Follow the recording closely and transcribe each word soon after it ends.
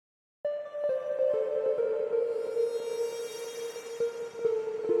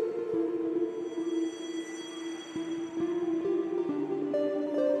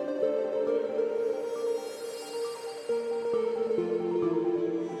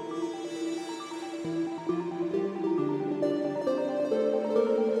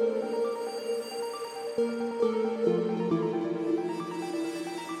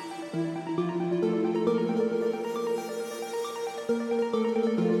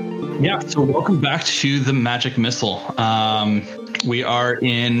Yeah, so welcome back to the Magic Missile. We are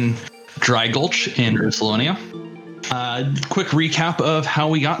in Dry Gulch in Ursulonia. Quick recap of how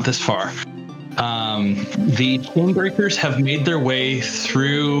we got this far. The Chainbreakers have made their way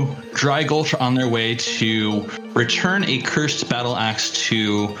through Dry Gulch on their way to return a cursed battle axe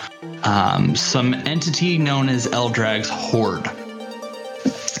to some entity known as Eldrag's Horde.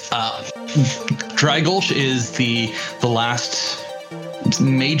 Dry Gulch is the last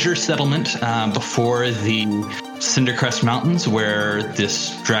major settlement before the Cindercrest Mountains, where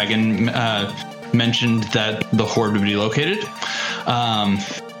this dragon mentioned that the Horde would be located.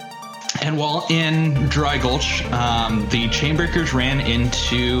 And while in Dry Gulch, the Chainbreakers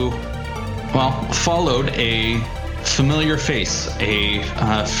followed a familiar face, a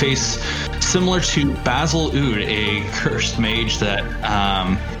face similar to Basil Ood, a cursed mage that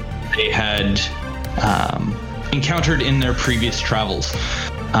they had encountered in their previous travels.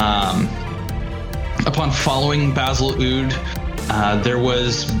 Upon following Basil Ood, there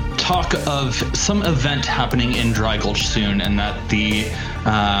was talk of some event happening in Dry Gulch soon, and that the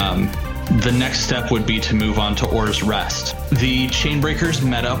next step would be to move on to Orr's Rest. The Chainbreakers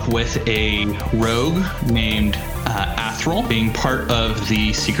met up with a rogue named Athril, being part of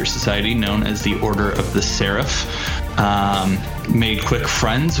the secret society known as the Order of the Seraph. Made quick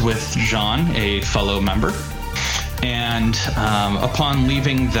friends with Jean, a fellow member. And upon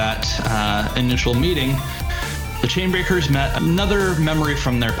leaving that initial meeting, the Chainbreakers met another memory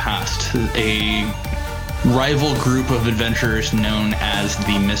from their past, a rival group of adventurers known as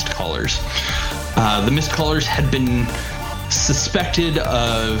the Mistcallers. The Mistcallers had been suspected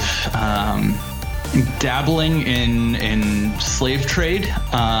of dabbling in slave trade,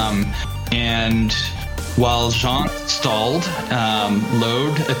 and while Jean stalled,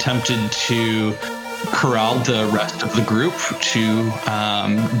 Lode attempted to corral the rest of the group to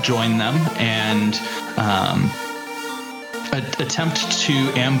join them and attempt to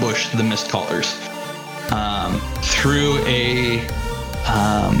ambush the Mistcallers. Through a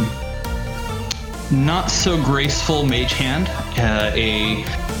not so graceful mage hand, a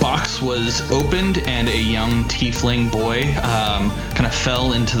box was opened and a young tiefling boy kind of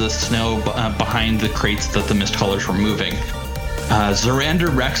fell into the snow behind the crates that the Mistcallers were moving.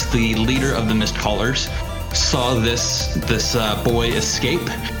 Zorander Rex, the leader of the Mistcallers, saw this boy escape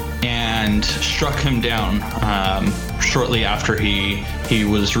and struck him down shortly after he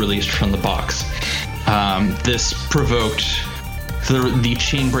was released from the box. This provoked the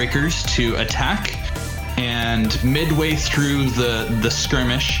Chainbreakers to attack, and midway through the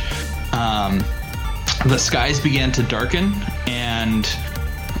skirmish, the skies began to darken, and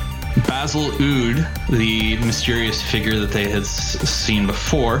Basil Ood, the mysterious figure that they had seen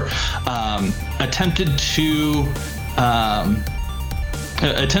before, attempted to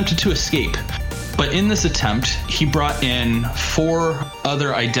escape. But in this attempt, he brought in 4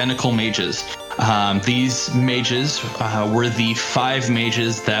 other identical mages. These mages were the 5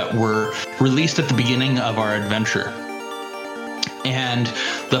 mages that were released at the beginning of our adventure. And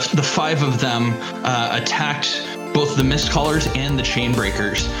the 5 of them attacked both the Mistcallers and the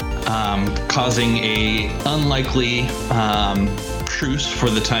Chainbreakers, causing a unlikely truce for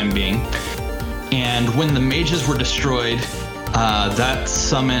the time being. And when the mages were destroyed, that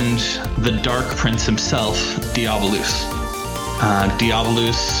summoned the Dark Prince himself, Diabolus.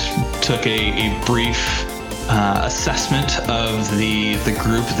 Diabolus took a brief assessment of the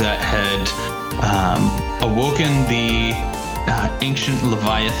group that had awoken the ancient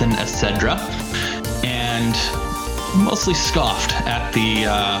Leviathan Acedra, and mostly scoffed at the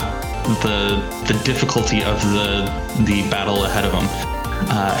difficulty of the battle ahead of him.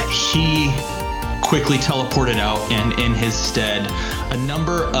 He quickly teleported out, and in his stead, a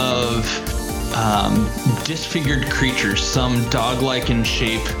number of disfigured creatures, some dog-like in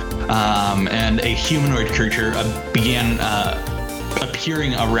shape, and a humanoid creature began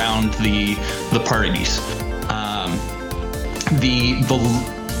appearing around the parties. The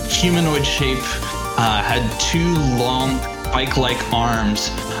humanoid shape had 2 long spike-like arms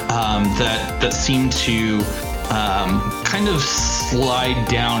that seemed to kind of slide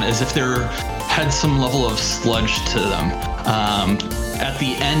down as if there had some level of sludge to them. At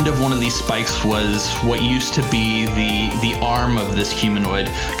the end of one of these spikes was what used to be the arm of this humanoid,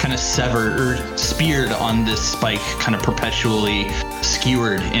 kind of severed or speared on this spike, kind of perpetually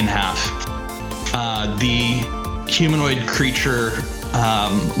skewered in half. The humanoid creature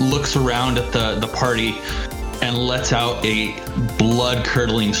looks around at the party and lets out a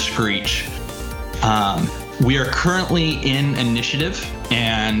blood-curdling screech. We are currently in initiative,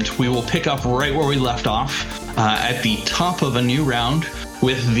 and we will pick up right where we left off at the top of a new round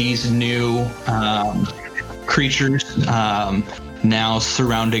with these new creatures now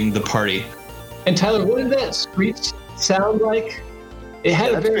surrounding the party. And Tyler, what did that screech sound like? It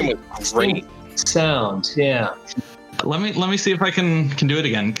had a very great sound. Yeah. Let me see if I can do it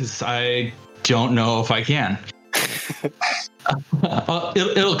again, because I don't know if I can.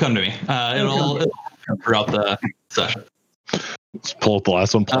 It'll come to me. It'll come throughout the session. Let's pull up the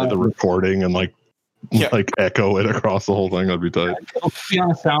last one, play the recording, and like echo it across the whole thing. That'd be tight. It'll be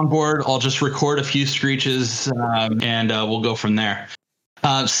on a soundboard. I'll just record a few screeches, and we'll go from there.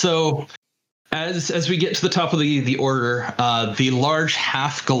 So as we get to the top of the order, the large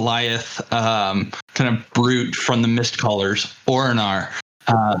half Goliath kind of brute from the Mistcallers, Orinar,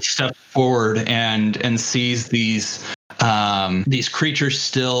 steps forward and sees these creatures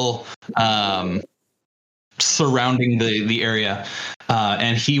still surrounding the area,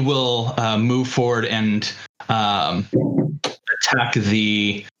 and he will move forward and attack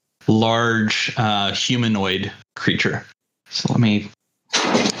the large humanoid creature. So let me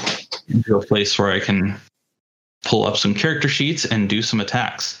into a place where I can pull up some character sheets and do some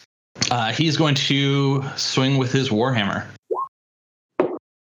attacks. He's going to swing with his Warhammer.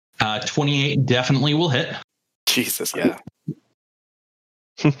 28 definitely will hit. Jesus, yeah.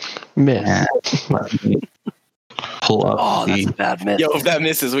 Miss. Let me pull up that's a bad miss. Yo, if that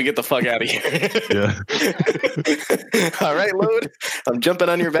misses, we get the fuck out of here. Yeah. All right, Load. I'm jumping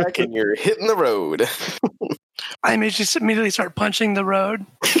on your back and you're hitting the road. I immediately start punching the road.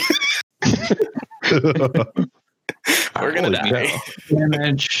 We're gonna die.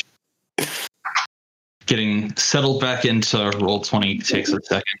 Damage. Getting settled back into Roll20 takes a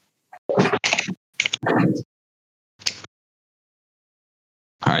second.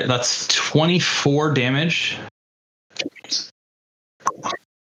 All right, that's 24 damage.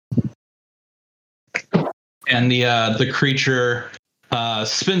 And the creature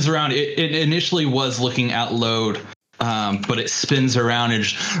spins around. It initially was looking at Load, but it spins around and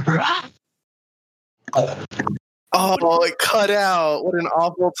just... Oh, it cut out. What an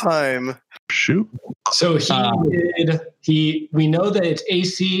awful time. Shoot. So we know that its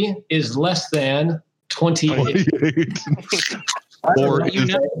AC is less than 28.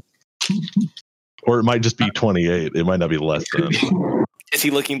 28. Or it might just be 28. It might not be less than. Is he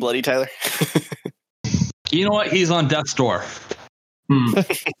looking bloody, Tyler? You know what? He's on death's door.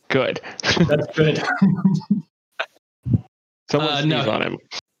 Good. That's good. Someone sneeze on him.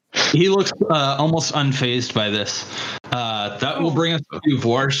 He looks almost unfazed by this. That will bring us to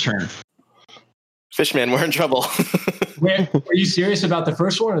Voir's turn. Fishman, we're in trouble. Wait, are you serious about the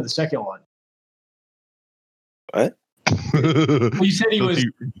first one or the second one? What? Well, you said he was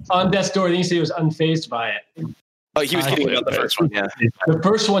on death's door, then you said he was unfazed by it. Oh, he was kidding about the first one, yeah. The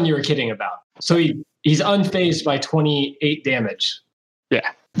first one you were kidding about. So he's unfazed by 28 damage. Yeah.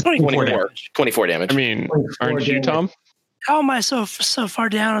 24 damage. 24 damage. I mean, aren't you, Tom? How am I so far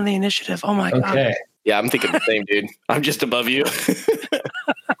down on the initiative? Oh my god. Yeah, I'm thinking the same, dude. I'm just above you.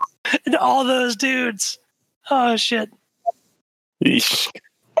 And all those dudes. Oh shit. Yeesh.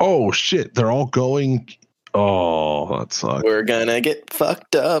 Oh shit! They're all going. Oh, that sucks. We're gonna get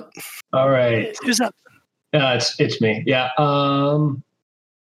fucked up. All right. Who's up? It's me. Yeah. I'm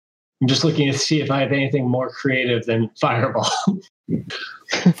just looking to see if I have anything more creative than Fireball.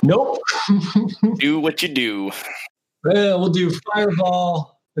 Nope. Do what you do. Well, we'll do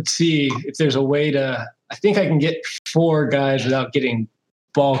Fireball. Let's see if there's a way to... I think I can get 4 guys without getting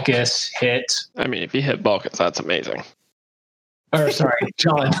Balkus hit. I mean, if you hit Balkus, that's amazing. Or, sorry,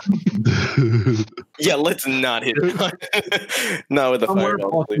 John. Yeah, let's not hit him. Not with the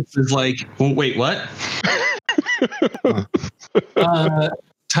Fireball, please. It's like, wait, what?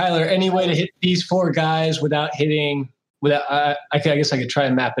 Tyler, any way to hit these 4 guys without hitting... I guess I could try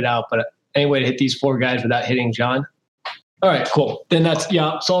and map it out, but any way to hit these 4 guys without hitting John? All right, cool. Then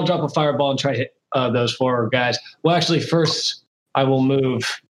so I'll drop a Fireball and try to hit those 4 guys. Well, actually, first I will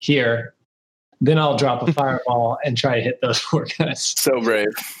move here. Then I'll drop a Fireball and try to hit those 4 guys. So brave.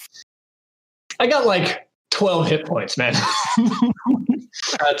 I got like 12 hit points, man.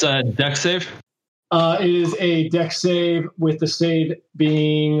 That's a dex save? It is a dex save with the save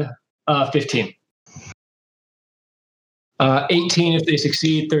being 15. 18 if they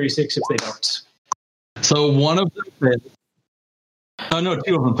succeed, 36 if they don't. So one of them fails. Oh, no,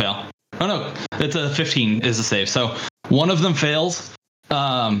 2 of them fail. Oh, no, it's a 15 is a save. So one of them fails,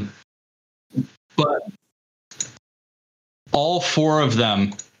 but all 4 of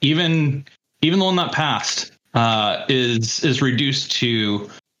them, even the one that passed, is reduced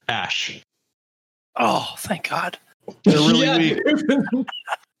to ash. Oh, thank God. They're really weak.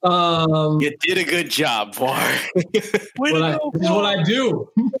 You did a good job, Var. This is what I do.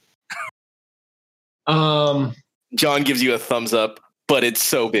 John gives you a thumbs up, but it's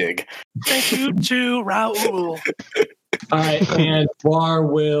so big. Thank you to Raul. All right, and Var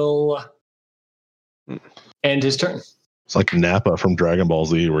will end his turn. It's like Nappa from Dragon Ball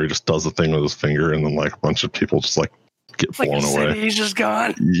Z, where he just does the thing with his finger, and then like a bunch of people just like get Like blown you said, away. he's just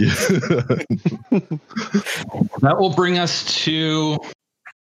gone. Yeah. That will bring us to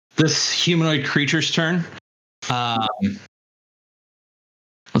this humanoid creature's turn.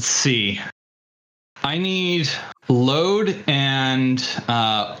 Let's see. I need Load and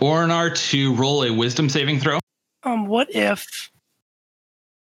Orinar to roll a wisdom saving throw. What if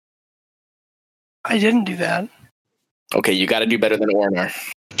I didn't do that? Okay, you got to do better than Ornar.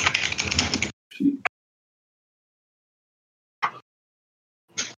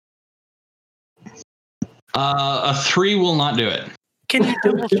 A 3 will not do it. Can you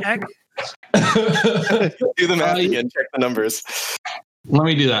double check? Do the math again. Check the numbers. Let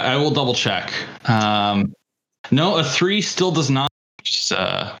me do that. I will double check. No, a 3 still does not. Just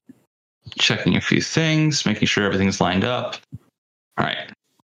checking a few things, making sure everything's lined up. All right.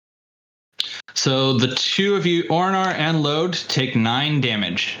 So the two of you, Ornar and Load, take 9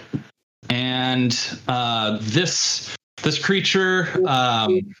 damage, and this creature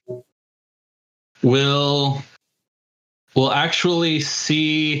will actually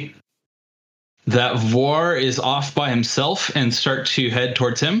see that Vor is off by himself and start to head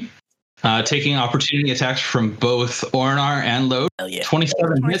towards him, taking opportunity attacks from both Ornar and Load. Hell yeah.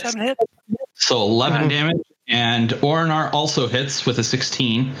 27 hits, 27 hit. so 11 damage, and Ornar also hits with a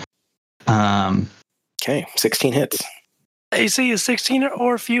 16. Okay, 16 hits. AC is 16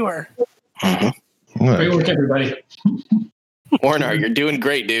 or fewer. Mm-hmm. Great work, everybody. Ornar, you're doing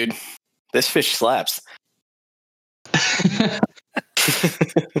great, dude. This fish slaps.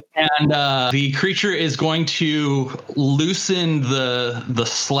 And the creature is going to loosen the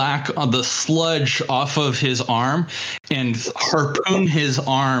slack on the sludge off of his arm and harpoon his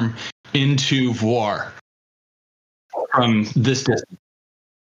arm into Voir from this distance.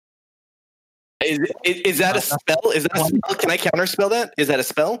 Is that a spell? Is that a spell? Can I counterspell that? Is that a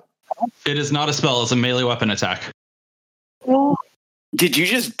spell? It is not a spell. It's a melee weapon attack. Did you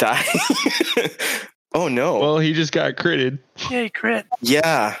just die? Oh no. Well, he just got critted. Yay, crit.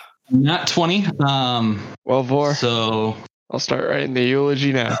 Yeah. Not 20. Well, Vor, So I'll start writing the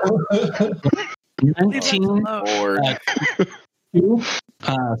eulogy now. 19. Lord.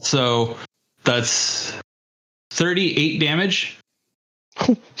 So that's 38 damage.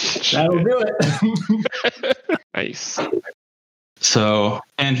 That'll do it. Nice. So,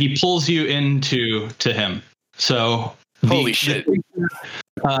 and he pulls you into him. So Holy shit.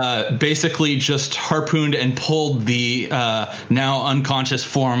 Basically just harpooned and pulled the now unconscious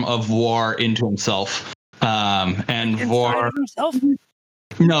form of War into himself. And Inside War, of himself?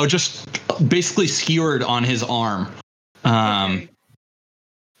 no, just basically skewered on his arm, on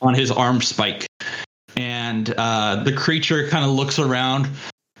his arm spike. And the creature kind of looks around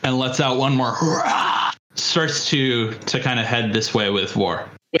and lets out one more, starts to kind of head this way with War.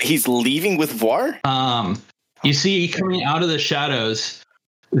 Wait, he's leaving with Var? You see coming out of the shadows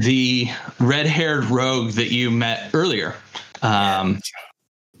the red-haired rogue that you met earlier.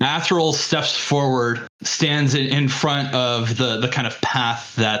 Athril steps forward, stands in front of the kind of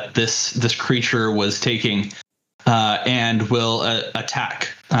path that this creature was taking, and will attack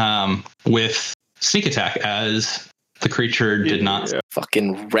with sneak attack, as the creature did not.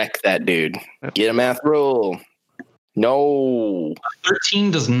 Fucking wreck that dude. Get a math roll. No. 13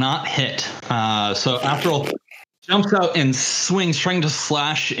 does not hit. So Athril jumps out and swings, trying to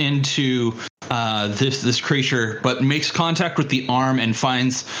slash into this creature, but makes contact with the arm and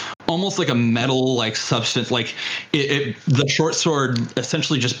finds almost like a metal-like substance. Like the short sword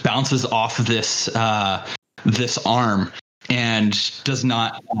essentially just bounces off this arm and does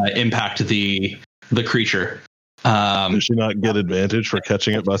not impact the creature. Does she not get advantage for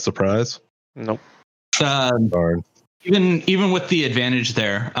catching it by surprise? Nope. Darn. Even with the advantage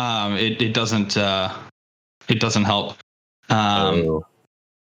there, it doesn't help. So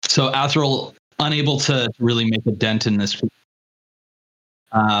Athril, unable to really make a dent in this.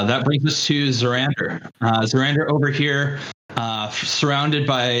 That brings us to Zorander. Zorander over here, surrounded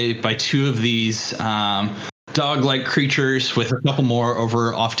by two of these dog-like creatures, with a couple more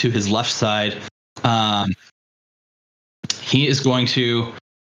over off to his left side. He is going to.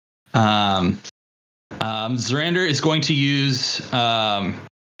 Zorander is going to use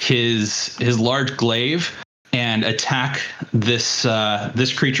his large glaive and attack this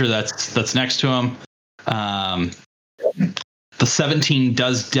creature that's next to him. The 17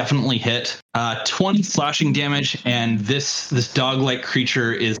 does definitely hit. 20 slashing damage, and this dog-like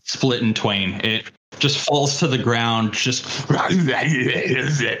creature is split in twain. It just falls to the ground, just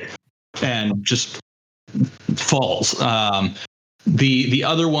and just falls. The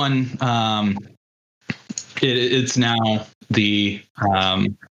other one, it's now these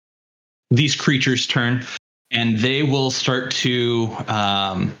creatures' turn, and they will start to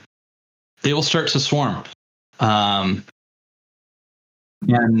swarm.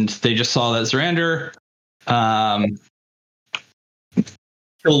 And they just saw that Zorander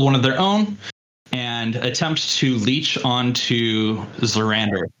killed one of their own and attempt to leech onto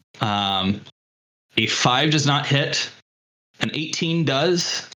Zorander. A 5 does not hit. An 18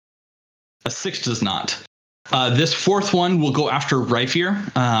 does. A 6 does not. This fourth one will go after Ryfier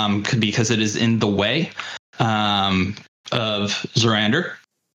because it is in the way of Zorander.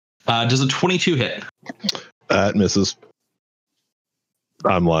 Does a 22 hit? That misses.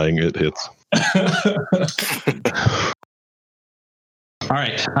 I'm lying. It hits. All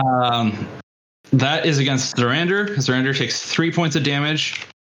right. That is against Zorander. Zorander takes 3 points of damage.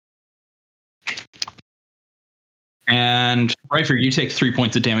 And Ryfer, you take 3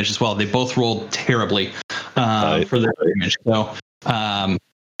 points of damage as well. They both rolled terribly for their damage. So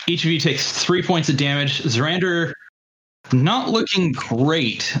each of you takes 3 points of damage. Zorander, not looking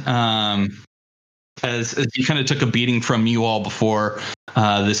great, as he kind of took a beating from you all before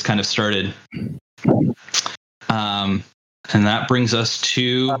this kind of started. And that brings us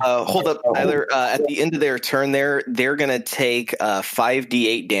to... hold up, Tyler. At the end of their turn they're going to take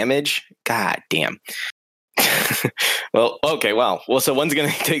 5d8 damage. God damn. Well, okay, wow. Well, so one's going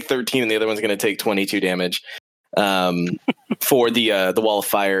to take 13 and the other one's going to take 22 damage. For the wall of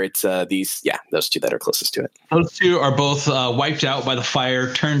fire, it's those two that are closest to it. Those two are both wiped out by the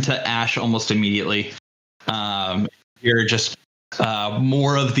fire, turned to ash almost immediately. You're just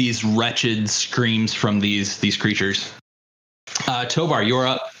more of these wretched screams from these creatures. Tobar, you're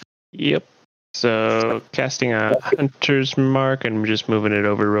up. Yep. So casting a hunter's mark and just moving it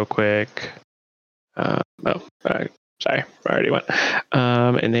over real quick. Sorry, I already went.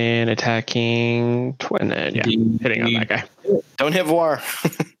 And then attacking, and then hitting on that guy. Don't hit Voir.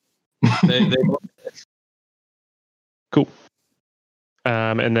 Cool.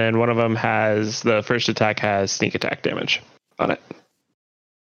 And then one of them has the first attack has sneak attack damage on it.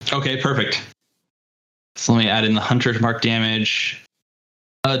 Okay, perfect. So let me add in the hunter's mark damage.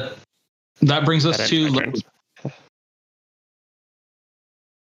 That brings us to.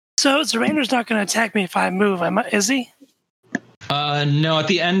 So Zorander's not going to attack me if I move, is he? No. At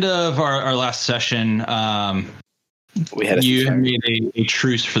the end of our last session, we had made a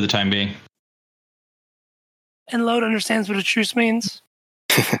truce for the time being. And Lode understands what a truce means?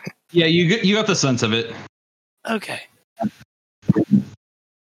 Yeah, you got the sense of it. Okay.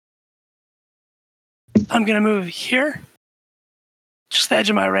 I'm going to move here. Just the edge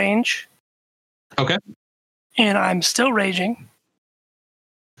of my range. Okay. And I'm still raging.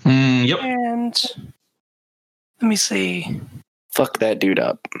 Yep. And let me see. Fuck that dude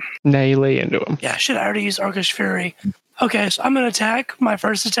up. Now you lay into him. Yeah, shit, I already used Orcish Fury. Okay, so I'm going to attack, my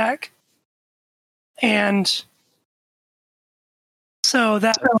first attack. And so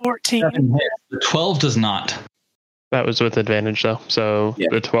that 14. The 12 does not. That was with advantage, though. So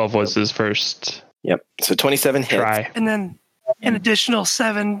the 12 was his first. Yep. So 27 hits. Try. And then an additional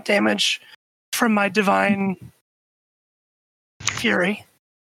 7 damage from my Divine Fury.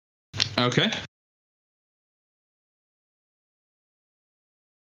 Okay.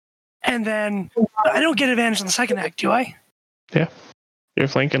 And then I don't get advantage on the second act, do I? Yeah. You're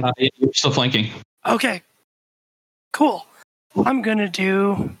flanking. You're still flanking. Okay. Cool. I'm going to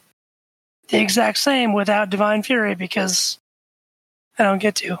do the exact same without Divine Fury because I don't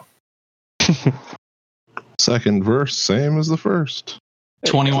get to. Second verse, same as the first.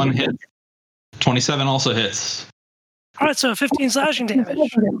 21 hits. 27 also hits. All right, so 15 slashing damage.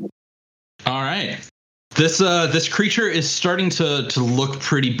 All right. This creature is starting to look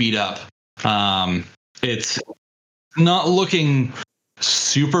pretty beat up. It's not looking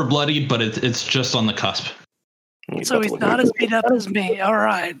super bloody, but it's just on the cusp. So he's not as beat up as me. All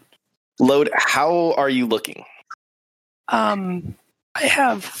right. Lode, how are you looking? I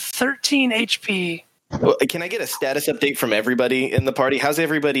have 13 HP. Well, can I get a status update from everybody in the party? How's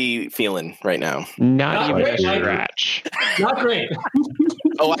everybody feeling right now? Not even great, a scratch. Not great.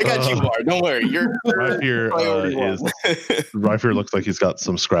 Oh, I got you, Var. Don't worry. Ryfer looks like he's got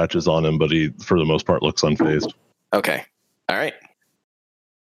some scratches on him, but he, for the most part, looks unfazed. Okay. All right.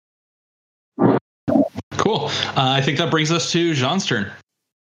 Cool. I think that brings us to Jean's turn.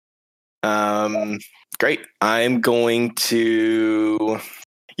 Great. I'm going to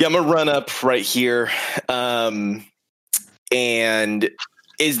run up right here. And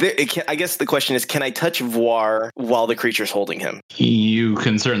is there? I guess the question is, can I touch Voir while the creature's holding him? You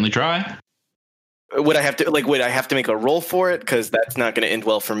can certainly try. Would I have to make a roll for it? Because that's not going to end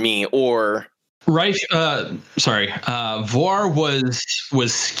well for me. Or Right. Voir was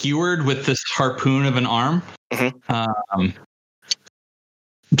skewered with this harpoon of an arm. Mm-hmm.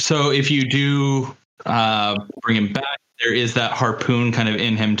 So if you do bring him back, there is that harpoon kind of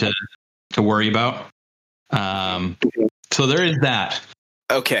in him to worry about. So there is that.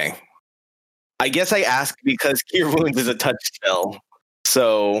 Okay. I guess I ask because Cure Wounds is a touch spell.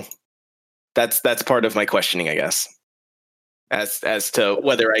 So that's part of my questioning, I guess. As to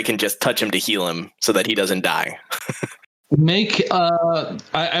whether I can just touch him to heal him so that he doesn't die.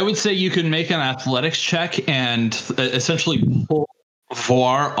 I would say you can make an athletics check and essentially pull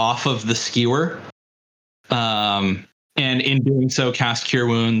Voir off of the skewer. And in doing so, cast Cure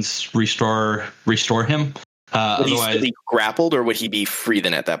Wounds, restore him. Would he still be grappled, or would he be free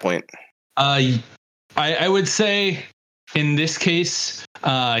then at that point? I would say in this case,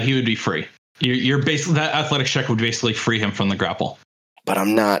 he would be free. You're basically, that athletic check would basically free him from the grapple. But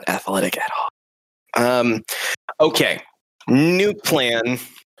I'm not athletic at all. Okay. New plan.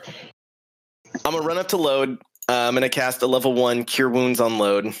 I'm gonna run up to Load. I'm gonna cast a level 1 Cure Wounds on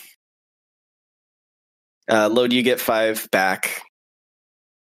Load. Load, you get 5 back.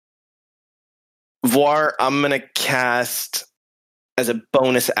 Voir, I'm gonna cast as a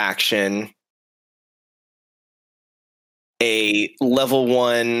bonus action a level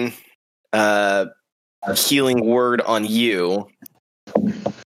 1 healing word on you.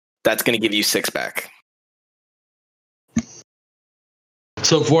 That's going to give you 6 back.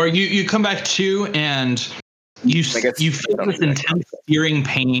 So Voir, you come back to, and you feel this intense searing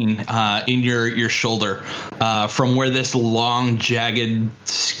pain in your shoulder from where this long, jagged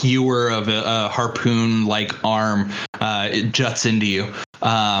skewer of a harpoon-like arm it juts into you.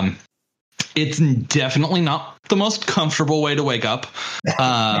 It's definitely not the most comfortable way to wake up,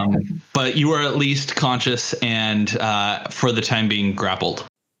 but you are at least conscious and, for the time being, grappled.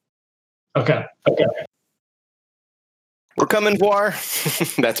 Okay. We're coming, Voir.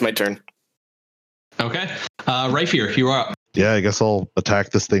 That's my turn. Okay. Rafier, you are up. Yeah, I guess I'll attack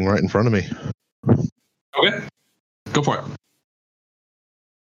this thing right in front of me. Okay. Go for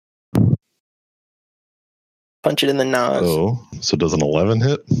it. Punch it in the nose. Oh, so does an 11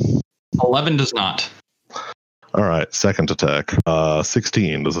 hit? 11 does not. All right, second attack.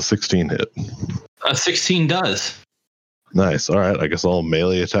 16. Does a 16 hit? A 16 does. Nice. All right, I guess I'll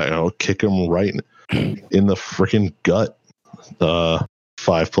melee attack. I'll kick him right in the freaking gut.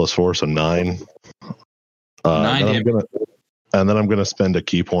 5 plus 4, so 9. 9 damage. And then I'm gonna spend a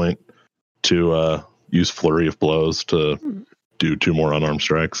key point to use Flurry of Blows to do 2 more unarmed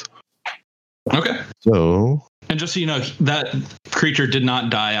strikes. Okay. So, and just so you know, that creature did not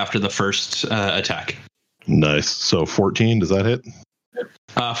die after the first attack. Nice. So 14, does that hit?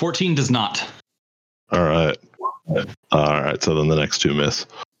 14 does not. All right. So then the next 2 miss.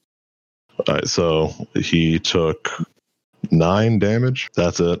 All right. So he took 9 damage.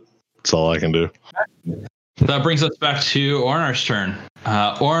 That's it. That's all I can do. That brings us back to Ornar's turn.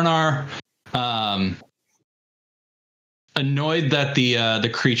 Ornar, annoyed that the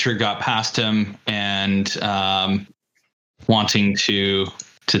creature got past him and wanting to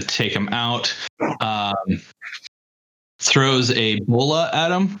take him out, throws a bola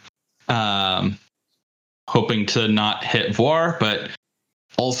at him, hoping to not hit Voir, but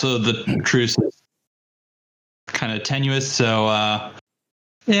also the truce is kind of tenuous. So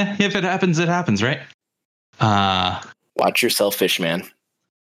yeah, if it happens, it happens, right? Watch yourself, fish man.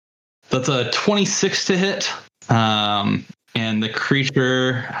 That's a 26 to hit. And the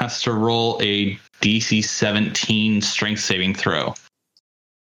creature has to roll a DC 17 strength saving throw.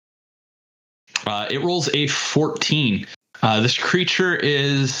 It rolls a 14. This creature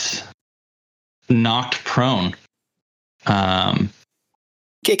is knocked prone.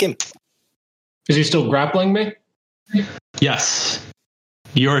 Kick him. Is he still grappling me? Yes.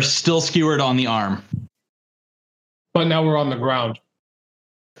 You're still skewered on the arm. But now we're on the ground.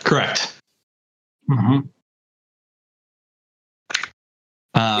 Correct. Mm-hmm.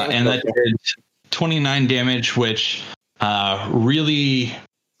 And that did 29 damage, which really,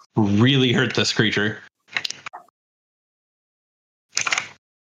 really hurt this creature.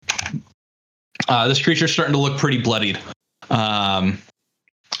 This creature's starting to look pretty bloodied. And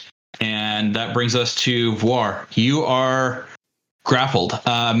that brings us to Voir. You are grappled.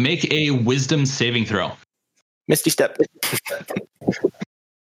 Make a wisdom saving throw. Misty Step.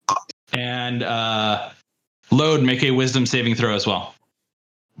 And Load, make a wisdom saving throw as well.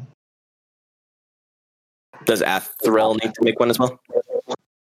 Does Athrel need to make one as well?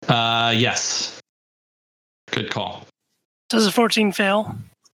 Yes. Good call. Does a 14 fail?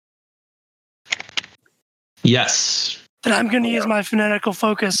 Yes. Then I'm going to use my phonetical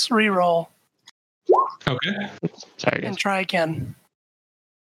focus reroll Okay. Sorry, and guys. try again.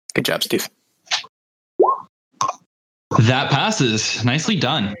 Good job, Steve. That passes. Nicely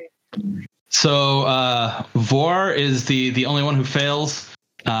done. So Vor is the only one who fails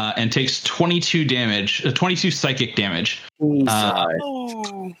and takes 22 damage, 22 psychic damage.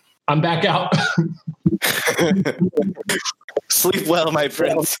 Oh, I'm back out. Sleep well, my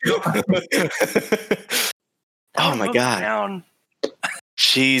friends. Oh my god. Down.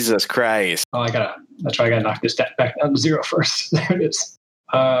 Jesus Christ. Oh, that's right. I gotta knock this stat back down to 0 first. There it is.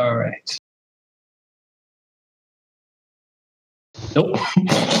 All right. Nope.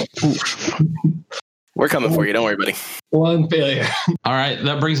 We're coming for you. Don't worry, buddy. 1 failure. All right,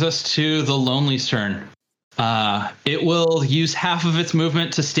 that brings us to the Lonely's turn. It will use half of its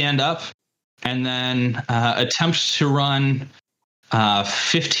movement to stand up and then attempt to run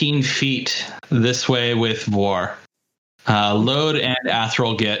 15 feet this way with Vor. Load and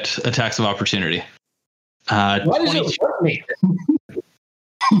Athril get attacks of opportunity. Why does it work me?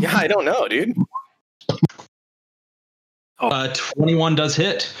 Yeah, I don't know, dude. 21 does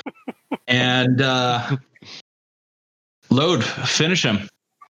hit. And Load, finish him.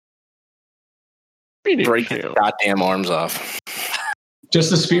 Break his goddamn arms off.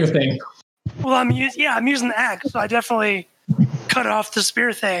 Just the spear thing. Well, I'm using the axe, so I definitely cut off the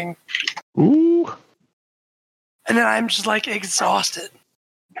spear thing, Ooh. and then I'm just like exhausted.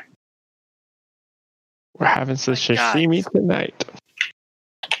 We're having some sashimi tonight.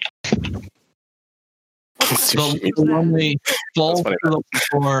 The Lonely falls to the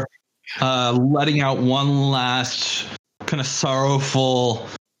floor, letting out one last kind of sorrowful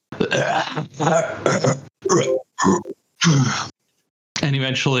and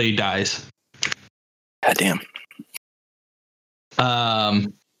eventually dies. God damn.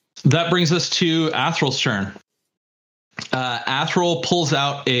 That brings us to Athril's turn. Athril pulls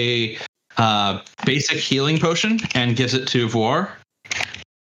out a basic healing potion and gives it to Vor.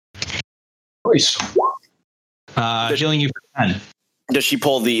 Nice. Healing you for 10. Does she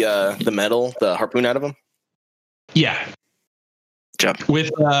pull the metal, the harpoon out of him? Yeah. Job.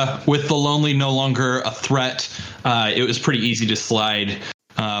 With the Lonely no longer a threat, it was pretty easy to slide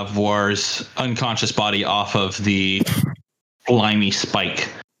Vor's unconscious body off of the slimy spike.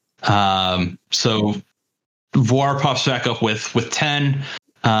 So Vor pops back up with 10,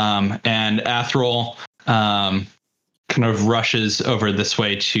 and Athril kind of rushes over this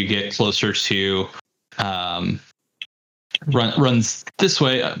way to get closer to runs this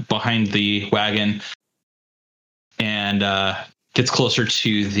way behind the wagon and gets closer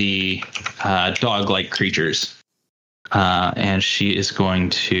to the dog-like creatures. And she is going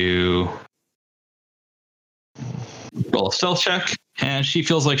to roll a stealth check, and she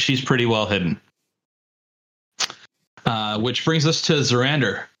feels like she's pretty well hidden. Which brings us to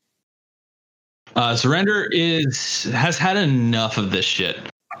Zorander. Zorander has had enough of this shit.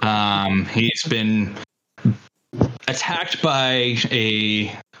 He's been attacked by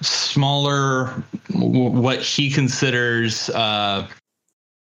a smaller, what he considers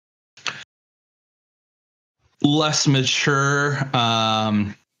less mature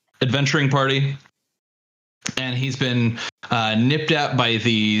adventuring party, and he's been nipped at by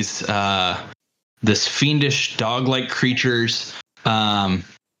these this fiendish dog-like creatures, and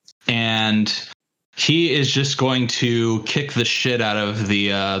he is just going to kick the shit out of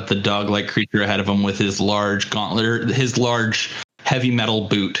the dog-like creature ahead of him with his large gauntlet, his large heavy metal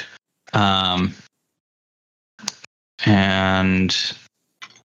boot. And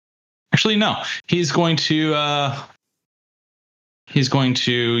actually, no, he's going to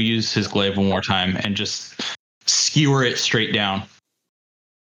use his glaive one more time and just skewer it straight down,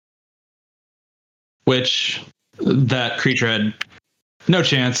 which that creature had no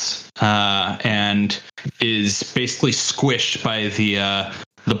chance, and is basically squished by the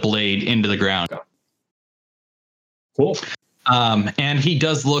blade into the ground. Cool. And he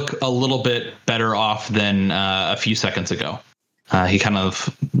does look a little bit better off than a few seconds ago. He kind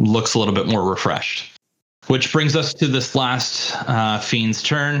of looks a little bit more refreshed. Which brings us to this last fiend's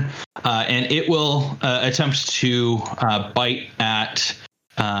turn, and it will attempt to bite at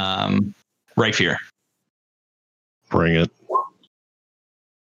Raifir. Bring it.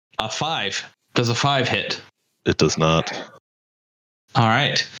 A 5. Does a 5 hit? It does not. All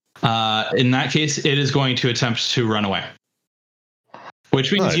right. In that case, it is going to attempt to run away.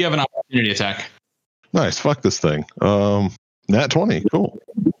 Which means Right. you have an opportunity opportunity attack. Nice. Fuck this thing. Nat 20. Cool.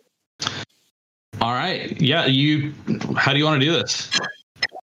 All right. Yeah. How do you want to do this?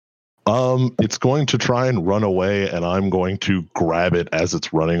 It's going to try and run away, and I'm going to grab it as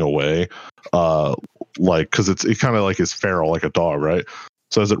it's running away. Because it kind of like is feral, like a dog, right?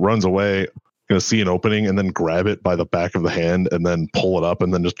 So as it runs away, I'm gonna see an opening and then grab it by the back of the hand and then pull it up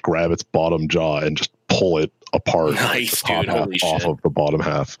and then just grab its bottom jaw and just pull it apart. Nice, the top dude. half Holy off shit. of the bottom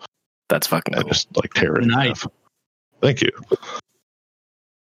half. That's fucking And cool. just like tear it in Nice. half. Thank you.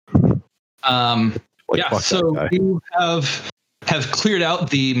 Yeah. fuck So that guy. you have cleared out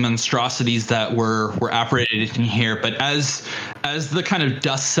the monstrosities that were operated in here, but as the kind of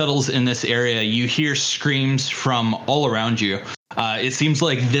dust settles in this area, you hear screams from all around you. It seems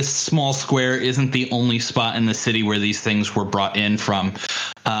like this small square isn't the only spot in the city where these things were brought in from,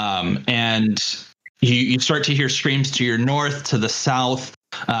 and you start to hear screams to your north, to the south,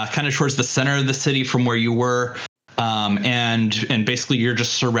 kind of towards the center of the city from where you were, and basically you're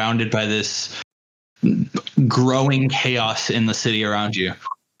just surrounded by this growing chaos in the city around you.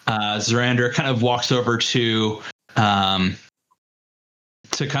 Zorander kind of walks over to kind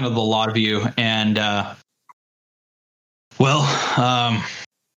of the lot of you and I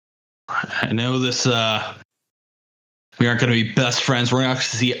know this we aren't going to be best friends. We're not going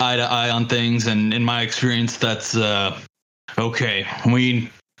to see eye to eye on things, and in my experience that's okay. We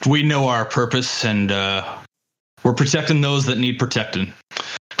know our purpose, and we're protecting those that need protecting.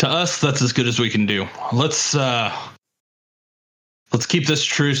 To us, that's as good as we can do. Let's keep this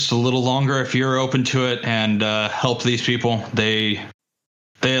truce a little longer if you're open to it, and help these people. They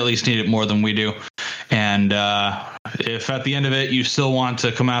at least need it more than we do. And if at the end of it you still want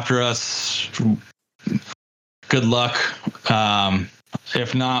to come after us, good luck.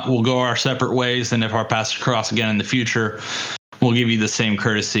 If not, we'll go our separate ways. And if our paths cross again in the future, we'll give you the same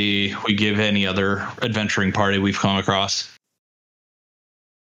courtesy we give any other adventuring party we've come across.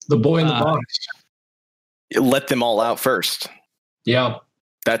 The boy in the box. Let them all out first. Yeah.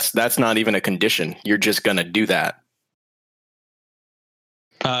 That's not even a condition. You're just gonna do that.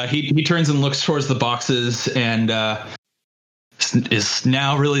 He turns and looks towards the boxes, and is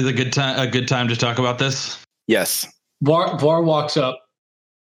now really a good time to talk about this? Yes. Var walks up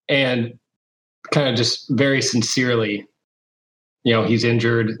and kind of just very sincerely, he's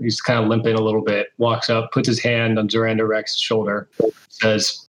injured. He's kind of limping a little bit. Walks up, puts his hand on Zorander Rex's shoulder,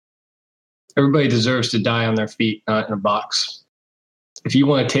 says, "Everybody deserves to die on their feet, not in a box. If you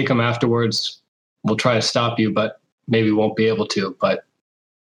want to take them afterwards, we'll try to stop you, but maybe won't be able to. But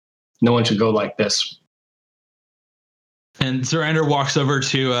no one should go like this." And Zorander walks over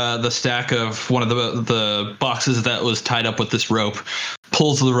to the stack of one of the boxes that was tied up with this rope,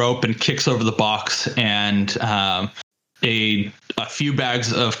 pulls the rope and kicks over the box, and a few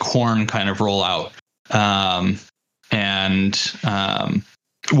bags of corn kind of roll out, and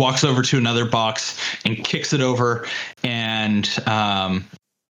walks over to another box and kicks it over, and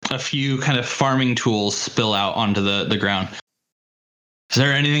a few kind of farming tools spill out onto the ground. Is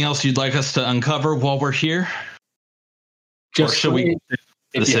there anything else you'd like us to uncover while we're here? Just or should we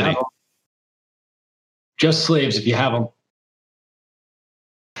if you city? have them. Just slaves if you have them.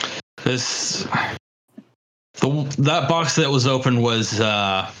 That box that was open was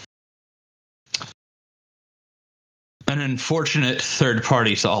an unfortunate third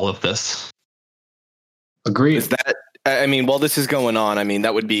party to all of this. Agreed. Is that? I mean, while this is going on, I mean,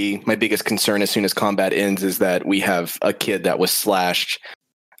 that would be my biggest concern as soon as combat ends, is that we have a kid that was slashed.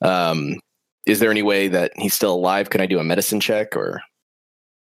 Is there any way that he's still alive? Can I do a medicine check or?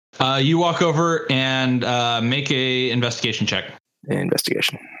 You walk over and make a investigation check.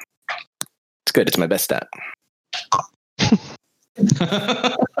 Investigation. It's good. It's my best stat.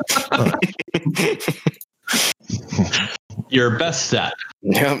 Your best stat.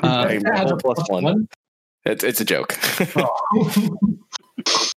 Yeah, I Has a rolled +1. It's a joke.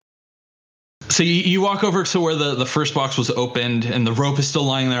 So you walk over to where the first box was opened, and the rope is still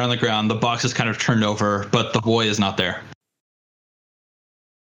lying there on the ground. The box is kind of turned over, but the boy is not there.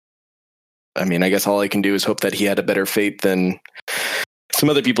 I mean, I guess all I can do is hope that he had a better fate than some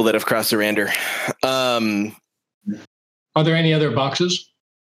other people that have crossed Zorander. Are there any other boxes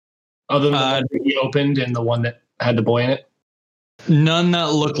other than the one that he opened and the one that had the boy in it? None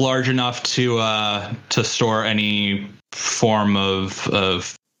that look large enough to store any form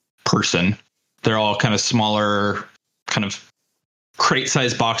of person. They're all kind of smaller, kind of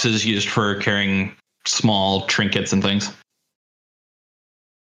crate-sized boxes used for carrying small trinkets and things.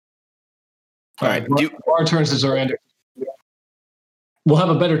 All right. Bar turns to Zorander. We'll have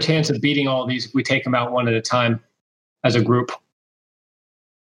a better chance of beating all these if we take them out one at a time as a group.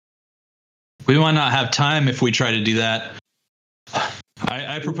 We might not have time if we try to do that.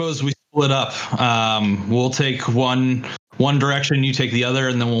 I propose we split up. We'll take one direction, you take the other,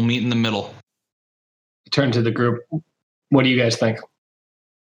 and then we'll meet in the middle. Turn to the group. What do you guys think?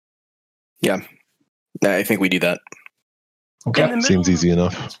 Yeah, I think we do that. Okay. Seems easy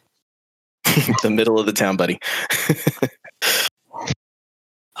enough. The middle of the town, buddy.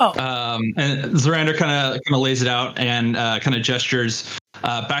 And Zorander kind of lays it out and kind of gestures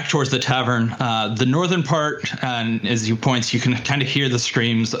back towards the tavern. The northern part, and as he points, you can kind of hear the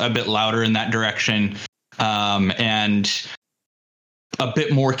screams a bit louder in that direction, and a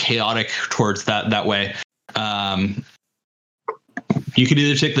bit more chaotic towards that way. You could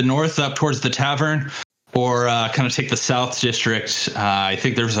either take the north up towards the tavern, or kind of take the south district. I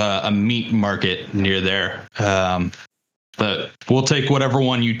think there's a meat market near there. But we'll take whatever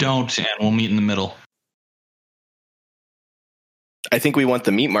one you don't, and we'll meet in the middle. I think we want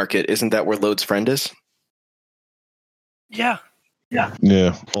the meat market. Isn't that where Lode's friend is? Yeah.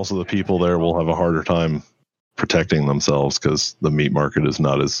 Yeah. Also, the people there will have a harder time protecting themselves because the meat market is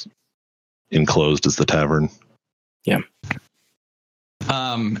not as enclosed as the tavern. Yeah.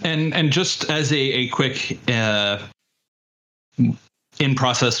 And just as a quick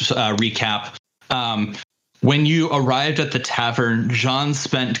in-process recap, when you arrived at the tavern, Jean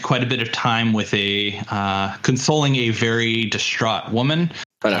spent quite a bit of time with consoling a very distraught woman.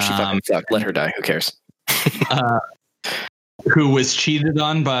 Oh no, she fucking sucked. Let her die. Who cares? Who was cheated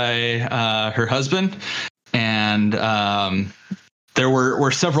on by her husband. And there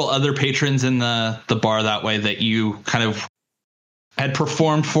were several other patrons in the bar that way that you kind of had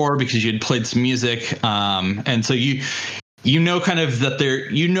performed for because you had played some music. And so you know kind of that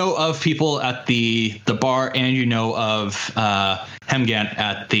of people at the bar, and you know of Hemgant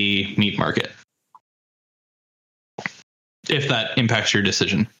at the meat market. If that impacts your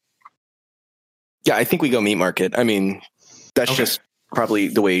decision. Yeah, I think we go meat market. I mean, that's just probably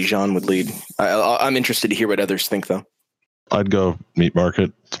the way Jean would lead. I'm interested to hear what others think, though. I'd go meat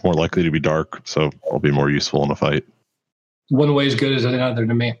market. It's more likely to be dark, so I'll be more useful in a fight. One way is good as another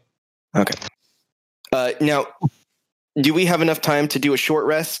to me. Okay. Now, do we have enough time to do a short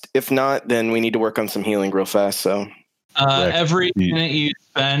rest? If not, then we need to work on some healing real fast. So, every minute you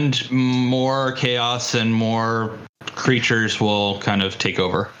spend, more chaos and more creatures will kind of take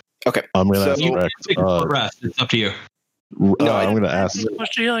over. Okay. I'm going to ask You Rex. take a short rest. It's up to you. I'm going to ask.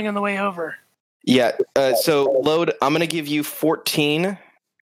 Push the healing on the way over. Yeah. So, Lode, I'm going to give you 14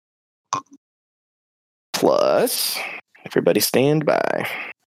 plus. Everybody stand by.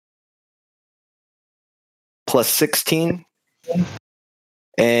 Plus 16.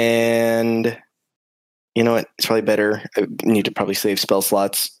 And you know what? It's probably better. I need to probably save spell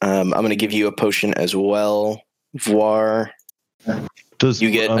slots. I'm going to give you a potion as well. Voir.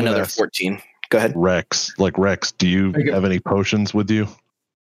 You get another 14. Go ahead. Rex, do you have any potions with you?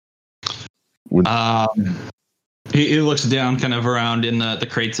 He looks down kind of around in the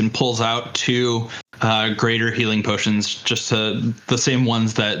crates and pulls out 2 greater healing potions, just the same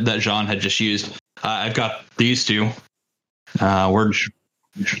ones that Jean had just used. I've got these 2.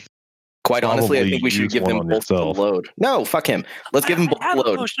 Quite honestly, I think we should give them both to Lode. No, fuck him. Let's give him both I have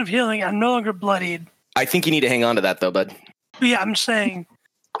Lode. a potion of healing. I'm no longer bloodied. I think you need to hang on to that, though, bud. Yeah, I'm saying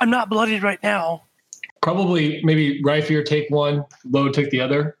I'm not bloodied right now. Probably, maybe Ryfier take one, Lode take the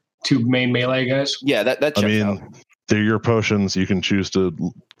other. 2 main melee guys. Yeah, that checks out. They're your potions. You can choose to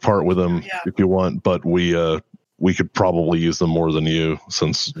part with them if you want, but we could probably use them more than you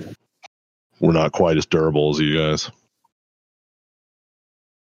since we're not quite as durable as you guys.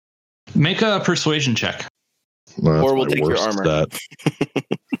 Make a persuasion check. Or we'll take your armor.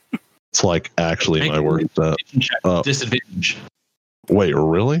 It's like actually my worst stat. Disadvantage. Wait,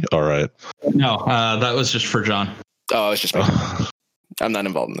 really? All right. No, that was just for John. Oh, it's just me. I'm not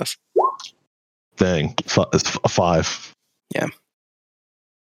involved in this. Dang, it's a 5. Yeah.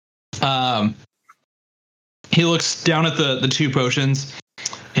 He looks down at the 2 potions,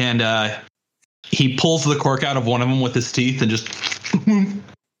 and he pulls the cork out of one of them with his teeth and just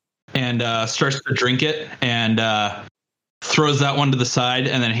and starts to drink it, and throws that one to the side,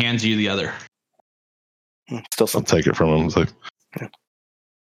 and then hands you the other. Still, I'll take it from him. It's like,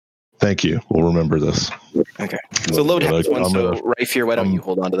 thank you. We'll remember this. Okay. So Lode has one. So Ryfier, why don't you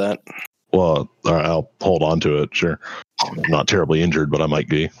hold on to that? Well, all right, I'll hold on to it. Sure. I'm not terribly injured, but I might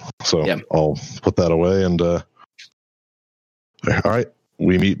be. So I'll put that away. And all right,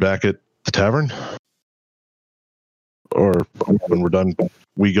 we meet back at the tavern. Or when we're done,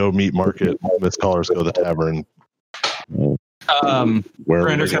 we go meet market. Miss Callers go to the tavern. Where are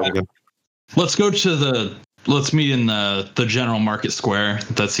we going again? Let's go to let's meet in the general market square.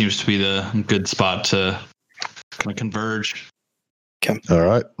 That seems to be the good spot to kind of converge. All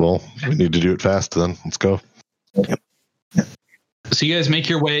right. Well, we need to do it fast then. Let's go. So you guys make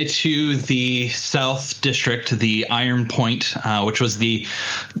your way to the South District, the Iron Point, which was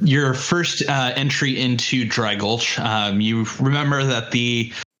your first entry into Dry Gulch. You remember that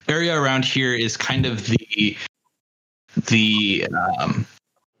the area around here is kind of the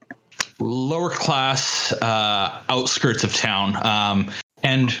lower class outskirts of town.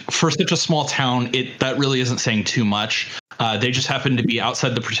 And for such a small town, that really isn't saying too much. They just happen to be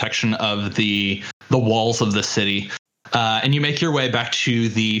outside the protection of the walls of the city. And you make your way back to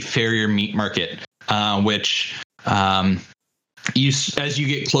the Farrier Meat Market, which as you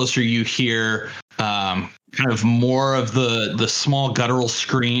get closer, you hear kind of more of the small guttural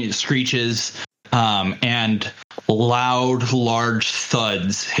screeches and loud, large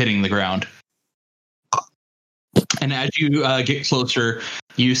thuds hitting the ground. And as you get closer,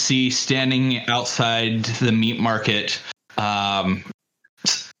 you see standing outside the meat market, 8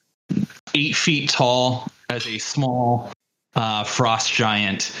 feet tall as a small frost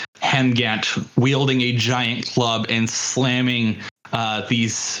giant, Hemgant, wielding a giant club and slamming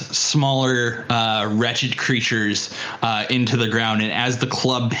these smaller, wretched creatures into the ground. And as the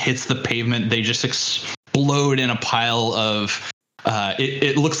club hits the pavement, they just explode in a pile of,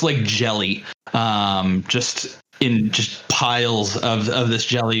 it looks like jelly, just piles of this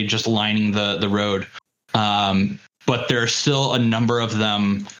jelly just lining the road. But there are still a number of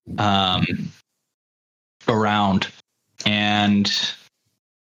them around. And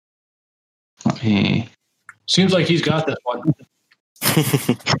seems like he's got this one.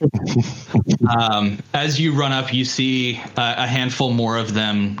 As you run up, you see a handful more of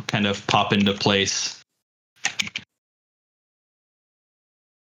them kind of pop into place.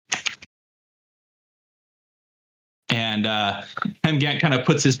 And Hemgant kind of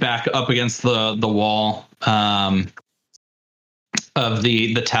puts his back up against the wall of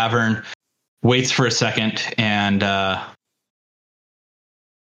the tavern, waits for a second, and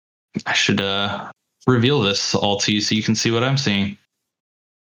I should reveal this all to you so you can see what I'm seeing.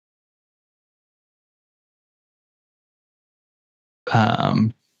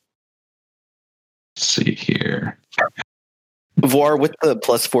 Let's see here. Voir, with the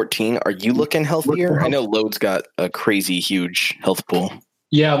plus 14, are you looking healthier? I know Lode's got a crazy huge health pool.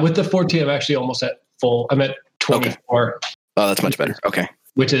 Yeah, with the 14, I'm actually almost at full. I'm at 24. Okay. Oh, that's much better. Okay.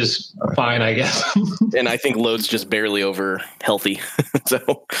 Which is fine, I guess. And I think Lode's just barely over healthy.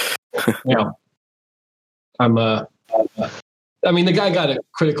 So, yeah. I mean, the guy got a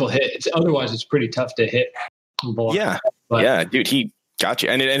critical hit. Otherwise, it's pretty tough to hit. Yeah. Yeah, dude, he got you.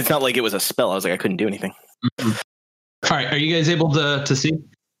 And it's not like it was a spell. I was like, I couldn't do anything. Mm-hmm. All right, are you guys able to see?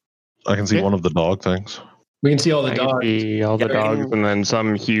 I can see one of the dog things. We can see all the dogs. I can see all the dogs, and then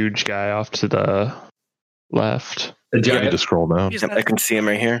some huge guy off to the left. The You giant. need to scroll down. Yep, I can see him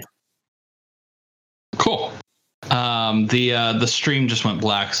right here. Cool. The stream just went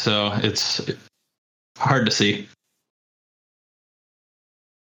black, so it's hard to see.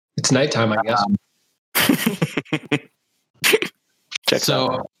 It's nighttime, I guess.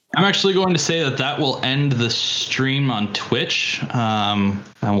 So I'm actually going to say that will end the stream on Twitch, and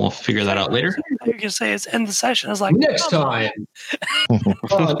we'll figure that out later. You can say it's end the session. I was like, Next time.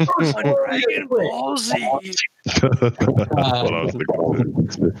 Dragon Ball Z.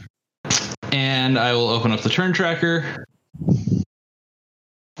 And I will open up the turn tracker.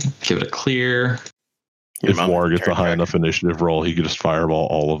 Give it a clear. If War gets a high enough initiative roll, he could just fireball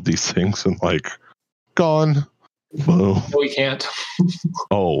all of these things and gone. Boom. No, we can't.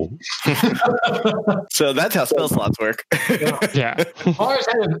 Oh. So that's how spell slots work. Yeah.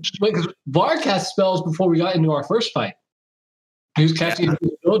 Var cast spells before we got into our first fight. He was casting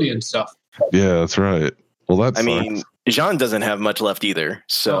invisibility and stuff. Yeah, that's right. Well, that's. I mean, Jean doesn't have much left either.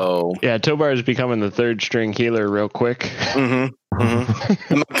 So Yeah, Tobar is becoming the third string healer real quick. I'm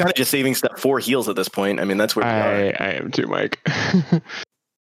kind of just saving stuff for heals at this point. I mean, that's where we are. I am too, Mike.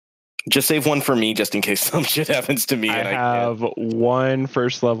 Just save one for me, just in case some shit happens to me. I and have one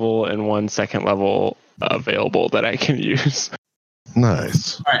first level and one second level available that I can use.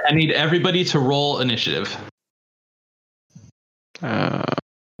 Nice. All right, I need everybody to roll initiative.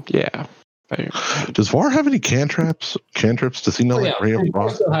 Yeah. Does Var have any cantrips? Does he know Ray of He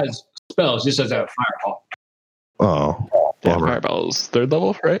Frost? still has spells, just as a fireball. Oh. Yeah, bummer. Fireball's third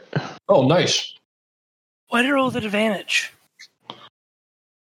level, right? Oh, nice. Why did I roll with advantage?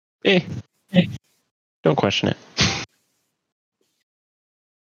 Don't question it.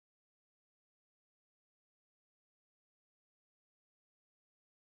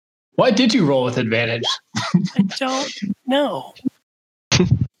 Why did you roll with advantage? I don't know.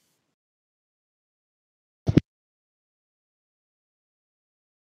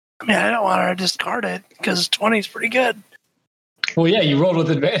 I mean, I don't want to discard it because 20 is pretty good. Well, yeah, you rolled with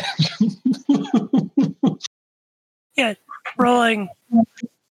advantage. Yeah, rolling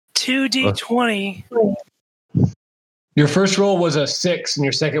 2d20. Your first roll was a 6, and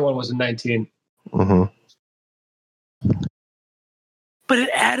your second one was a 19. But it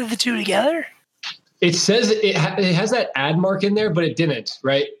added the two together? It says it has that add mark in there, but it didn't,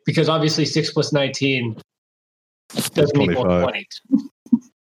 right? Because obviously 6 plus 19 doesn't equal 20.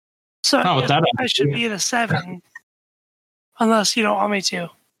 So I should be at a 7. Unless you don't want me to.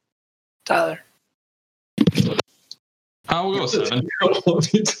 Tyler. I'll go 7.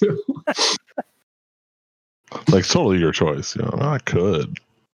 Like, totally your choice. You know, I could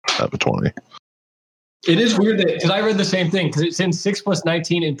have a 20. It is weird that, because I read the same thing, because it's in 6 plus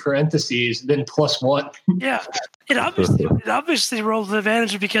 19 in parentheses, then plus 1. Yeah. It obviously rolled with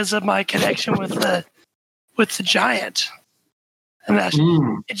advantage because of my connection with the giant. And that's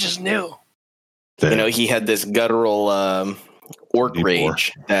it just knew. You know, he had this guttural orc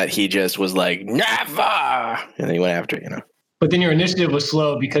rage that he just was like, never! And then he went after it, you know. But then your initiative was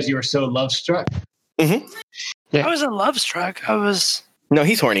slow because you were so love struck. Mm-hmm. Yeah. I wasn't love struck. I was. No,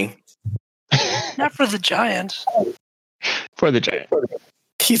 he's horny. Not for the giant. For the giant.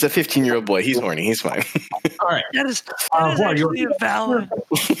 He's a 15-year-old boy. He's horny. He's fine. All right. That is actually a valid.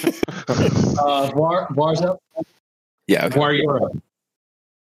 Var's up? Yeah, okay. Var, you're up.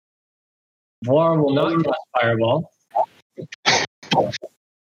 Var will not cast Fireball.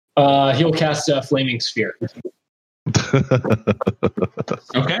 He'll cast a Flaming Sphere.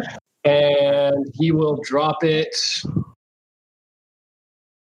 Okay. And he will drop it,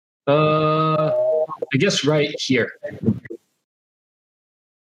 I guess right here.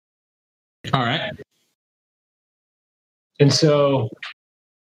 All right. And so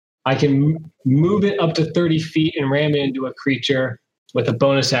I can move it up to 30 feet and ram it into a creature with a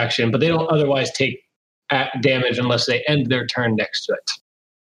bonus action, but they don't otherwise take damage unless they end their turn next to it.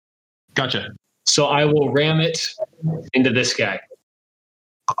 Gotcha. So I will ram it into this guy.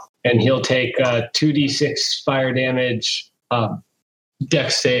 And he'll take 2d6 fire damage,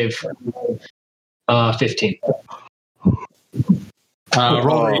 dex save, 15.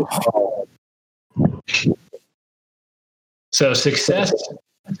 Roll. So success.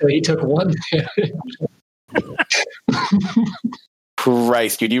 So he took 1 damage.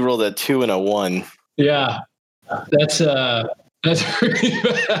 Christ, dude, you rolled a 2 and a 1. Yeah, that's pretty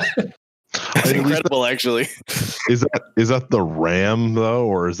bad. That's incredible, actually. Is that the ram though,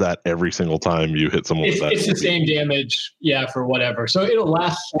 or is that every single time you hit someone with that? It's the same damage, yeah, for whatever. So it'll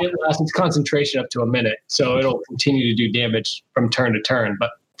last its concentration up to a minute. So it'll continue to do damage from turn to turn.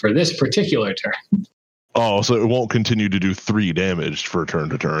 But for this particular turn. Oh, so it won't continue to do 3 damage for turn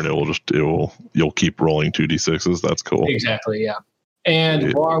to turn. You'll keep rolling 2d6s. That's cool. Exactly, yeah.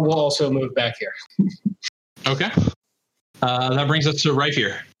 And Var will also move back here. Okay. That brings us to right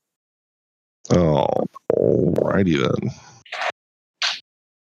here. Oh, alrighty then.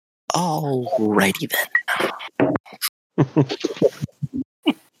 Alrighty then.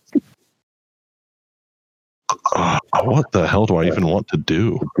 What the hell do I even want to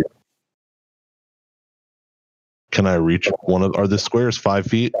do? Can I reach one of? Are the squares 5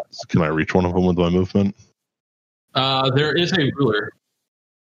 feet? Can I reach one of them with my movement? There is a ruler.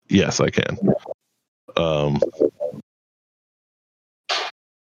 Yes, I can.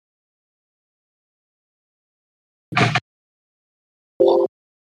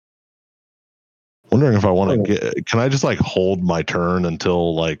 Wondering if I want to get. Can I just like hold my turn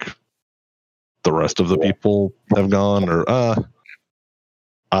until like the rest of the people have gone, or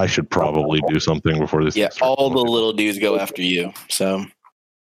I should probably do something before this. Yeah, all the little dudes go after you. So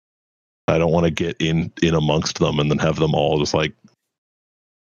I don't want to get in amongst them and then have them all just like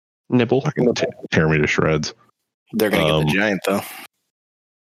nibble, tear me to shreds. They're gonna get the giant though.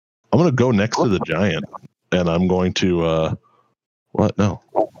 I'm gonna go next to the giant, and I'm going to what? No,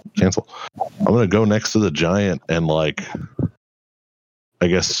 cancel. I'm gonna go next to the giant and like, I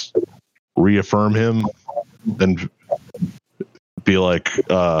guess, reaffirm him and be like,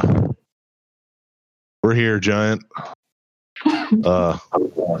 we're here, giant.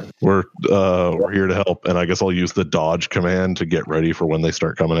 We're here to help, and I guess I'll use the dodge command to get ready for when they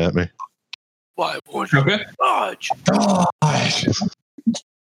start coming at me. Why would you dodge?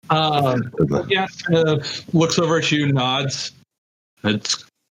 Yeah, looks over at you, nods. It's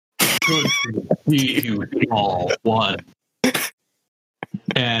good to see you all one.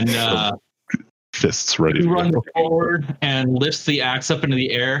 And fists ready to runs go. forward and lifts the axe up into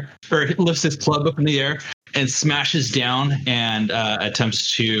the air, or lifts his club up in the air and smashes down and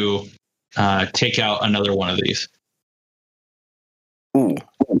attempts to take out another one of these. Ooh.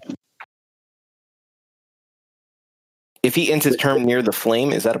 If he ends his turn near the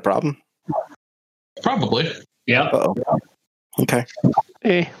flame, is that a problem? Probably. Yeah. Uh-oh. Okay.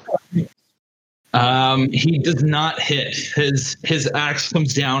 Hey. He does not hit. His axe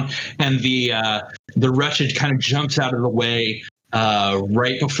comes down, and the wretched kind of jumps out of the way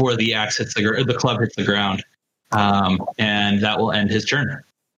right before the axe hits the club hits the ground, and that will end his turn.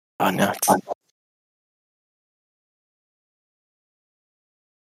 Oh, nuts.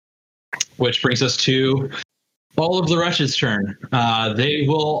 Which brings us to all of the wretched's turn. They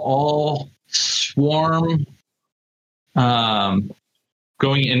will all swarm,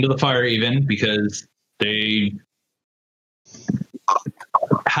 going into the fire even because they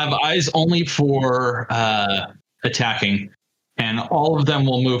have eyes only for attacking, and all of them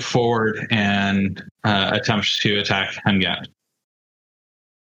will move forward and attempt to attack Hemgat.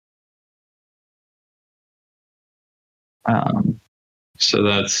 So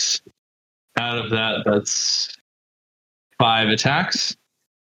that's out of that. That's 5 attacks.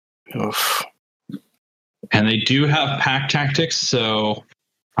 Oof. And they do have pack tactics, so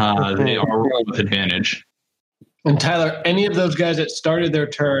they are rolling with advantage. And Tyler, any of those guys that started their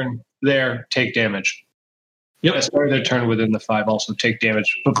turn there take damage. Yep. That started their turn within the 5 also take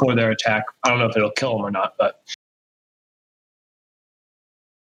damage before their attack. I don't know if it'll kill them or not, but.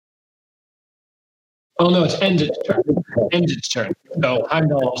 Oh no, it's end its turn. End its turn. So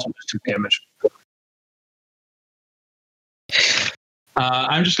Heimdall also just took damage.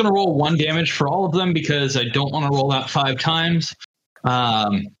 I'm just going to roll 1 damage for all of them because I don't want to roll that 5 times.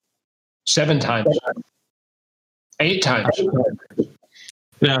 7 times. 8 times.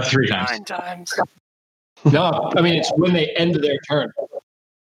 Yeah, 3 times. 9 times. No, I mean it's when they end their turn.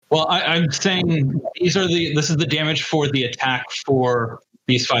 Well, I'm saying this is the damage for the attack for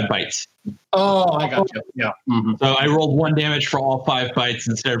these 5 bites. Oh, I got you. Yeah. Mm-hmm. So I rolled 1 damage for all 5 bites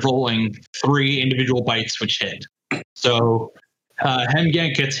instead of rolling 3 individual bites, which hit. So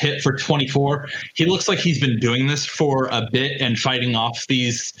Hemgant gets hit for 24. He looks like he's been doing this for a bit and fighting off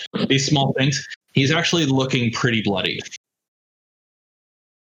these small things. He's actually looking pretty bloody.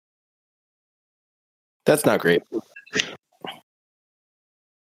 That's not great.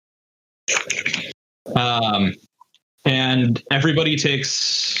 And everybody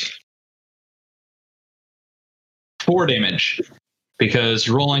takes 4 damage because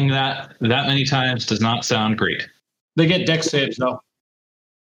rolling that many times does not sound great. They get dex saves though.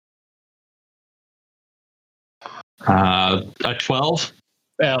 A 12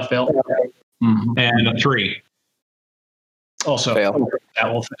 Fail. Mm-hmm. and a 3. Also, Fail.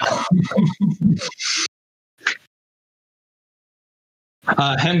 that will fail.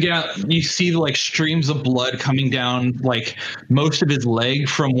 Hemgat, you see like streams of blood coming down like most of his leg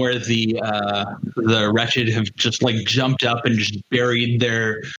from where the wretched have just like jumped up and just buried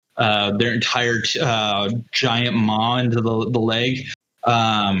their entire giant maw into the leg.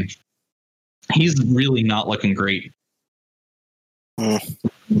 He's really not looking great. That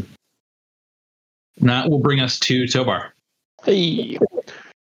will bring us to Tobar. Hey.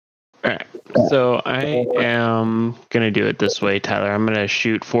 All right. So I am going to do it this way, Tyler. I'm going to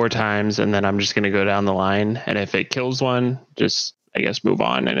shoot 4 times, and then I'm just going to go down the line. And if it kills one, just, I guess, move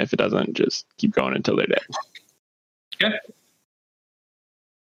on. And if it doesn't, just keep going until they're dead. Okay.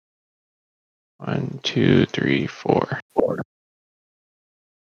 1, 2, 3, 4.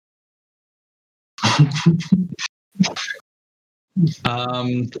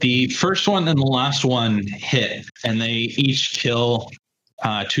 The first one and the last one hit, and they each kill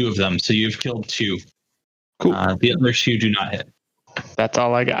 2 of them. So you've killed 2. Cool. The other 2 do not hit. That's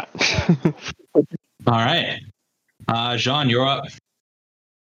all I got. All right. Jean, you're up.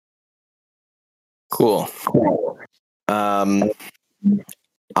 Cool. I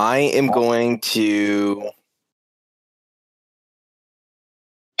am going to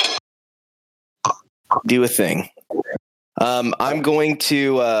do a thing. I'm going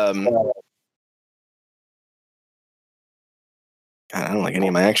to I don't like any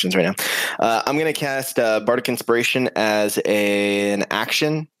of my actions right now. I'm going to cast Bardic Inspiration as an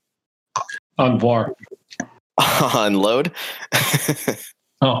action On Var. on load.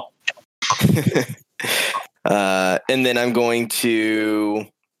 Oh. And then I'm going to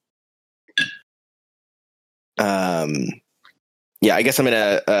I guess I'm going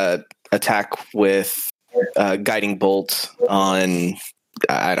to attack with Guiding Bolt on,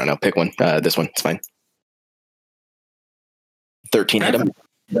 I don't know, pick one. This one, it's fine. 13 hit him.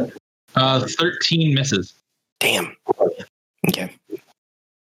 13 misses. Damn. Okay.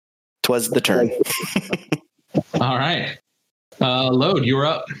 'Twas the turn. All right. Load, you're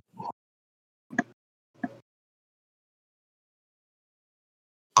up.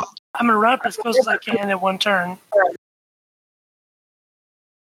 I'm going to run up as close as I can in one turn. I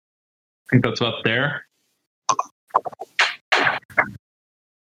think that's up there.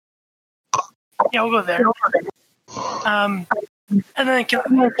 Yeah, we'll go there. And then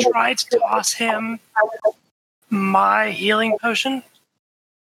can I try to toss him my healing potion?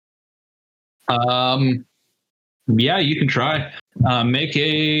 Yeah, you can try. Make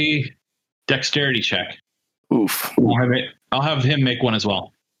a dexterity check. Oof. I'll have him make one as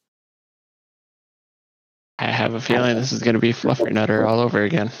well. I have a feeling this is going to be Fluffernutter all over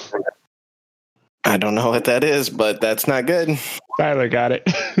again. I don't know what that is, but that's not good. Tyler got it.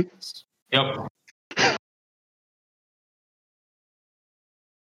 Yep.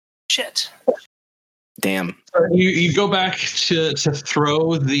 Shit. Damn. You go back to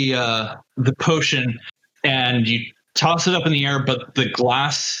throw the potion, and you toss it up in the air, but the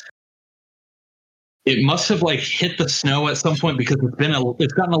glass, it must have like hit the snow at some point because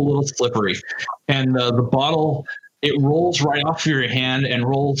it's gotten a little slippery, and the bottle, it rolls right off of your hand and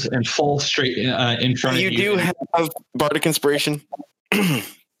rolls and falls straight in front of you. You do have Bardic Inspiration.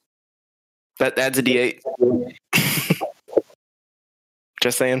 That adds a D8.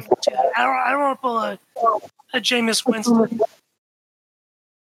 Just saying. I don't want to pull a Jameis Winston.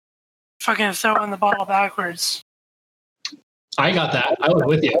 Fucking throw in the bottle backwards. I got that. I was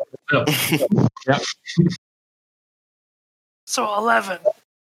with you. Oh. Yep. So 11.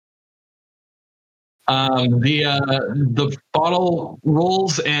 The bottle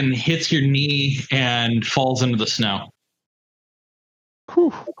rolls and hits your knee and falls into the snow.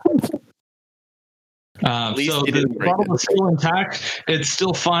 So the bottle is still intact. It's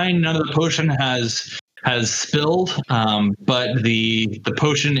still fine. None of the potion has spilled, but the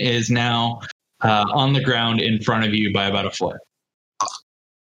potion is now on the ground in front of you by about a foot.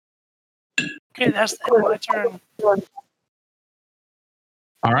 Okay, that's the end of my turn.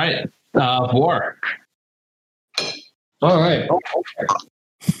 All right, War. All right.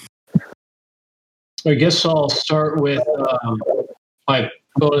 I guess I'll start with my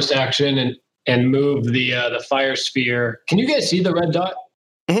bonus action and move the fire sphere. Can you guys see the red dot?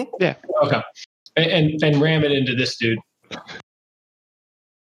 Mm-hmm. Yeah. Okay. And ram it into this dude.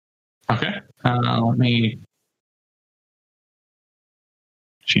 Okay. Let me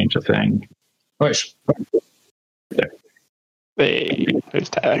change the thing. Push. Hey, there's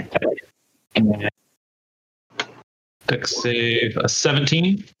Tyler. Dex save a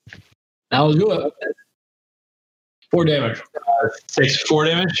 17. That'll do it. 4 damage. Takes 4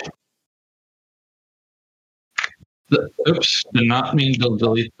 damage. Oops, did not mean to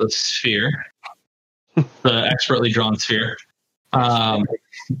delete the sphere. The expertly drawn sphere.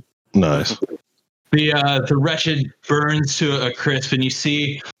 Nice. The wretched burns to a crisp, and you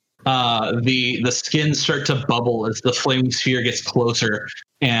see the skin start to bubble as the flaming sphere gets closer,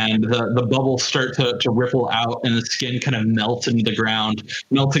 and the bubbles start to ripple out, and the skin kind of melts into the ground,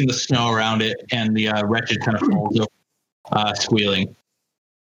 melting the snow around it, and the wretched kind of falls over, squealing.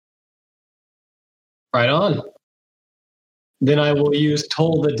 Right on. Then I will use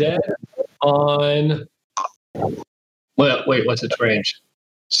Toll the Dead on... Well, wait, what's its range?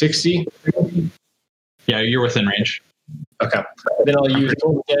 60? Yeah, you're within range. Okay. Then I'll use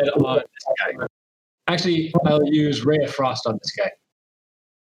Toll the Dead on this guy. Actually, I'll use Ray of Frost on this guy.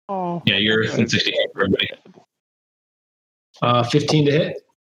 Oh. Yeah, you're within 60 for everybody. 15 to hit.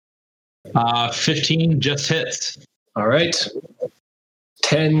 15 just hits. All right.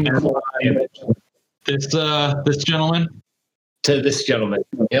 10 damage This gentleman. to this gentleman.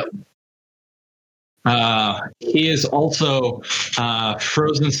 Yep. He is also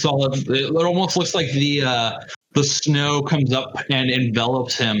frozen solid. It almost looks like the snow comes up and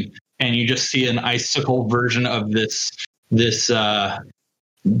envelops him, and you just see an icicle version of this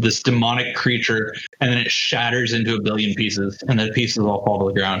demonic creature, and then it shatters into a billion pieces, and the pieces all fall to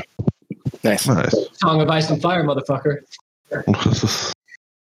the ground. Nice. Song of Ice and Fire, motherfucker. That brings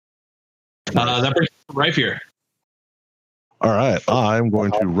us to Rapier. All right, I'm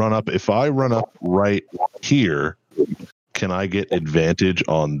going to run up. If I run up right here, can I get advantage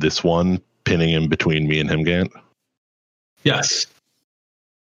on this one, pinning him between me and him, Gant? Yes.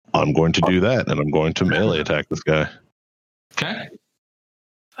 I'm going to do that, and I'm going to melee attack this guy. Okay.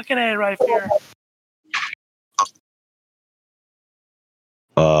 Fucking A right here.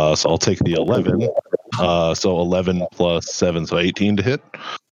 So I'll take the 11. So 11 plus 7, so 18 to hit.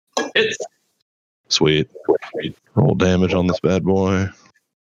 It's Sweet. Roll damage on this bad boy.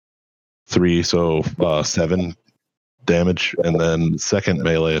 3, so 7 damage, and then second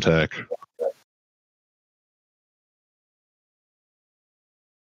melee attack.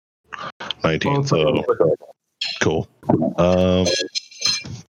 $19, so cool.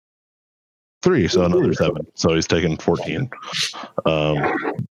 3, so another 7. So he's taking 14.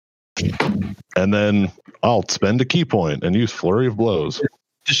 And then I'll spend a key point and use Flurry of Blows.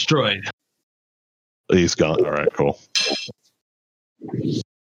 Destroyed. He's gone. All right, cool.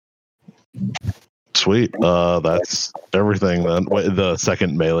 Sweet. That's everything then. Wait, the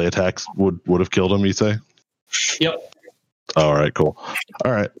second melee attacks would have killed him, you say? Yep. All right, cool.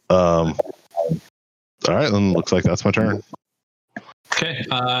 All right. All right, then looks like that's my turn.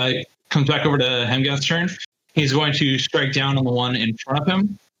 Okay. Comes back over to Hemgat's turn. He's going to strike down on the one in front of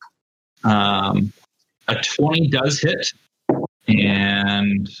him. A 20 does hit,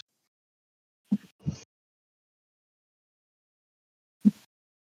 and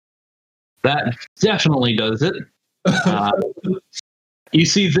that definitely does it. You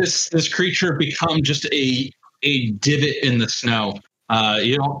see this creature become just a divot in the snow.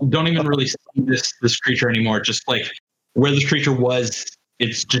 You don't even really see this creature anymore. Just like where this creature was,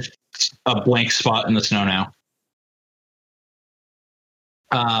 it's just a blank spot in the snow now.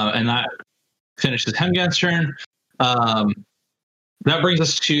 And that finishes Hemgat's turn. That brings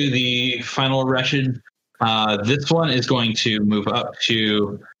us to the final wretched. This one is going to move up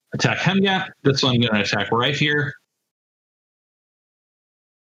to attack Hemgat. This one's going to attack right here.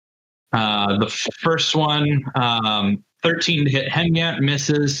 The first one, 13 to hit Hemgat,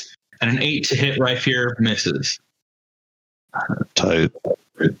 misses, and an 8 to hit right here, misses. Tight.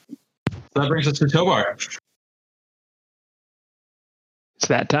 So that brings us to Tobar. It's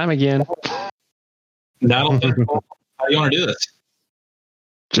that time again. How do you want to do this?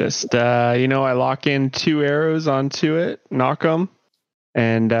 Just, I lock in 2 arrows onto it, knock them,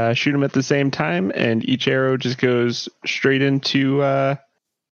 and shoot them at the same time, and each arrow just goes straight into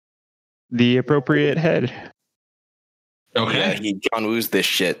the appropriate head. Okay. Yeah, he John Woo's this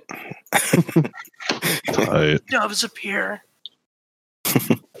shit. Tight. Doves appear.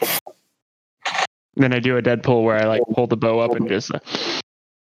 Then I do a Deadpool where I pull the bow up and just.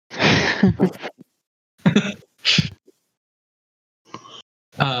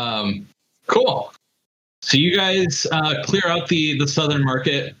 Cool. So you guys clear out the southern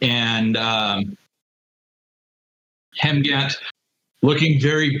market, and Hemgat, looking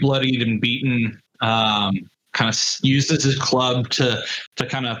very bloodied and beaten, kind of uses his club to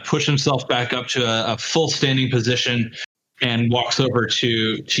kind of push himself back up to a full standing position, and walks over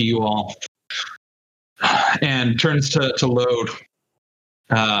to you all and turns to load.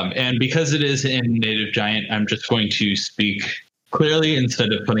 And because it is in native giant, I'm just going to speak clearly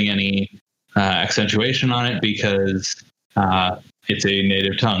instead of putting any accentuation on it, because it's a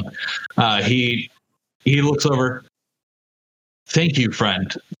native tongue. He looks over. Thank you,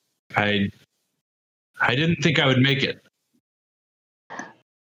 friend. I didn't think I would make it.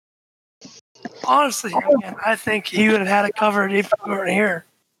 Honestly, man, I think he would have had it covered if we weren't here.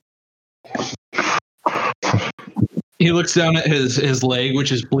 He looks down at his leg,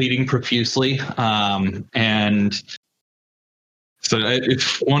 which is bleeding profusely, and so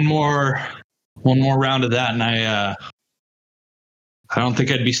it's one more round of that, and I don't think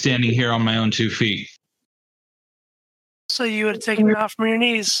I'd be standing here on my own 2 feet. So you would have taken it out from your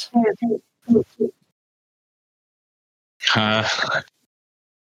knees.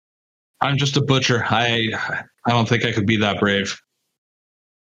 I'm just a butcher. I don't think I could be that brave.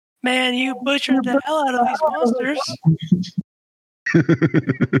 Man, you butchered the hell out of these monsters.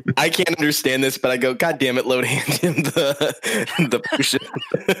 I can't understand this, but I go, God damn it, load hand him the potion.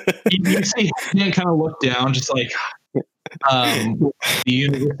 You see him kind of look down, just like the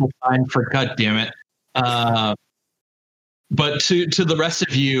universal sign for God damn it. But to the rest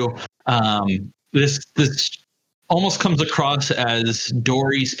of you, this almost comes across as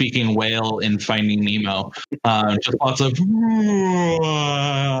Dory speaking whale in Finding Nemo. Just lots of,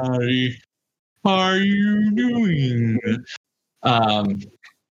 what are you doing? And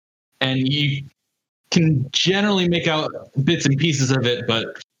you can generally make out bits and pieces of it,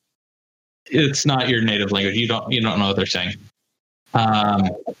 but it's not your native language. You don't know what they're saying.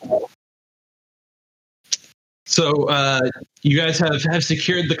 So you guys have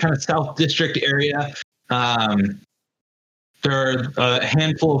secured the kind of South District area. There are a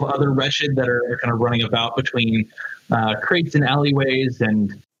handful of other wretched that are kind of running about between crates and alleyways,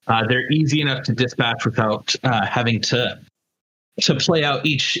 and they're easy enough to dispatch without having to play out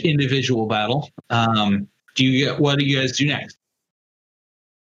each individual battle. What do you guys do next?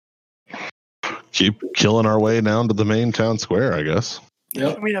 Keep killing our way down to the main town square, I guess.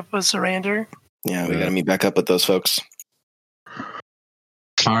 Yep. Meet up with Sarander. Yeah, we got to meet back up with those folks.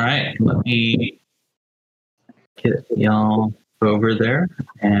 All right, let me get y'all over there.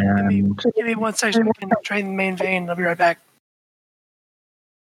 And Give me 1 second. I can drain the main vein. I'll be right back.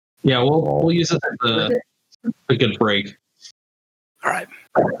 yeah, we'll use it as a good break. All right.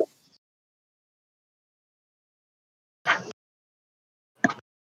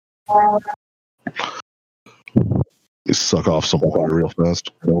 You suck off some water real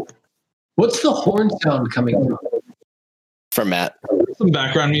fast. What's the horn sound coming from? From Matt. Some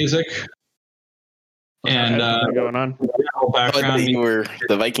background music. And What's going on? background You music. were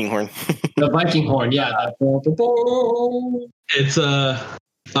the Viking horn. The Viking horn, yeah. It's a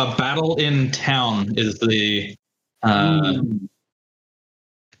battle in town is the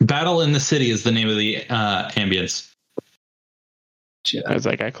battle in the city is the name of the ambience. I was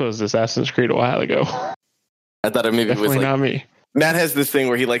like, I closed Assassin's Creed a while ago. I thought it maybe was Definitely like not me. Matt has this thing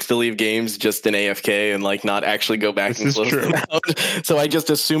where he likes to leave games just in AFK and like not actually go back This and is close true. them out. So I just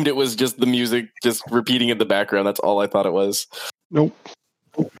assumed it was just the music just repeating in the background. That's all I thought it was. Nope.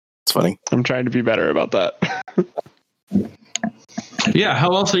 It's funny. I'm trying to be better about that. Yeah,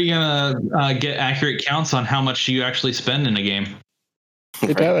 how else are you gonna get accurate counts on how much you actually spend in a game?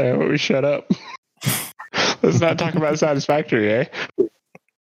 Hey, Tyler, how about we shut up? Let's not talk about Satisfactory, eh?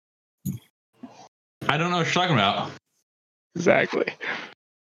 I don't know what you're talking about. Exactly.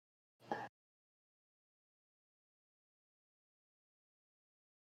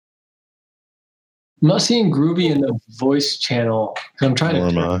 I'm not seeing Groovy in the voice channel. I'm trying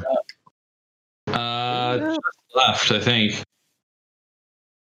Nor to am turn it up. Just left, I think.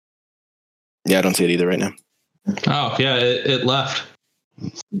 Yeah, I don't see it either right now. Oh, yeah, it left.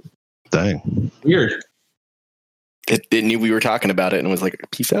 Dang. Weird. It knew we were talking about it and was like,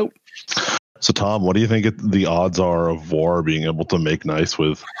 peace out. So, Tom, what do you think the odds are of Var being able to make nice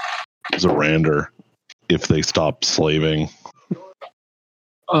with Zorander if they stop slaving?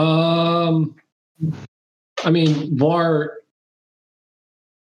 I mean, Var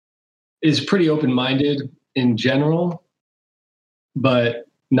is pretty open-minded in general, but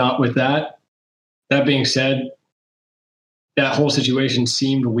not with that. That being said, that whole situation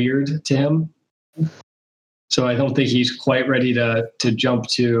seemed weird to him. So I don't think he's quite ready to jump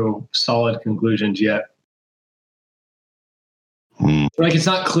to solid conclusions yet. Like, it's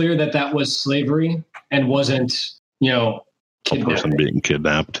not clear that was slavery and wasn't, A kidnapping. person being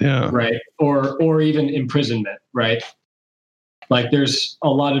kidnapped, yeah. Right. Or even imprisonment, right? Like, there's a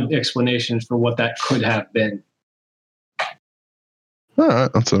lot of explanations for what that could have been. All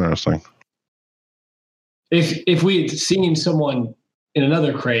right, that's interesting. If we had seen someone in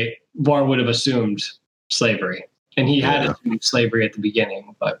another crate, Var would have assumed slavery. And he had assumed slavery at the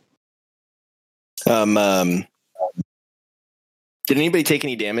beginning, but Did anybody take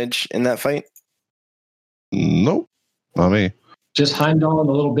any damage in that fight? Nope, not me. just Heimdall and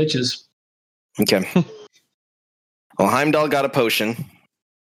the little bitches. Okay. Well, Heimdall got a potion.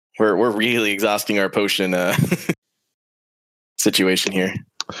 We're really exhausting our potion situation here.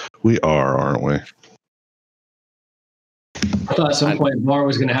 We are, aren't we? I thought at some point Var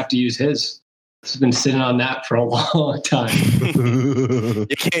was going to have to use his. He's been sitting on that for a long time. You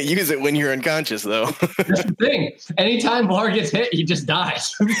can't use it when you're unconscious, though. That's the thing. Anytime Var gets hit, he just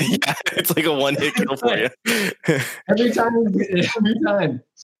dies. Yeah, it's like a one-hit kill for you. Every time.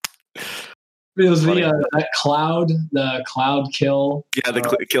 It was the cloud kill. Yeah,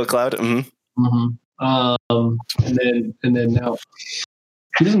 the kill cloud. Mm-hmm. Mm-hmm. And then now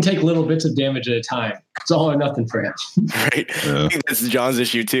he doesn't take little bits of damage at a time. It's all or nothing for him. Right. Yeah. I think that's John's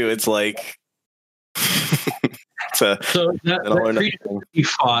issue too. It's like So that creature he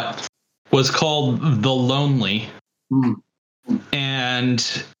fought was called the Lonely.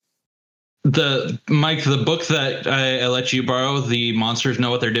 And the book that I let you borrow, The Monsters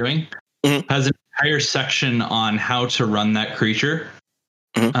Know What They're Doing, has an entire section on how to run that creature.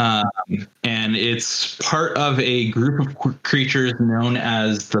 And it's part of a group of creatures known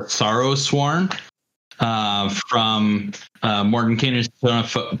as the Sorrow Sworn from Mordenkainen's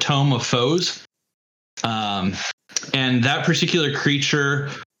Tome of Foes. And that particular creature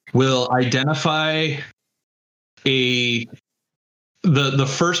will identify the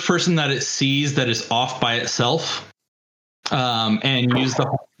first person that it sees that is off by itself, and use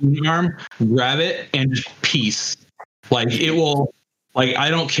the arm, grab it, and just peace. Like, it will. Like, I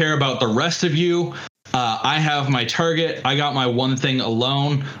don't care about the rest of you. I have my target. I got my one thing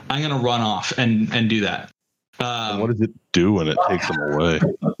alone. I'm going to run off and do that. What does it do when it takes them away?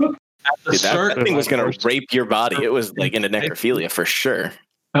 that thing was going to rape your body. It was like into necrophilia for sure.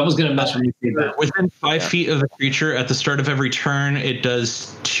 I was going to mess with you feedback. Within 5 feet of the creature at the start of every turn, it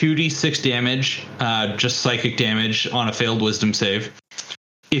does 2d6 damage, just psychic damage on a failed wisdom save.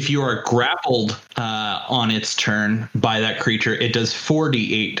 If you are grappled on its turn by that creature, it does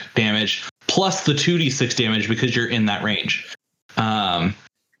 4d8 damage plus the 2d6 damage because you're in that range.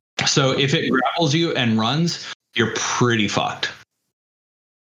 So if it grapples you and runs, you're pretty fucked.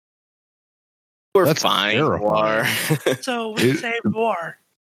 We're That's fine. terrifying. So we saved war.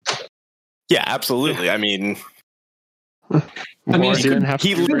 Yeah, absolutely. I mean, War didn't have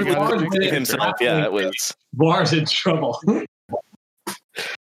he to be literally War couldn't did save himself. Yeah, it was. Var's in trouble.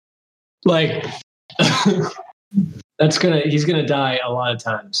 Like, he's gonna die a lot of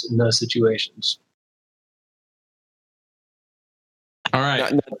times in those situations. All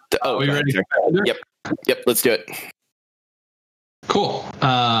right. Oh, we ready? Yep. Let's do it. Cool.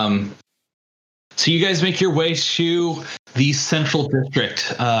 So you guys make your way to the central district,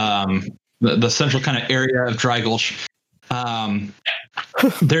 the central kind of area of Dry Gulch.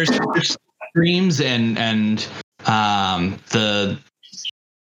 There's streams and the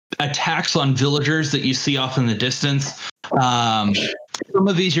attacks on villagers that you see off in the distance. Some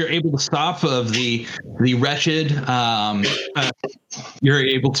of these you're able to stop. Of the wretched, you're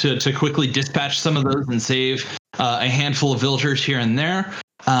able to quickly dispatch some of those and save a handful of villagers here and there.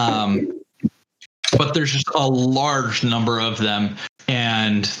 But there's just a large number of them,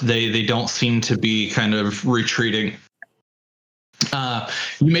 and they don't seem to be kind of retreating.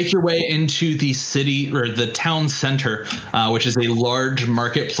 You make your way into the city or the town center, which is a large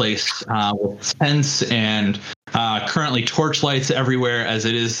marketplace with tents and currently torchlights everywhere as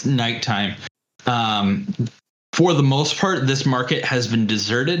it is nighttime. For the most part, this market has been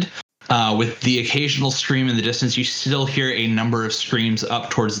deserted. With the occasional scream in the distance, you still hear a number of screams up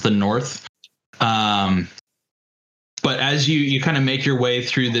towards the north. But as you kind of make your way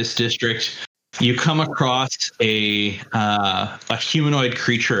through this district, you come across a humanoid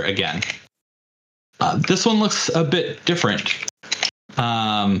creature again. This one looks a bit different.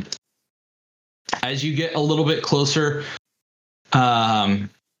 As you get a little bit closer,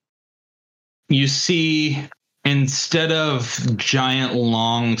 you see, instead of giant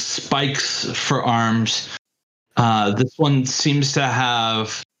long spikes for arms, this one seems to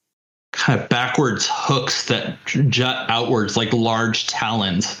have kind of backwards hooks that jut outwards like large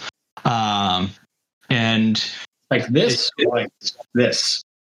talons. And like this, or like this,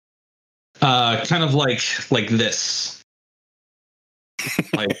 kind of like this,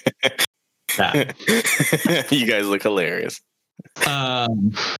 like that. You guys look hilarious.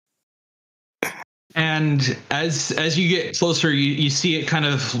 And as you get closer, you see it kind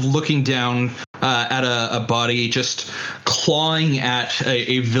of looking down at a body, just clawing at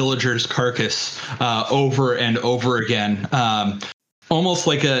a villager's carcass over and over again. Almost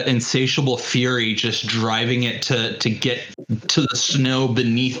like an insatiable fury, just driving it to get to the snow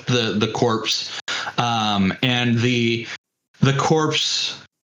beneath the corpse. And the corpse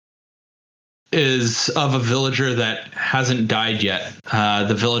is of a villager that hasn't died yet.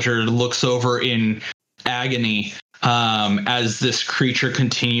 The villager looks over in agony as this creature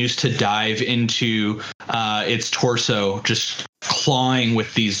continues to dive into its torso, just clawing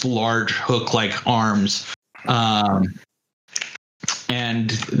with these large hook-like arms. And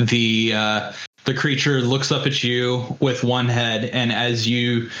the creature looks up at you with one head, and as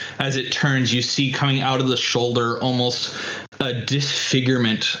it turns, you see coming out of the shoulder almost a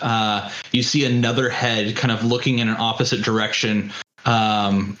disfigurement. You see another head kind of looking in an opposite direction.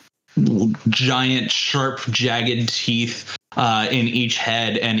 Giant, sharp, jagged teeth in each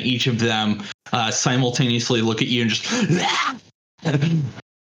head, and each of them simultaneously look at you and just.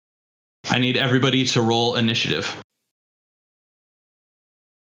 I need everybody to roll initiative.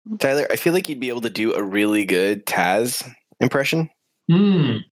 Tyler, I feel like you'd be able to do a really good Taz impression.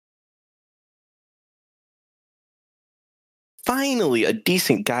 Finally, a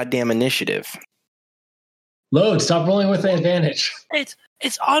decent goddamn initiative. Load, stop rolling with the advantage. It's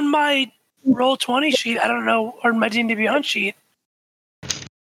on my Roll20 sheet. I don't know, or my D&D Beyond sheet.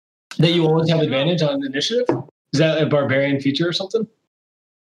 That you always have advantage on initiative? Is that a barbarian feature or something?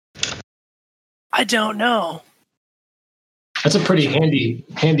 I don't know. That's a pretty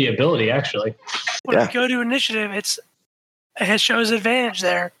handy ability, actually. When I go to initiative, it shows advantage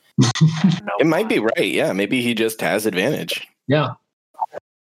there. It might be right. Yeah, maybe he just has advantage. Yeah.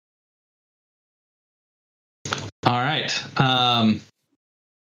 All right.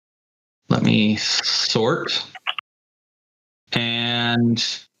 Let me sort. And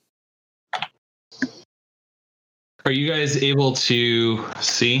are you guys able to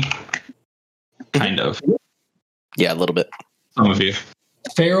see? Kind of. Yeah, a little bit. Some of you.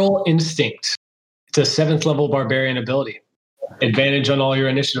 Feral Instinct. It's a 7th level barbarian ability. Advantage on all your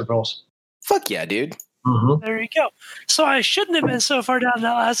initiative rolls. Fuck yeah, dude. Mm-hmm. There you go. So I shouldn't have been so far down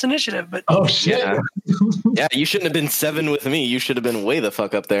that last initiative, but Oh shit! Yeah. Yeah, you shouldn't have been 7 with me. You should have been way the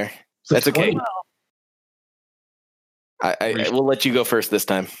fuck up there. That's okay. well, I will let you go first this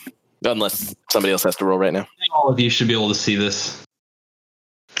time, unless somebody else has to roll right now. All of you should be able to see this.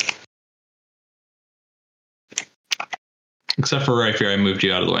 Except for right here, I moved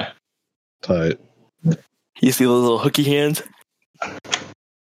you out of the way. Tight. You see the little hooky hands?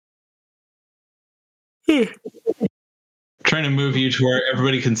 Trying to move you to where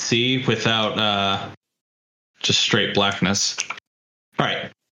everybody can see without just straight blackness. All right,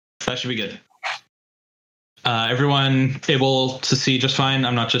 that should be good. Everyone able to see just fine?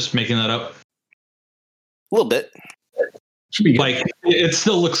 I'm not just making that up. A little bit. Should be good. Like, it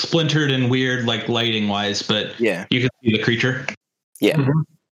still looks splintered and weird, like lighting wise, but Yeah. you can see the creature. Yeah. Mhm.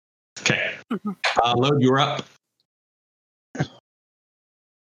 Okay. Load, you're up.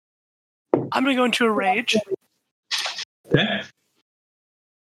 I'm going to go into a rage Okay.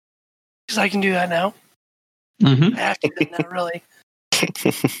 because I can do that now. Mm-hmm. I have to do that now, really.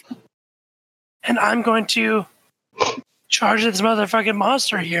 And I'm going to charge this motherfucking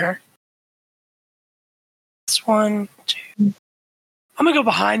monster here. That's 1, 2. I'm going to go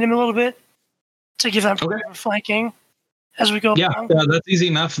behind him a little bit to give them flanking as we go along. That's easy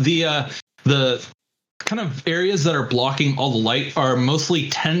enough. The kind of areas that are blocking all the light are mostly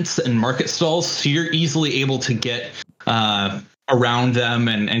tents and market stalls, so you're easily able to get around them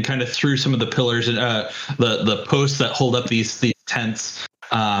and kind of through some of the pillars and the posts that hold up these tents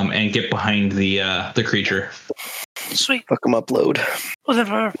and get behind the creature. Sweet. Fuck them up, Load. Well, then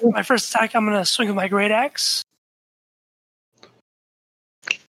for my first attack, I'm going to swing with my great axe.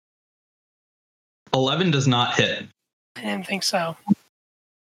 11 does not hit. I didn't think so.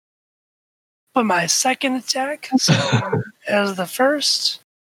 But my second attack, so as the first.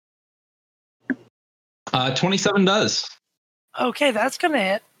 27 does. Okay, that's going to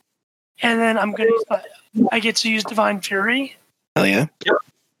hit. And then I get to use Divine Fury. Hell yeah.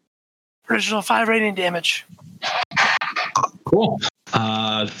 Original 5 radiant damage. Cool.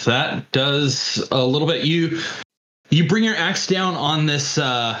 That does a little bit. You bring your axe down on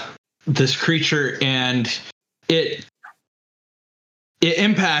this creature, and it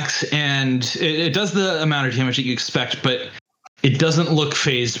impacts, and it does the amount of damage that you expect, but it doesn't look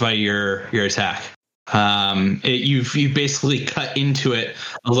phased by your attack. You've basically cut into it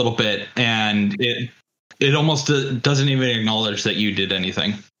a little bit, and it almost doesn't even acknowledge that you did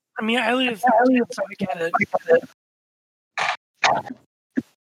anything. I mean, I leave it, so I get it.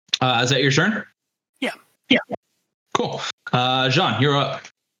 Is that your turn? Yeah. Cool. Jean, you're up.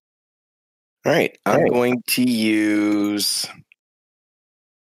 All right. I'm going to use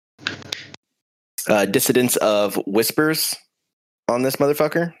Dissidence of Whispers on this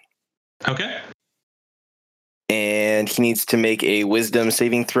motherfucker. Okay. And he needs to make a Wisdom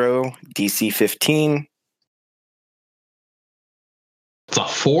saving throw, DC 15. It's a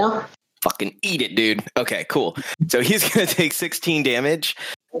 4. Fucking eat it, dude. Okay, cool. So he's going to take 16 damage,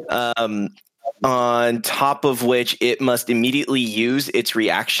 on top of which it must immediately use its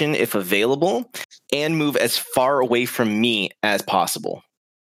reaction if available and move as far away from me as possible.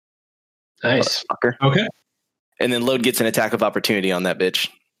 Nice. Okay. And then Load gets an attack of opportunity on that bitch.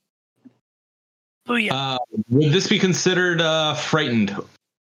 Booyah. Would this be considered frightened?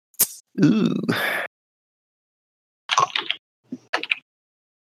 Ooh.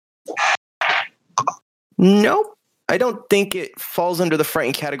 Nope. I don't think it falls under the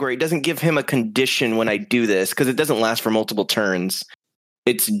frightened category. It doesn't give him a condition when I do this because it doesn't last for multiple turns.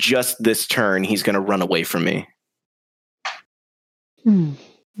 It's just this turn. He's going to run away from me.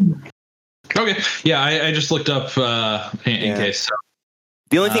 Okay. Yeah, I just looked up in case. So.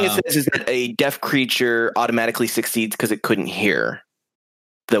 The only thing it says is that a deaf creature automatically succeeds because it couldn't hear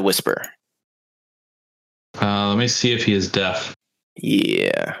the whisper. Let me see if he is deaf.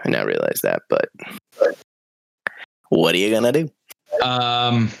 Yeah, I now realize that, but what are you gonna do?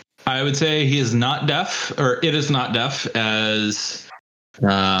 I would say he is not deaf, or it is not deaf, as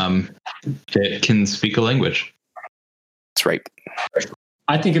it can speak a language. That's right.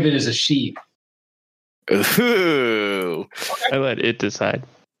 I think of it as a sheep. Ooh. I let it decide.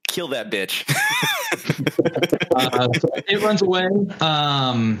 Kill that bitch. So it runs away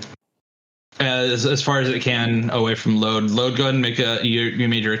as far as it can away from Load. Load, go ahead and make your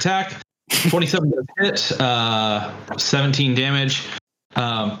major attack. 27 does hit, 17 damage.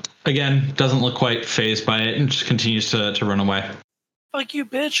 Again, doesn't look quite phased by it and just continues to run away. Fuck you,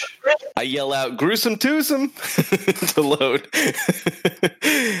 bitch. I yell out, gruesome twosome to load.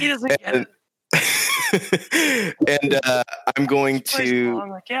 He doesn't get it. And I'm going Plays to along,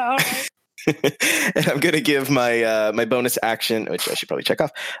 like, yeah, all right. and I'm going to give my my bonus action, which I should probably check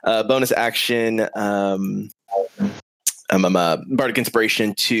off. Bonus action Bardic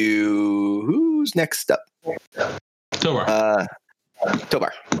Inspiration to who's next up? Tobar.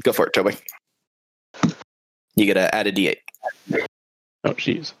 Tobar. Go for it, Toby. You get to add a D8. Oh,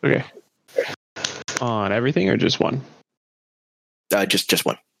 jeez. Okay. On everything or just one? Just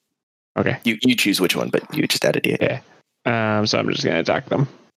one. Okay. You choose which one, but you just add a D8. Yeah. So I'm just going to attack them.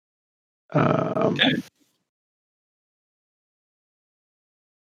 Okay.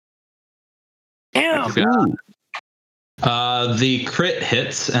 Damn. The crit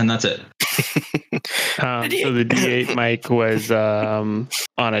hits, and that's it. So the D8, Mike, was on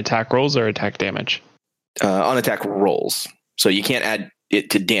attack rolls or attack damage? On attack rolls. So you can't add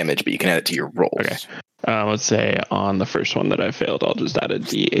it to damage, but you can add it to your rolls. Okay. Let's say on the first one that I failed, I'll just add a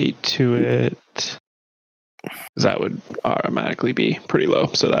D8 to it. That would automatically be pretty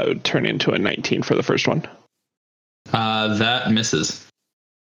low. So that would turn into a 19 for the first one. That misses.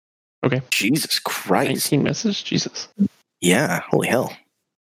 Okay. Jesus Christ. 19 misses? Jesus. Yeah. Holy hell.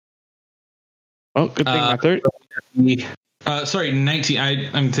 Oh, good thing my third. Sorry, 19.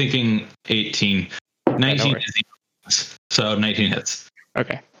 I'm thinking 18. 19 is so 19 hits.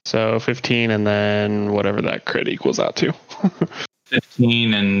 Okay. So 15 and then whatever that crit equals out to.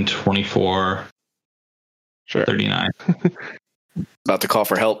 15 and 24. Sure. 39. About to call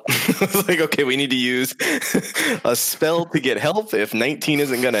for help. I was like, okay, we need to use a spell to get help if 19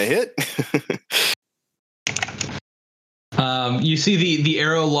 isn't going to hit. You see the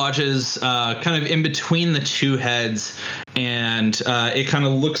arrow lodges kind of in between the two heads, and it kind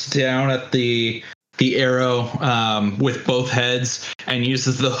of looks down at the arrow with both heads and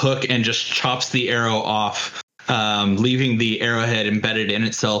uses the hook and just chops the arrow off, leaving the arrowhead embedded in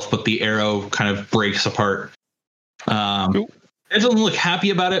itself, but the arrow kind of breaks apart. It doesn't look happy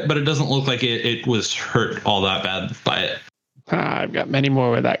about it, but it doesn't look like it was hurt all that bad by it. I've got many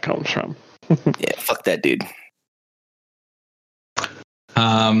more where that comes from. Yeah, fuck that dude.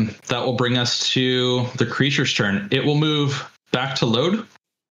 That will bring us to the creature's turn. It will move back to load.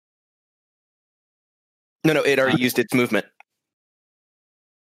 No, it already used its movement.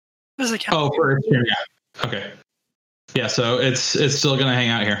 Does it count? Oh, for its turn, yeah. Okay. Yeah, so it's still going to hang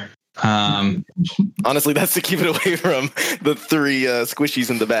out here. Honestly, that's to keep it away from the three squishies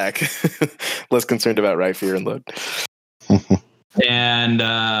in the back. Less concerned about Ryfear and load. And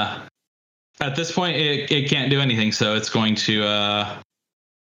at this point, it can't do anything, so it's going to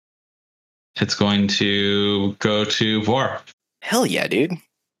go to Vor. Hell yeah, dude.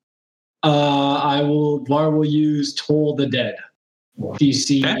 Var will use Toll the Dead.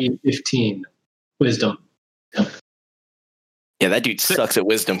 DC 15. Wisdom. Yeah, that dude sucks at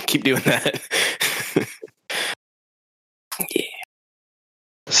wisdom. Keep doing that. Yeah.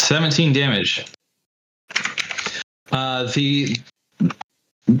 17 damage. The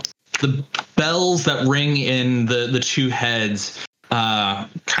bells that ring in the two heads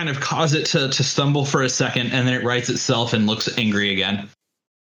kind of cause it to stumble for a second, and then it rights itself and looks angry again.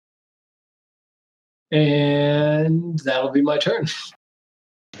 And that'll be my turn.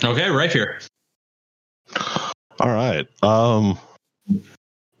 Okay, right here. All right.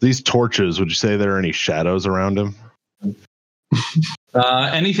 These torches, would you say there are any shadows around them?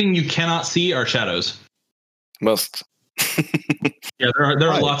 Anything you cannot see are shadows. Most. Yeah, there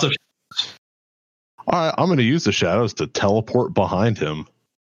are lots of shadows. All right, I'm going to use the shadows to teleport behind him.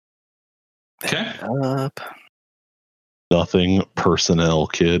 Okay. Up. Nothing personnel,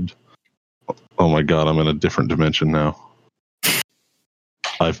 kid. Oh my god, I'm in a different dimension now.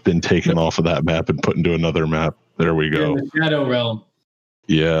 I've been taken off of that map and put into another map. There we go. In the Shadow Realm.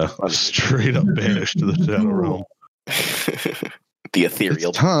 Yeah, straight up banished to the Shadow Realm. The ethereal.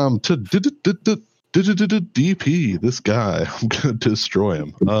 It's time to DP this guy. I'm going to destroy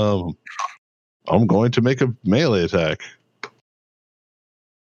him. I'm going to make a melee attack.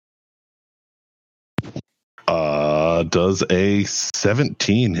 Does a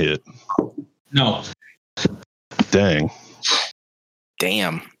 17 hit? No. Dang.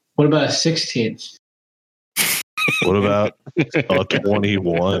 Damn. What about a 16? What about a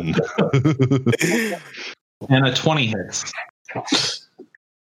 21? And a 20 hits.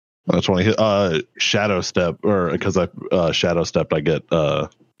 A 20 hit. Shadow step, or because I shadow stepped, I get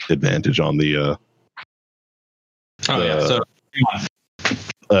advantage on the.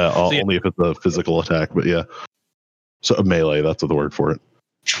 Only if it's a physical attack, but yeah. So melee, that's the word for it.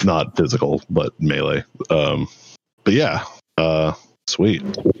 Not physical, but melee. But yeah. Sweet.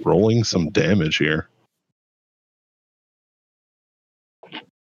 Rolling some damage here.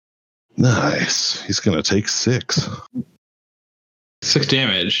 Nice. He's going to take 6. 6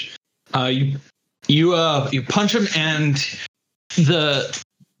 damage. You punch him, and the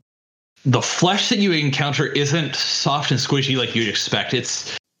flesh that you encounter isn't soft and squishy like you'd expect.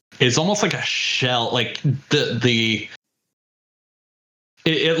 It's almost like a shell. Like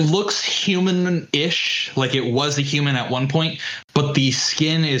it looks human-ish, like it was a human at one point, but the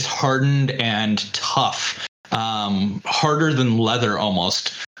skin is hardened and tough, harder than leather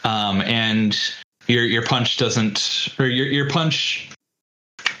almost. And your punch doesn't, or your punch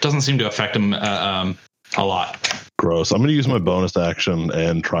doesn't seem to affect him a lot. Gross. I'm going to use my bonus action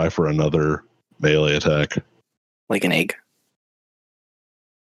and try for another melee attack. Like an egg.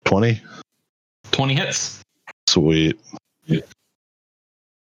 20? 20 hits. Sweet.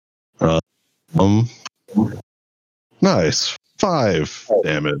 Nice. 5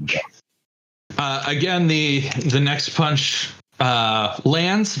 damage. Again, the next punch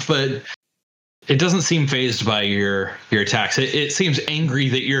lands, but it doesn't seem phased by your attacks. It seems angry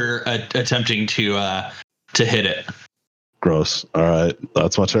that you're attempting to hit it. Gross. All right,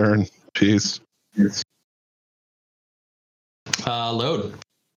 that's my turn. Peace. Load.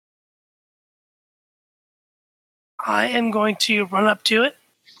 I am going to run up to it.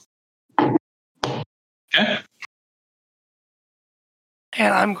 Okay.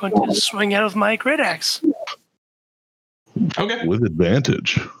 And I'm going to swing out with my great axe. Okay. With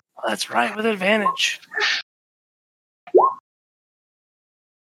advantage. That's right, with advantage.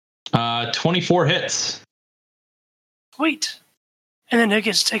 24 hits. Sweet. And then it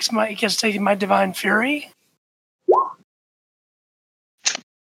gets taking my divine fury.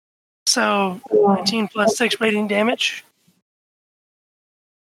 So 19 plus 6 rating damage.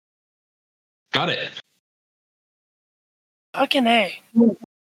 Got it. Fucking A.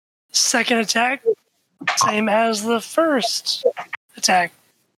 Second attack, same as the first attack.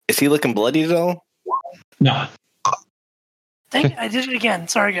 Is he looking bloody at all? No. Dang, I did it again.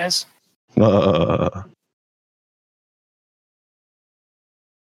 Sorry, guys. 22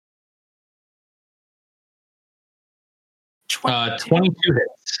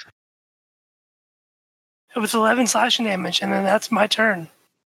 hits. With 11 slashing damage, and then that's my turn.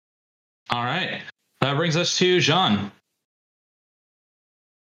 All right. That brings us to Jean.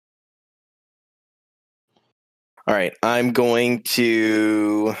 All right, I'm going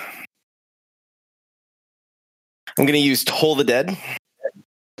to use Toll the Dead.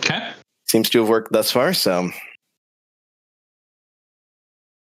 Okay. Seems to have worked thus far, so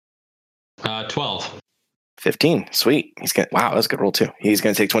 12. 15. Sweet. Wow, that's a good roll too. He's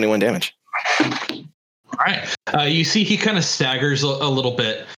gonna take 21 damage. All right. You see he kind of staggers a little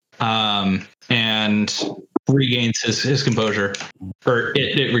bit and regains his composure. Or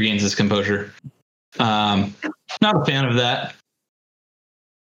it regains his composure. Not a fan of that.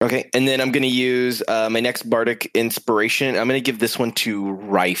 Okay, and then I'm gonna use my next bardic inspiration. I'm gonna give this one to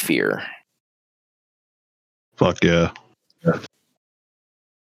Ryfear. Fuck yeah.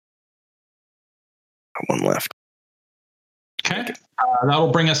 One left. Okay.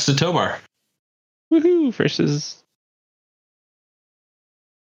 That'll bring us to Tobar. Woohoo! Versus.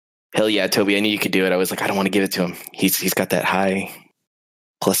 Hell yeah, Toby! I knew you could do it. I was like, I don't want to give it to him. He's got that high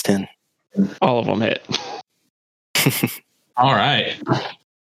plus 10. All of them hit. All right.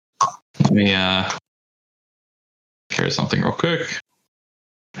 Let me share something real quick.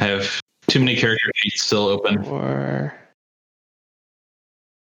 I have too many character sheets still open. 4,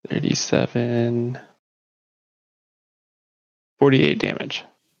 37, 48 damage.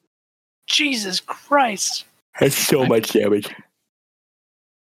 Jesus Christ. That's so much damage.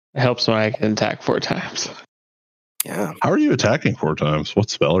 It helps when I can attack 4 times. Yeah. How are you attacking 4 times? What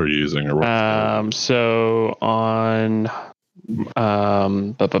spell are you using? Or what So on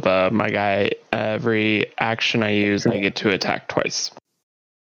my guy, every action I use, I get to attack twice.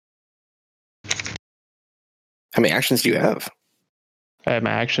 How many actions do you have? I have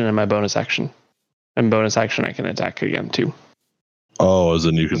my action and my bonus action. And bonus action, I can attack again too. Oh, as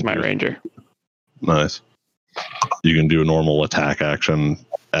in you can. It's my ranger. Nice. You can do a normal attack action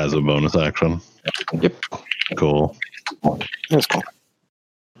as a bonus action. Yep. Cool. That's cool.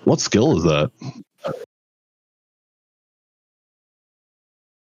 What skill is that?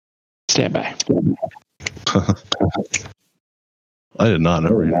 Stand by. I did not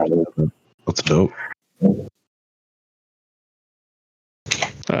know you did that. That's dope.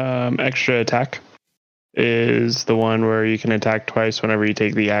 Extra attack is the one where you can attack twice whenever you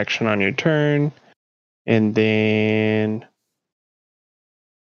take the action on your turn. And then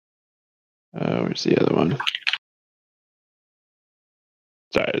where's the other one?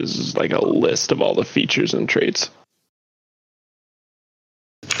 Sorry, this is like a list of all the features and traits.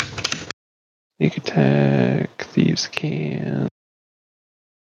 Sneak attack, thieves can.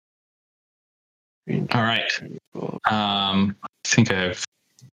 All right. I think I've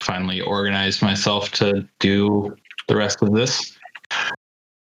finally organized myself to do the rest of this.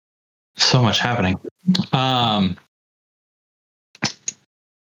 So much happening.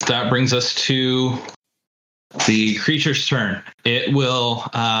 That brings us to the creature's turn. It will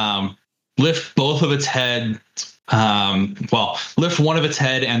lift both of its head. Lift one of its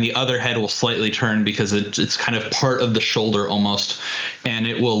head, and the other head will slightly turn because it's kind of part of the shoulder almost, and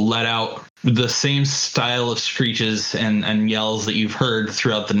it will let out the same style of screeches and yells that you've heard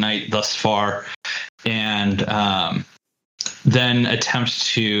throughout the night thus far, and then attempt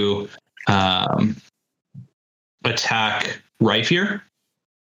to attack Ryfier.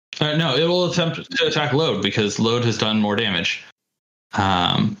 No, it will attempt to attack Load because Load has done more damage.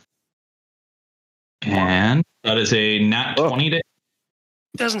 And that is a nat 20 to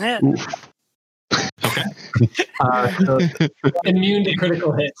Doesn't hit. Okay. Immune to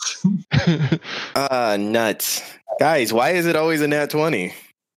critical hits. Nuts. Guys, why is it always a nat 20?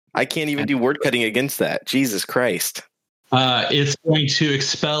 I can't even do word cutting against that. Jesus Christ. It's going to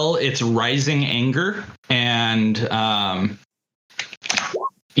expel its rising anger, and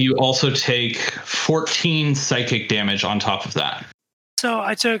you also take 14 psychic damage on top of that. So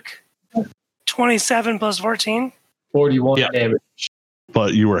I took 27 plus 14. 41 damage.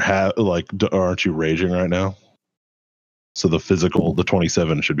 But you were aren't you raging right now? So the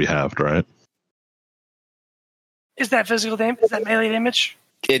 27 should be halved, right? Is that physical damage? Is that melee damage?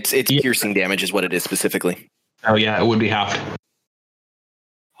 It's piercing damage is what it is specifically. Oh yeah, it would be halved.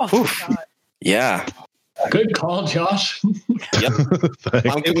 Oh, thank God. Yeah. Good call, Josh. Yep.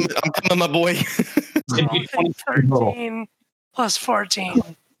 I'm coming, my boy. So I'll take 13 plus 14.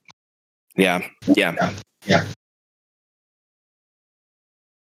 Yeah.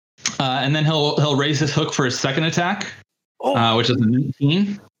 And then he'll raise his hook for his second attack, Oh, which is a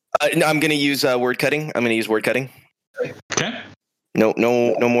 19. No, I'm going to use word cutting. I'm going to use word cutting. Okay. No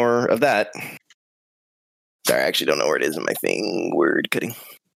more of that. Sorry, I actually don't know where it is in my thing. Word cutting.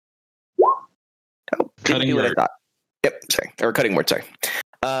 Oh, Cutting what I word. thought. Yep, sorry. Or cutting word, sorry.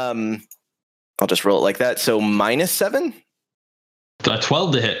 I'll just roll it like that. So -7?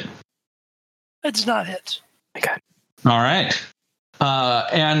 12 to hit. it does not hit. My God. All right.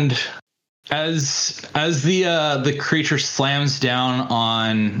 And as the creature slams down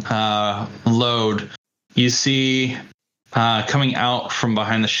on Load, you see coming out from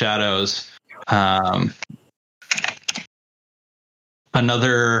behind the shadows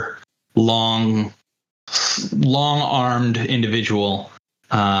another long-armed individual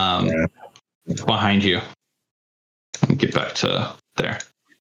behind you. Let me get back to there.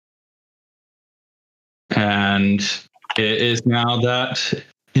 And it is now that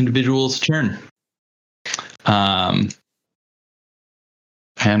individual's turn. And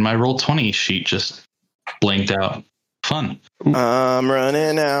my Roll20 sheet just blanked out. Fun. I'm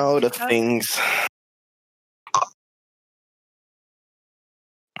running out of things.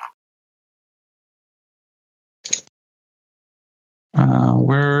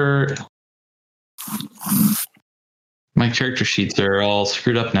 Where my character sheets are all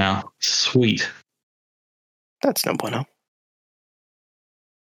screwed up now. Sweet. That's no bueno.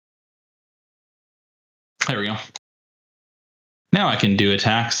 There we go. Now I can do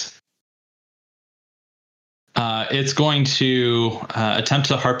attacks. It's going to attempt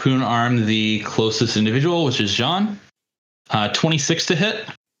to harpoon arm the closest individual, which is Jean. 26 to hit.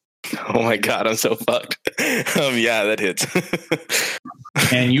 Oh my God, I'm so fucked. Yeah, that hits.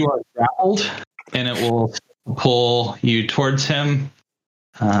 And you are grappled, and it will pull you towards him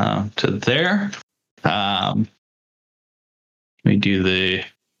to there. Let me do the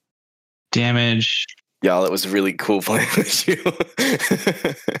damage. Y'all, it was really cool playing with you.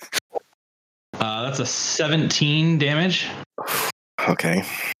 That's a 17 damage. Okay.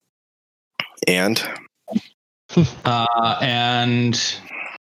 And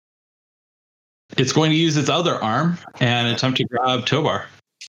it's going to use its other arm and attempt to grab Tobar.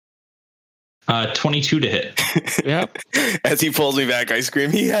 22 to hit. Yep. As he pulls me back, I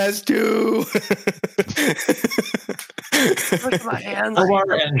scream, "He has to!" Look at my hands.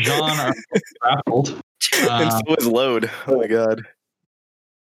 Tobar and Jean are grappled. And so is Load. Oh my God.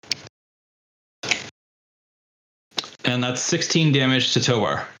 And that's 16 damage to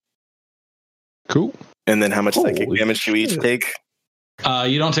Tobar. Cool. And then how much psychic Holy damage do we each shit. take?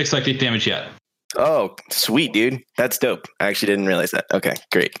 You don't take psychic damage yet. Oh, sweet, dude. That's dope. I actually didn't realize that. Okay,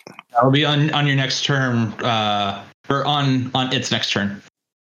 great. That'll be on your next turn, or on its next turn.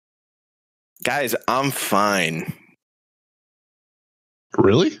 Guys, I'm fine.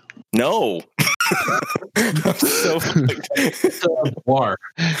 Really? No. I'm so War.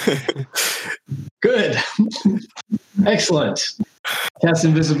 Good. Excellent. Cast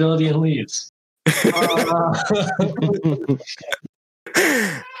invisibility and leaves.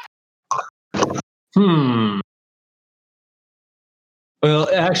 Well,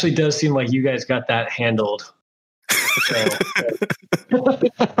 it actually does seem like you guys got that handled.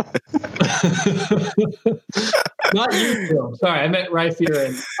 Not you, Phil. Sorry, I meant Ryfier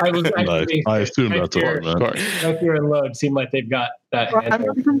and I was actually. I assume that's what I meant. Ryfier and Load seem like they've got that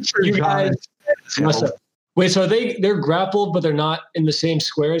handled. Sure You guys must have. Wait, so they're grappled, but they're not in the same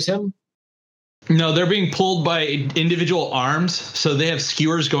square as him? No, they're being pulled by individual arms, so they have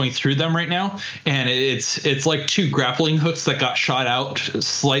skewers going through them right now, and it's like two grappling hooks that got shot out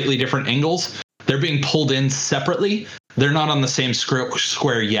slightly different angles. They're being pulled in separately. They're not on the same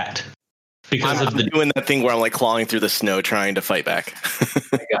square yet because I'm doing that thing where I'm like clawing through the snow trying to fight back.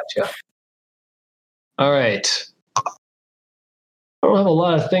 I gotcha. All right. I don't have a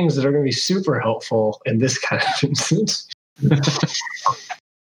lot of things that are going to be super helpful in this kind of instance.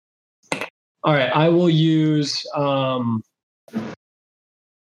 All right, I will use. I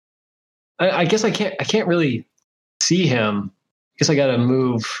guess I can't really see him. I guess I got to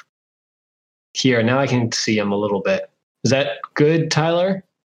move here. Now I can see him a little bit. Is that good, Tyler?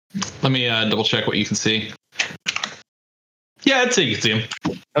 Let me double check what you can see. Yeah, I'd say you can see him.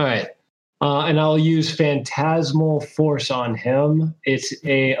 All right. And I'll use Phantasmal Force on him. It's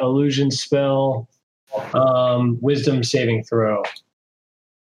a illusion spell, wisdom saving throw.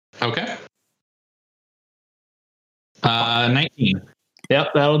 Okay. 19. Yep,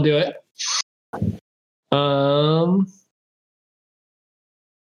 that'll do it.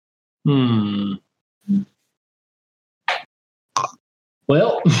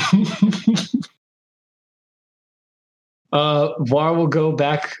 Well, Var will go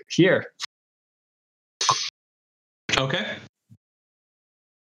back here. Okay.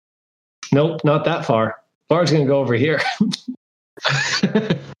 Nope, not that far. Var's going to go over here.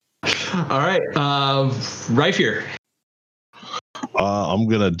 All right. Ryfier. I'm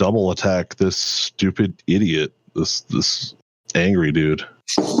gonna double attack this stupid idiot. This angry dude.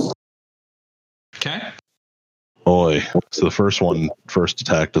 Okay. Oi. So the first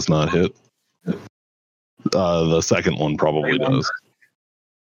attack does not hit. The second one probably does.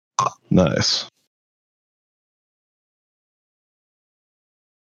 Nice.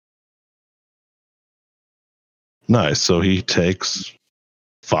 Nice. So he takes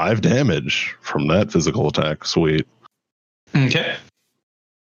 5 damage from that physical attack. Sweet. Okay.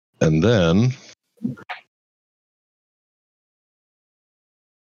 And then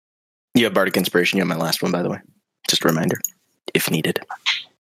You have Bardic Inspiration. You have my last one, by the way. Just a reminder, if needed.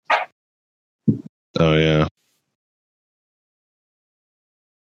 oh yeah.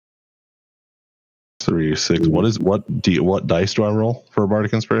 3, 6. What dice do I roll for a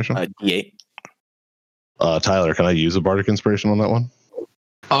Bardic Inspiration? D8. Tyler, can I use a Bardic Inspiration on that one?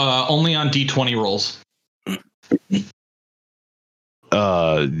 Only on D20 rolls.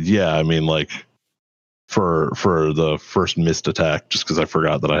 Yeah, I mean, like for the first missed attack, just because I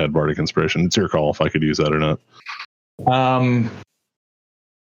forgot that I had Bardic Inspiration. It's your call if I could use that or not.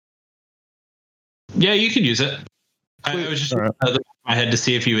 Yeah, you could use it. I was just I had to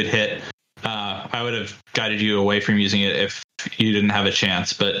see if you would hit. I would have guided you away from using it if you didn't have a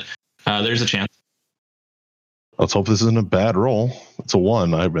chance, but there's a chance. Let's hope this isn't a bad roll. It's a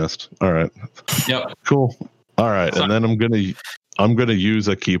 1. I missed. All right. Yep. Cool. All right, and then I'm gonna use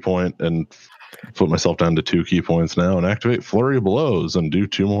a key point and put myself down to 2 key points now and activate Flurry of Blows and do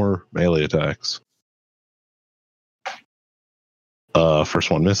 2 more melee attacks.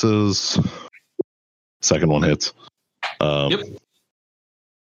 First one misses. Second one hits. Yep.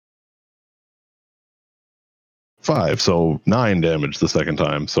 5, so 9 damage the second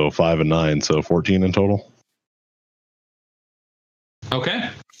time. So 5 and 9, so 14 in total. Okay.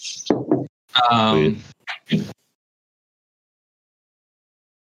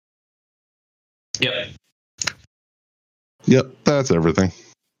 Yep. Yep, that's everything.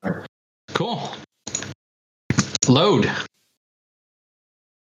 Cool. Load.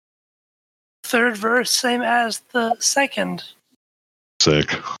 Third verse, same as the second.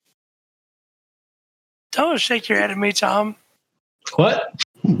 Sick. Don't shake your head at me, Tom. What?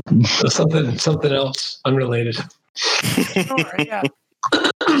 something else unrelated. Sure, yeah.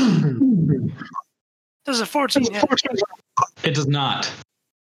 Does a 14 hit? It does not.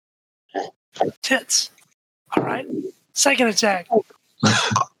 Tits. All right. Second attack.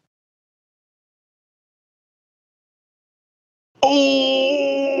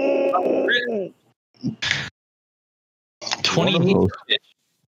 Oh! 20 One of those.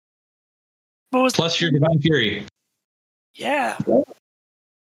 What was plus your Divine Fury. Yeah.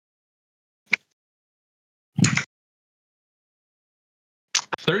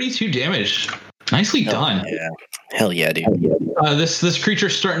 $32 damage. Nicely done. Yeah. Hell yeah, dude. This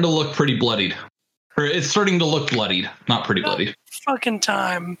creature's starting to look pretty bloodied. Or it's starting to look bloodied, not pretty bloodied. Fucking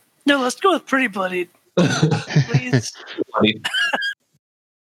time. No, let's go with pretty bloodied. Please.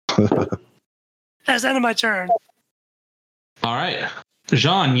 That's the end of my turn. All right.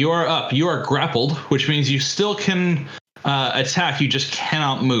 Jean, you are up. You are grappled, which means you still can attack. You just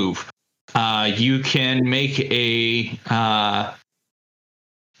cannot move. You can make a...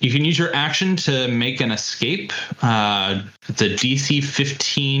 you can use your action to make an escape. It's a DC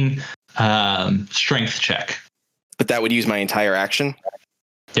 15 strength check. But that would use my entire action?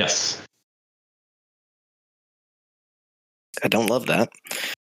 Yes. I don't love that.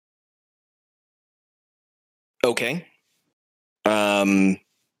 Okay.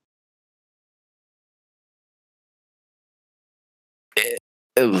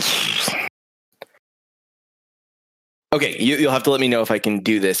 Okay, you'll have to let me know if I can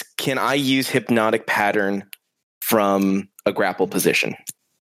do this. Can I use hypnotic pattern from a grapple position?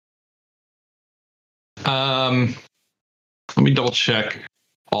 Let me double check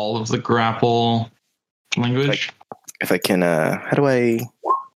all of the grapple language. If I can, how do I?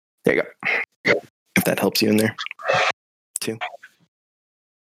 There you go. If that helps you in there, too.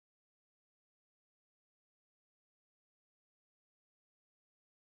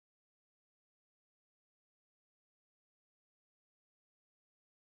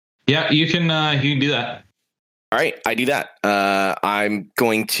 Yeah, you can do that. All right, I do that. I'm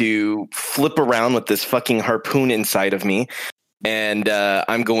going to flip around with this fucking harpoon inside of me, and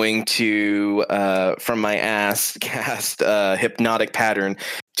I'm going to, from my ass, cast hypnotic pattern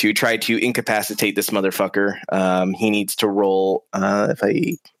to try to incapacitate this motherfucker. He needs to roll, if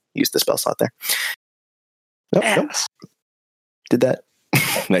I use the spell slot there. Nope. Did that.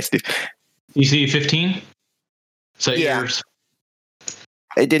 Nice, dude. You see 15? So Yeah. yours.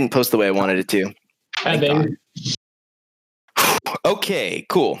 It didn't post the way I wanted it to. Okay,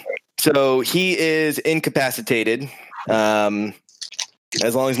 cool. So he is incapacitated.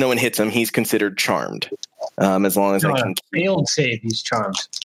 As long as no one hits him, he's considered charmed. As long as I can. Failed save, he's charmed.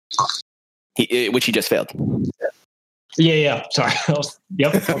 Which he just failed. Yeah. Sorry.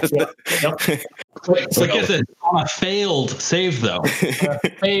 Yep. It's like it's a failed save, though.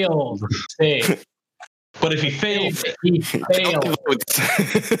 Failed save. But if he failed, He failed.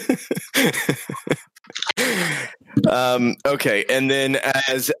 Okay, and then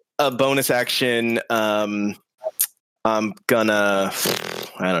as a bonus action, I'm gonna,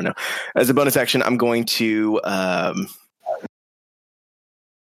 I don't know. As a bonus action, I'm going to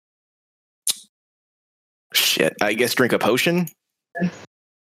shit. I guess drink a potion.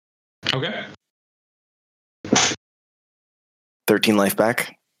 okay. 13 life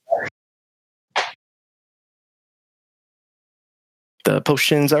back. The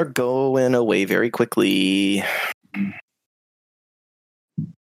potions are going away very quickly.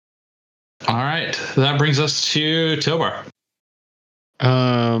 All right, that brings us to Tobar.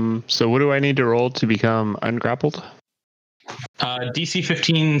 So what do I need to roll to become ungrappled? DC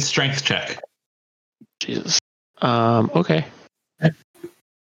 15 strength check. Jesus. Okay.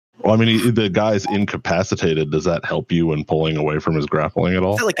 Well, I mean, the guy's incapacitated. Does that help you in pulling away from his grappling at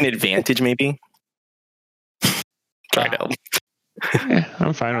all? Is that like an advantage, maybe? Try to. Yeah,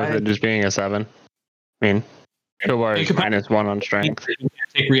 I'm fine with it just being a 7. I mean, Tobar is -1 on strength.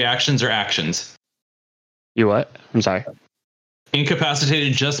 Take reactions or actions. You what? I'm sorry.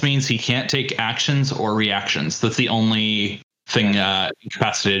 Incapacitated just means he can't take actions or reactions. That's the only thing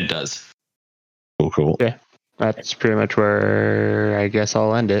incapacitated does. Cool. Yeah, that's pretty much where I guess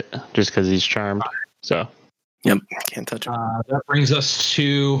I'll end it, just because he's charmed. So. Yep, can't touch him. That brings us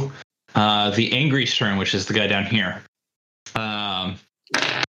to the Angry Stern, which is the guy down here.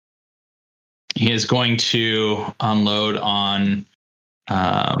 He is going to unload on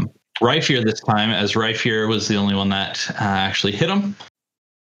Ryfier this time, as Ryfier was the only one that actually hit him.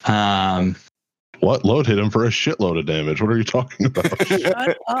 What? Load hit him for a shitload of damage. What are you talking about? Shut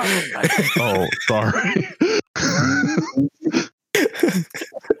up. Oh, sorry.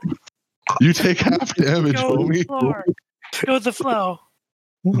 You take half damage, Go with the homie. floor. Go with the flow.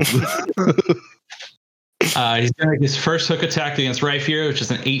 He's going to make his first hook attack against Ryfier, which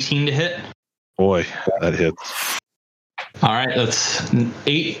is an 18 to hit. Boy, that hits. All right, that's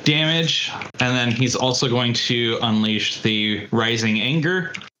 8 damage. And then he's also going to unleash the Rising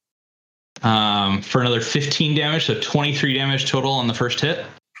Anger for another 15 damage, so 23 damage total on the first hit.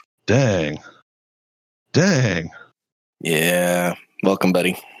 Dang. Dang. Yeah. Welcome,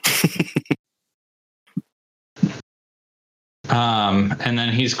 buddy. And then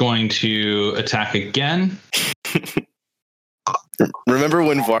he's going to attack again. Remember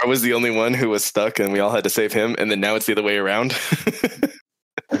when Var was the only one who was stuck and we all had to save him, and then now it's the other way around?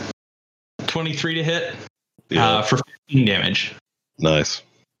 23 to hit Yeah. for 15 damage. Nice.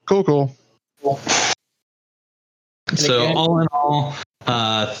 Cool. So again, all in all,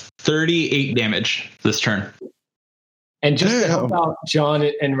 38 damage this turn. And just to help out John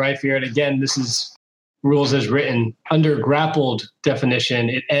and Ryfier, and again, this is rules as written. Under grappled definition,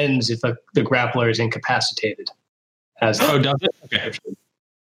 it ends if the grappler is incapacitated. Does it? Okay.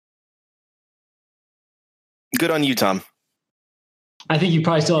 Good on you, Tom. I think you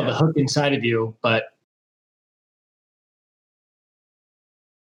probably still have the hook inside of you, but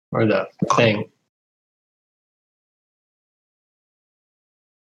or the thing.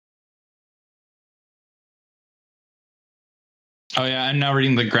 Oh yeah, I'm now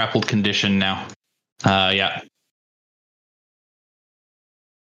reading the grappled condition now. Yeah.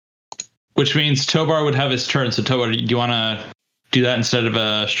 Which means Tobar would have his turn. So Tobar, do you want to do that instead of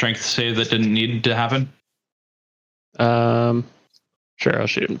a strength save that didn't need to happen? Sure, I'll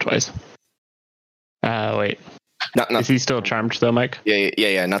shoot him twice. Wait. Not. Is he still charmed though, Mike?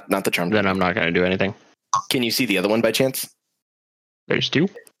 Yeah. Not the charm. Then I'm not going to do anything. Can you see the other one by chance? There's two.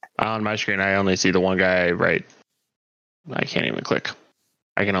 On my screen, I only see the one guy right. I can't even click.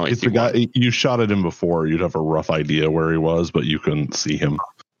 I can only It's see the guy one. you shot at him before. You'd have a rough idea where he was, but you couldn't see him.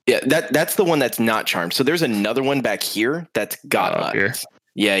 Yeah, that's the one that's not charmed. So there's another one back here that's got up here.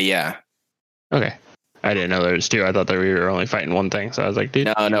 Yeah. Okay. I didn't know there was two. I thought that we were only fighting one thing. So I was like,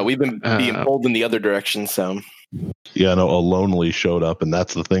 dude. No, we've been being pulled in the other direction. So Yeah, no, a lonely showed up, and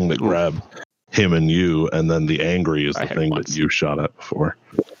that's the thing that grabbed him and you, and then the angry is I the had thing once. that you shot at before.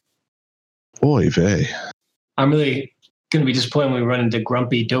 Oy vey. I'm really going to be disappointed when we run into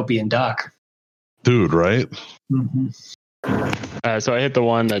Grumpy, Dopey, and Doc. Dude, right? Mm-hmm. So I hit the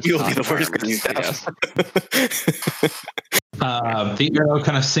one that's you'll not be the first charmed, guy. yes. The arrow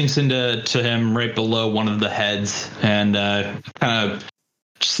kind of sinks into him right below one of the heads and kind of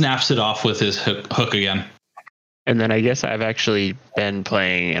snaps it off with his hook again. And then I guess I've actually been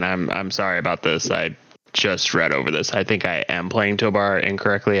playing, and I'm sorry about this. I just read over this. I think I am playing Tobar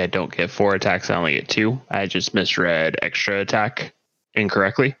incorrectly. I don't get 4 attacks. I only get 2. I just misread extra attack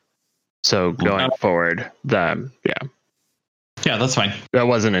incorrectly. So going forward, yeah, that's fine. that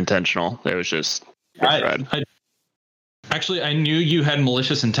wasn't intentional. It was just misread. Actually, I knew you had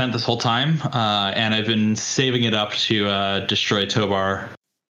malicious intent this whole time, and I've been saving it up to destroy Tobar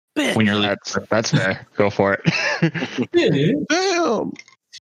when you're leaving. That's fair. Go for it. Damn.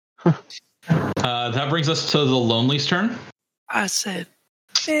 That brings us to the Lonely's turn. I said,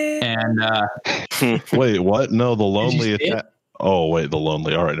 And Wait, what? No, the lonely say it? attack. Oh, wait, the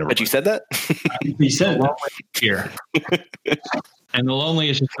lonely. All right, never But you said that? He said that. here. And the Lonely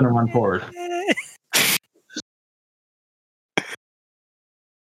is just going to run forward.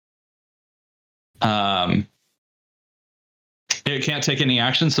 It can't take any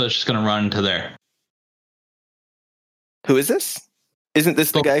action, so it's just going to run to there. Who is this? Isn't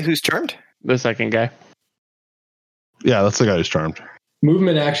this the guy who's charmed? The second guy. Yeah, that's the guy who's charmed.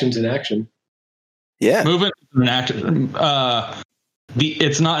 Movement actions in action. Yeah. Movement is an action.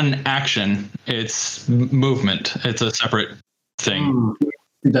 It's not an action. It's movement. It's a separate thing.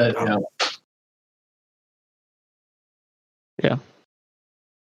 Yeah.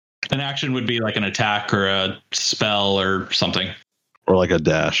 An action would be like an attack or a spell or something. Or like a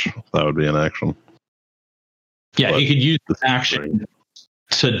dash. That would be an action. Yeah, But you could use the action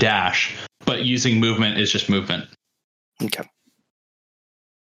to dash, but using movement is just movement. Okay.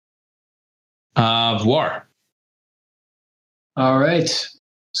 War. All right.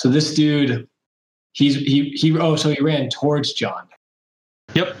 So this dude, he ran towards John.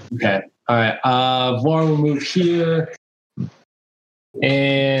 Yep. Okay. All right. Var will move here.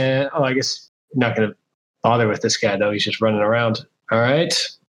 And I guess I'm not gonna bother with this guy though. He's just running around. All right.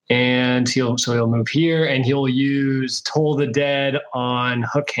 And he'll move here and he'll use Toll the Dead on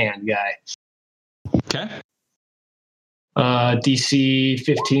Hook Hand guy. Okay. DC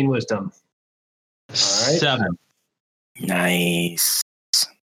 15 Wisdom. All right. 7. Nice.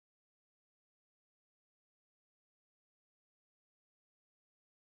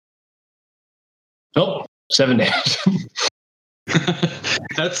 Oh, 7 damage.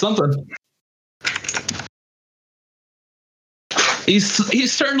 That's something.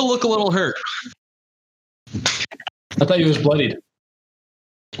 He's starting to look a little hurt. I thought he was bloodied.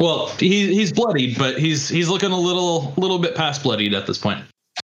 Well, he's bloodied, but he's looking a little bit past bloodied at this point.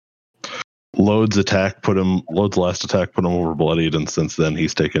 Lode's last attack put him over bloodied, and since then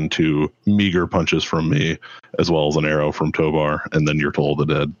he's taken 2 meager punches from me, as well as an arrow from Tobar, and then you're Toll the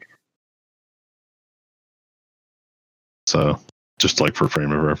Dead. So, just like for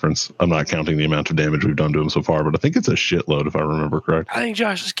frame of reference, I'm not counting the amount of damage we've done to him so far, but I think it's a shitload if I remember correct. I think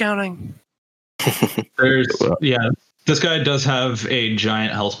Josh is counting. This guy does have a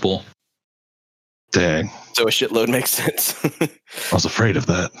giant health pool. Dang. So a shitload makes sense. I was afraid of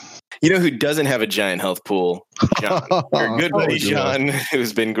that. You know who doesn't have a giant health pool? John. Your good buddy John,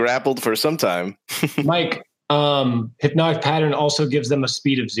 who's been grappled for some time. Mike, Hypnotic Pattern also gives them a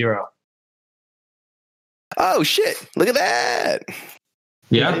speed of 0. Oh shit! Look at that.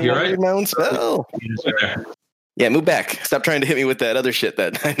 Yeah, you're right. My own spell. Yeah, move back. Stop trying to hit me with that other shit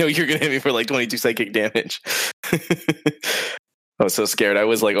that I know you're gonna hit me for like 22 psychic damage. I was so scared. I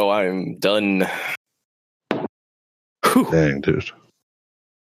was like, oh, I'm done. Whew. Dang, dude.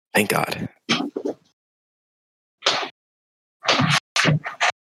 Thank God.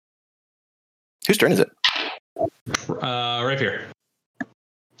 Whose turn is it? Right here.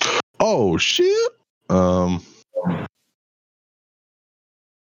 Oh shit.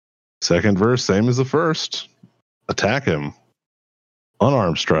 Second verse, same as the first. Attack him.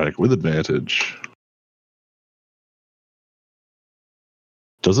 Unarmed strike with advantage.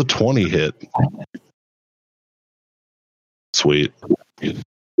 Does a 20 hit? Sweet.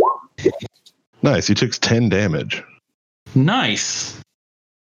 Nice. He takes 10 damage. Nice.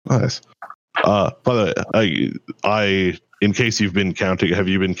 Nice. By the way, I in case you've been counting, have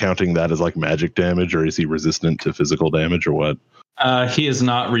you been counting that as like magic damage, or is he resistant to physical damage, or what? He is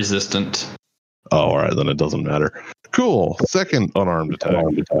not resistant. Oh, all right, then it doesn't matter. Cool. Second unarmed attack.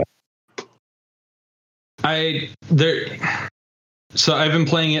 So I've been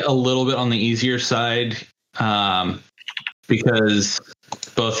playing it a little bit on the easier side, because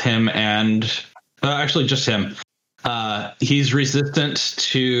both him and actually just him, he's resistant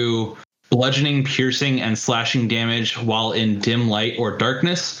to bludgeoning, piercing, and slashing damage while in dim light or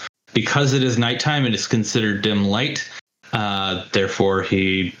darkness. Because it is nighttime, it is considered dim light. Therefore,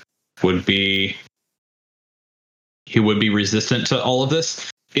 he would be resistant to all of this.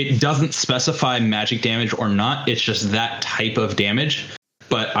 It doesn't specify magic damage or not. It's just that type of damage.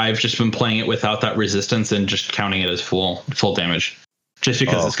 But I've just been playing it without that resistance and just counting it as full damage. Just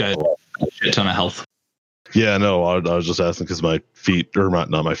because this guy has a shit ton of health. Yeah, no, I was just asking because my feat, or not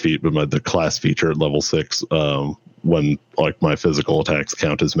my feat, but the class feature at level 6, when like my physical attacks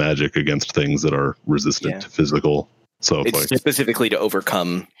count as magic against things that are resistant to physical. So it's like, specifically to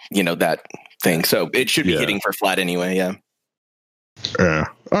overcome, that thing. So it should be hitting for flat anyway. Yeah. Yeah.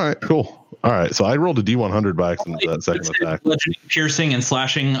 All right. Cool. All right. So I rolled a D100 by accident for that second attack. Bludgeoning, piercing, and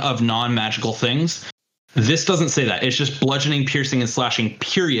slashing of non-magical things. This doesn't say that. It's just bludgeoning, piercing, and slashing.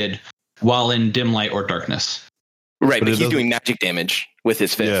 Period. While in dim light or darkness. Right, but he's doing magic damage with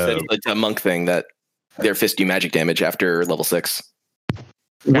his fist. Yeah. It's a monk thing that their fists do magic damage after level 6.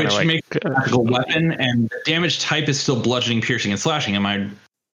 Which makes it a magical weapon, and the damage type is still bludgeoning, piercing, and slashing. Am I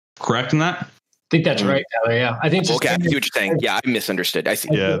correct in that? I think that's right, Tyler. Yeah, I think. Okay, I see what you're saying. Yeah, I misunderstood. I see.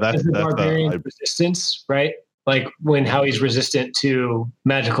 Yeah, that's barbarian resistance, right? Like how he's resistant to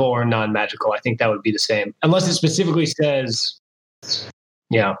magical or non-magical. I think that would be the same, unless it specifically says.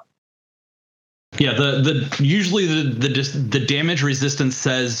 Yeah. Yeah, usually the damage resistance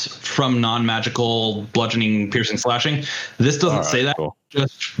says from non-magical bludgeoning, piercing, slashing. This doesn't say that. Cool.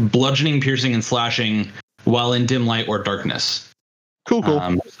 Just bludgeoning, piercing, and slashing while in dim light or darkness. Cool.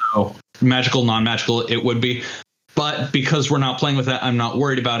 So magical, non-magical, it would be. But because we're not playing with that, I'm not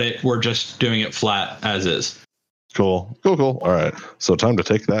worried about it. We're just doing it flat as is. Cool. All right. So time to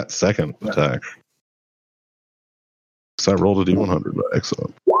take that second attack. So I rolled a D100.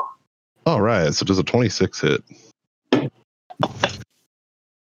 Excellent. All right, so does a 26 hit?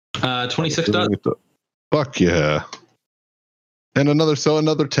 26 does. Fuck yeah. And another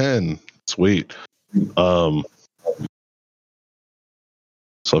 10. Sweet. So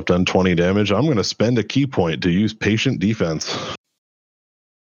I've done 20 damage. I'm going to spend a key point to use patient defense.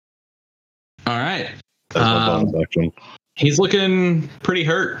 All right. That's my bonus action. He's looking pretty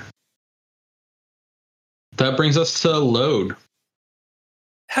hurt. That brings us to Load.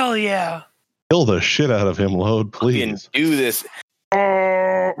 Hell yeah. Kill the shit out of him, Load, please. We can do this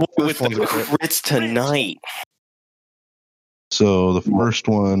with the crits tonight. So the first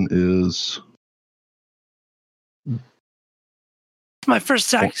one is... My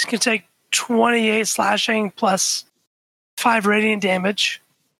first attack can take 28 slashing plus 5 radiant damage.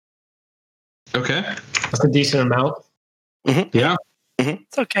 Okay. That's a decent amount. Mm-hmm. Yeah. Mm-hmm.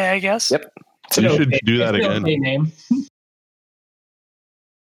 It's okay, I guess. Yep. So you should do that again. Name.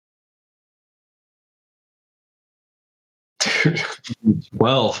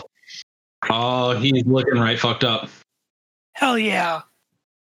 12. Oh, he's looking right fucked up. Hell yeah.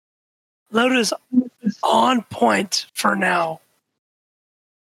 Load is on point for now.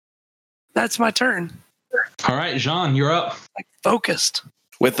 That's my turn. All right, Jean, you're up. Like focused.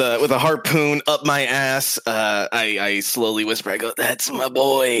 With a harpoon up my ass, I slowly whisper. I go, "That's my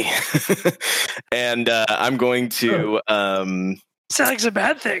boy," and I'm going to. Sounds like it's a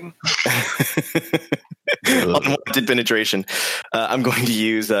bad thing. Unwanted penetration. I'm going to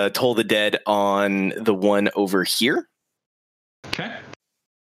use Toll the Dead on the one over here. Okay.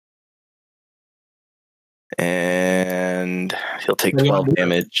 And he'll take 12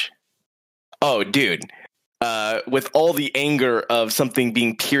 damage. Oh, dude. With all the anger of something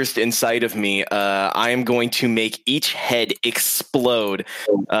being pierced inside of me, I am going to make each head explode,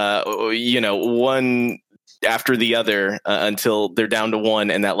 one after the other until they're down to one,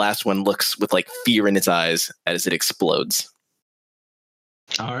 and that last one looks with like fear in its eyes as it explodes.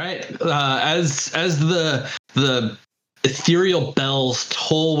 All right. As the ethereal bells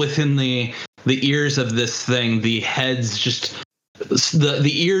toll within the ears of this thing, the heads just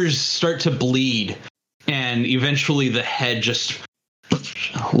the ears start to bleed, and eventually the head just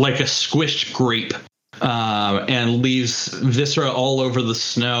like a squished grape, and leaves viscera all over the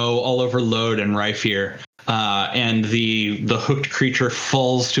snow, all over Lode and Rife here. And the hooked creature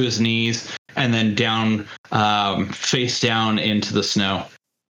falls to his knees and then down, face down into the snow.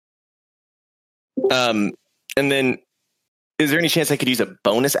 And then, is there any chance I could use a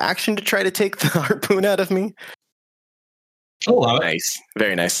bonus action to try to take the harpoon out of me? Oh, nice,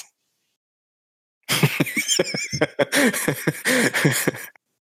 very nice.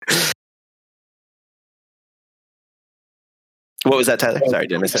 What was that, Tyler? Sorry,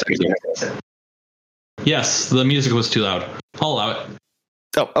 did I miss it? Yes, the music was too loud. I'll allow it.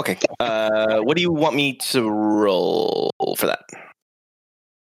 Oh, okay. What do you want me to roll for that?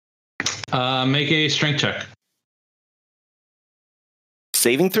 Make a strength check.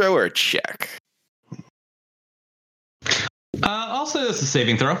 Saving throw or a check? I'll say this is a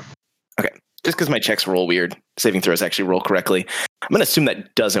saving throw. Okay. Just because my checks roll weird, saving throws actually roll correctly. I'm going to assume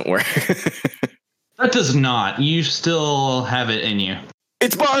that doesn't work. That does not. You still have it in you.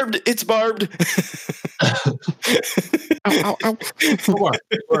 It's barbed. It's barbed. Ow, ow,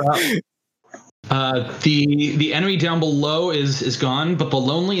 ow. The enemy down below is gone, but the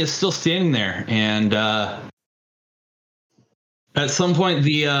lonely is still standing there. And at some point,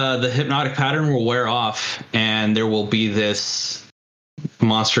 the hypnotic pattern will wear off, and there will be this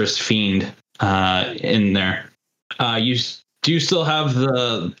monstrous fiend in there. You do still have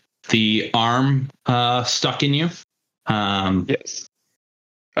the arm stuck in you. Yes.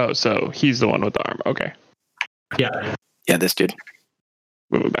 Oh, so he's the one with the arm. Okay. Yeah. Yeah, this dude.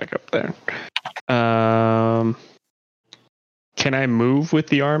 Moving back up there. Can I move with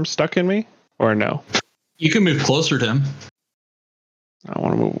the arm stuck in me or no? You can move closer to him. I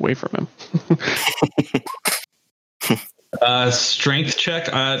want to move away from him. Strength check.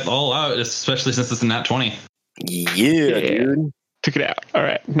 All out, especially since it's a nat 20. Yeah, dude. Took it out. All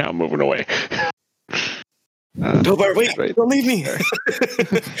right. Now I'm moving away. Tobar, wait. Don't leave me.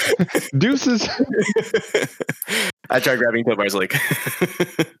 Deuces. I tried grabbing Tobar's leg.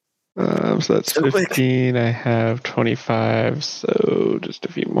 So that's 15. I have 25. So just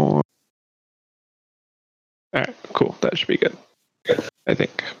a few more. All right. Cool. That should be good. I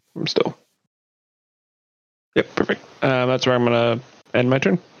think I'm still. Yep. Perfect. That's where I'm going to end my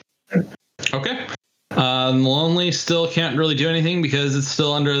turn. Okay. Lonely still can't really do anything because it's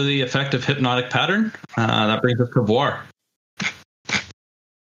still under the effect of hypnotic pattern. That brings us to Voir.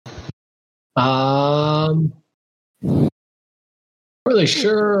 Really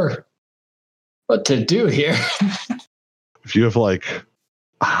sure what to do here. If you have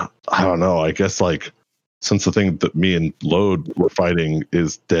I don't know, I guess since the thing that me and Lode were fighting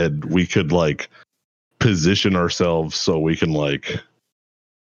is dead, we could position ourselves so we can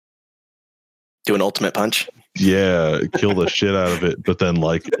do an ultimate punch. Yeah, kill the shit out of it, but then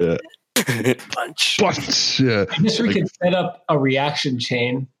punch. Yeah. I guess we could set up a reaction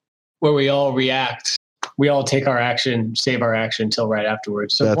chain where we all react. We all take our action, save our action until right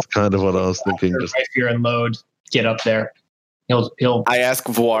afterwards. So that's kind of what I was thinking. Right here and Load, get up there. He'll. I ask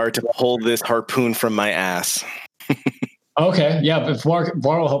Voir to hold this harpoon from my ass. Okay, yeah, but Voir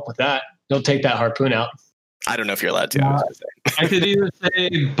will help with that. He'll take that harpoon out. I don't know if you're allowed to. I could either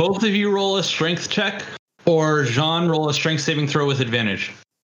say both of you roll a strength check, or Jean roll a strength saving throw with advantage.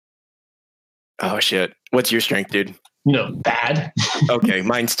 Oh shit! What's your strength, dude? No, bad. Okay,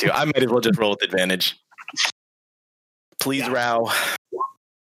 mine's too. I might as well just roll with advantage. Please, Rao.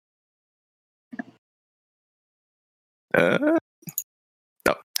 No.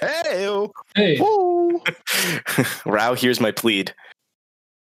 Hey. Hey. Rao, here's my plead.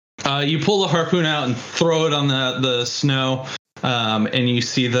 You pull the harpoon out and throw it on the snow, and you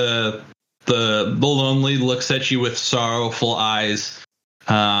see the lonely looks at you with sorrowful eyes.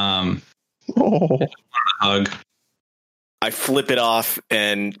 Hug. I flip it off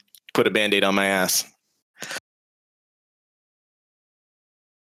and put a Band-Aid on my ass.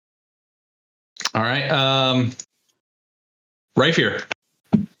 All right. Rafier.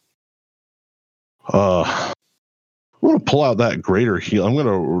 I'm going to pull out that greater heal. I'm going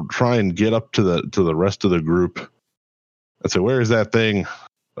to try and get up to the rest of the group. I say, where is that thing?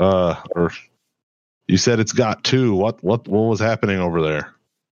 Or you said it's got two. What was happening over there?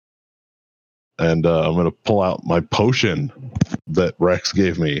 And I'm going to pull out my potion that Rex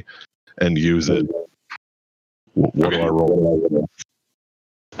gave me and use it. What do I roll?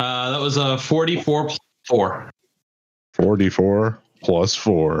 That was a 44 plus 4. 44 plus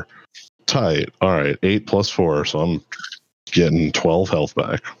 4. Tight. All right, 8 plus 4. So I'm getting 12 health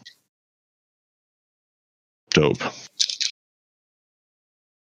back. Dope.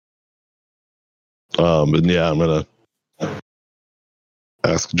 And yeah, I'm gonna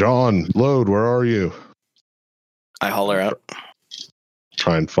ask John, Load, where are you? I holler out.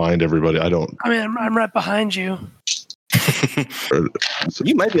 Try and find everybody. I mean, I'm right behind you.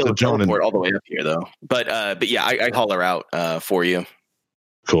 You might be able to John teleport all the way up here, though. But yeah, I holler out for you.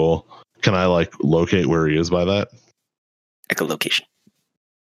 Cool. Can I locate where he is by that? Echolocation.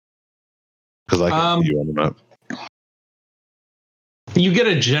 Because I can see you on the map. You get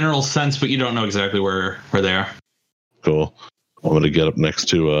a general sense, but you don't know exactly where they are. Cool. I'm going to get up next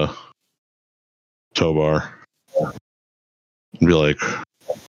to Tobar and be like,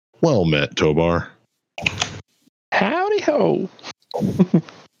 well met, Tobar. Howdy ho.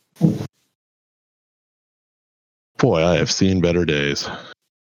 Boy, I have seen better days.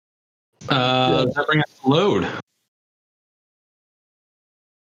 That bring us Load.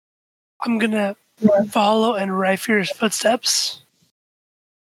 I'm going to follow in Rafier's footsteps.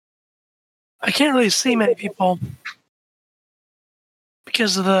 I can't really see many people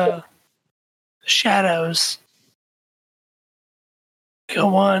because of the shadows. Go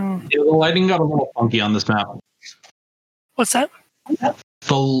one. Yeah, the lighting got a little funky on this map. What's that?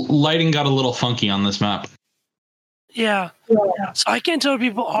 The lighting got a little funky on this map. Yeah. So I can't tell where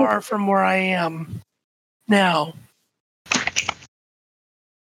people are from where I am now.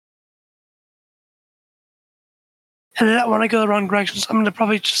 And I don't want to go the wrong direction, so I'm going to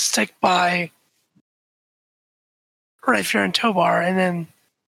probably just stick by Rafier and Tobar, and then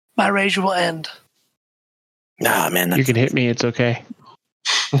my rage will end. Nah, man. You can hit me. It's okay.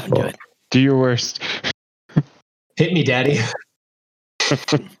 Don't do it. Do your worst. Hit me, Daddy.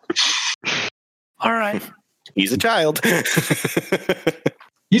 All right. He's a child.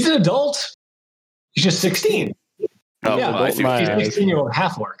 He's an adult. He's just 16. Oh, yeah, well, I he's see what you mean. 16-year-old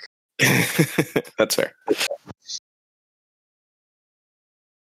half work. That's fair.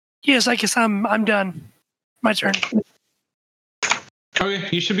 Yes, I guess I'm done. My turn. Okay,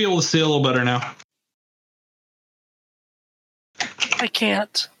 you should be able to see a little better now. I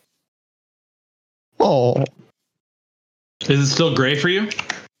can't. Oh. Is it still gray for you?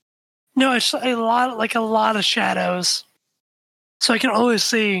 No, it's a lot of shadows. So I can only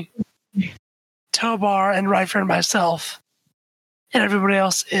see Tobar and Rifer and myself. And everybody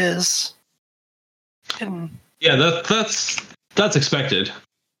else is hidden. Yeah, that's expected.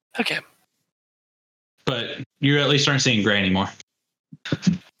 Okay. But you at least aren't seeing gray anymore.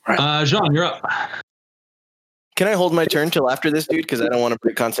 Right. Jean, you're up. Can I hold my turn till after this, dude? Because I don't want to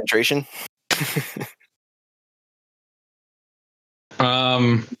break concentration.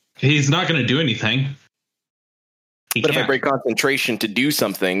 He's not going to do anything. But if I break concentration to do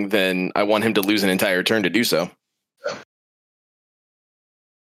something, then I want him to lose an entire turn to do so.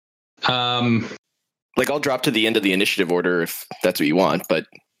 I'll drop to the end of the initiative order if that's what you want, but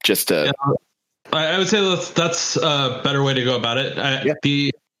just to... Yeah, I would say that's a better way to go about it.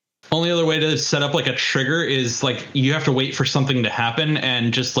 The only other way to set up a trigger is you have to wait for something to happen,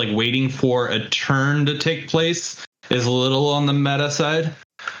 and just waiting for a turn to take place is a little on the meta side.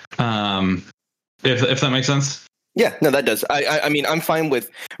 If that makes sense. Yeah, no, that does. I mean, I'm fine with...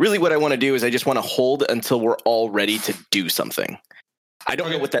 Really what I want to do is I just want to hold until we're all ready to do something. I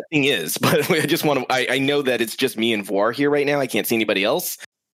don't know what that thing is, but I just want to... I know that it's just me and Voir here right now. I can't see anybody else.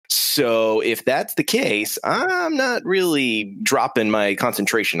 So if that's the case, I'm not really dropping my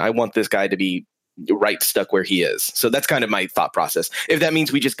concentration. I want this guy to be right stuck where he is. So that's kind of my thought process. If that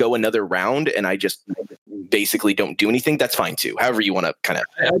means we just go another round and I just basically don't do anything, that's fine too. However you want to kind of...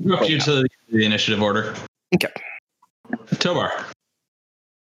 I dropped you to the initiative order. Okay. Tobar.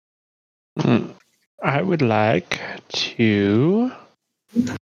 I would like to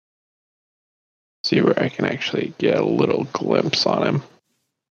see where I can actually get a little glimpse on him.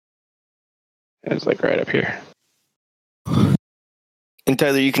 It's like right up here. And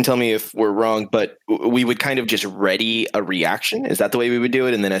Tyler, you can tell me if we're wrong, but we would kind of just ready a reaction. Is that the way we would do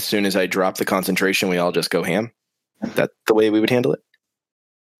it? And then as soon as I drop the concentration, we all just go ham? Is that the way we would handle it?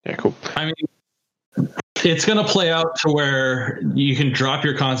 Yeah, cool. I mean, it's going to play out to where you can drop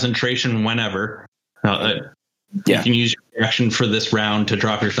your concentration whenever. You can use your reaction for this round to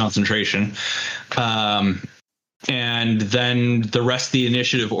drop your concentration. And then the rest of the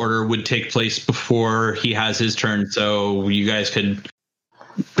initiative order would take place before he has his turn. So you guys could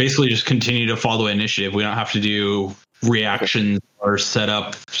basically just continue to follow initiative. We don't have to do reactions or set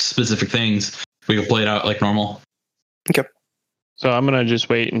up specific things. We can play it out like normal. Okay. So I'm going to just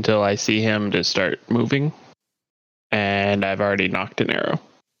wait until I see him to start moving. And I've already knocked an arrow.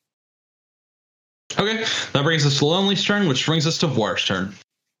 Okay. That brings us to Lonely's turn, which brings us to Voir's turn.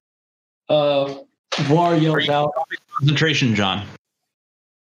 Voir yells out. Concentration, John.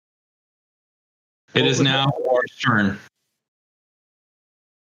 It is now Voir's turn.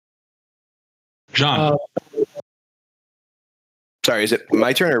 John. Sorry, is it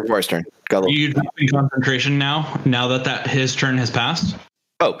my turn or Voir's turn? Are you dropping concentration now that his turn has passed?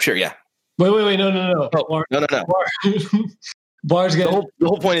 Oh, sure, yeah. Wait, no. Oh, no. Var's gonna. The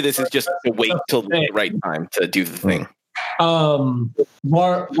whole point of this is just to wait till the right time to do the thing.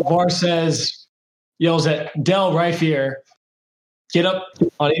 Var yells at Del Ryfier, get up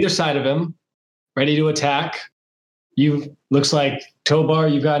on either side of him, ready to attack. Looks like Tobar,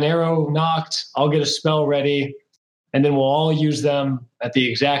 you've got an arrow knocked. I'll get a spell ready, and then we'll all use them at the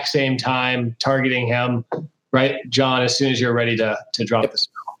exact same time, targeting him. Right, John, as soon as you're ready to drop the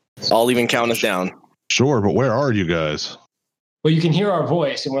spell. I'll even count us down. Sure, but where are you guys? Well, you can hear our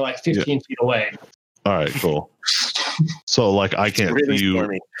voice, and we're like 15 feet away. All right, cool. So, like, I can't really see you.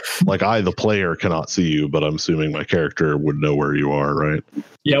 stormy. Like, I, the player, cannot see you, but I'm assuming my character would know where you are, right?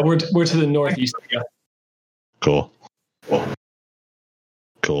 Yeah, we're to the northeast. Yeah. Cool. Yeah.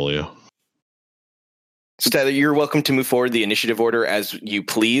 So, Tyler, you're welcome to move forward the initiative order as you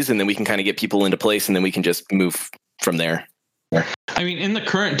please, and then we can kind of get people into place, and then we can just move from there. I mean, in the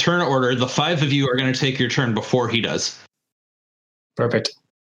current turn order, the 5 of you are going to take your turn before he does. Perfect.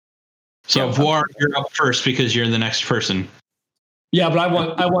 So, yeah. Voir, you're up first because you're the next person. Yeah, but I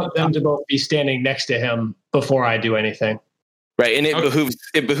want them to both be standing next to him before I do anything. Right, and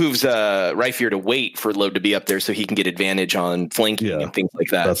it behooves Ryfier to wait for Load to be up there so he can get advantage on flanking and things like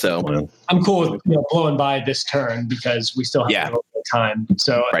that. So I'm cool with blowing by this turn because we still have a little bit of time.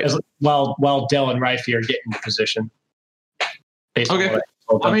 So while Del and Ryfier get into position. Okay,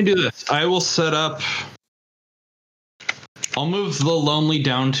 let me do this. I will set up. I'll move the Lonely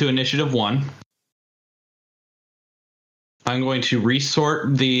down to initiative 1. I'm going to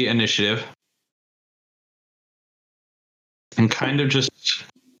resort the initiative and kind of just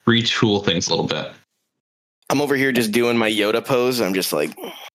retool things a little bit. I'm over here just doing my Yoda pose. I'm just like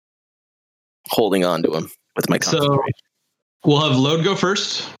holding on to him with my concentration. So we'll have Load go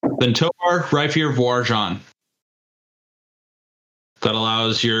first, then Tobar, Ryfier, Voir, Jean. That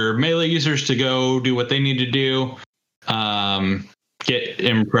allows your melee users to go do what they need to do. Get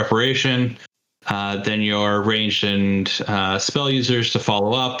in preparation, then your ranged and spell users to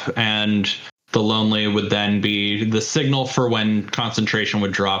follow up, and the Lonely would then be the signal for when concentration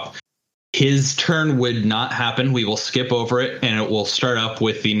would drop. His turn would not happen. We will skip over it, and it will start up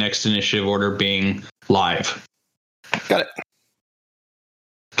with the next initiative order being live. Got it.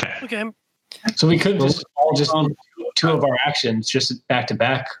 Okay. So we could just all do 2 of our actions just back to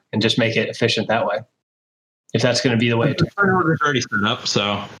back and just make it efficient that way. If that's going to be the way. The turn order's already set up,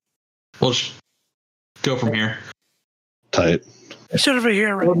 so we'll just go from here. Tight. Sit over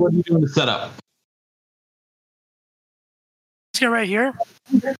here. Right? What are you doing to set up? Let's get right here.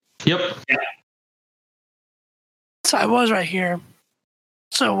 Yep. Yeah. So I was right here.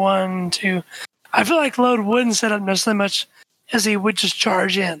 So 1, 2. I feel like Load wouldn't set up necessarily much as he would just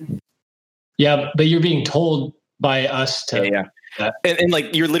charge in. Yeah, but you're being told by us to. Yeah. And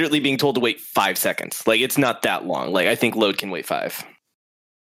like you're literally being told to wait 5 seconds. Like it's not that long. Like I think Load can wait 5.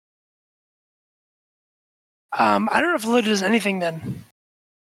 I don't know if Load does anything then.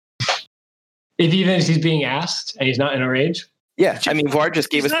 If even if he's being asked and he's not in a rage. Yeah, I mean Var just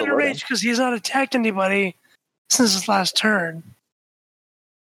gave us the He's not in a rage because he's not attacked anybody since his last turn.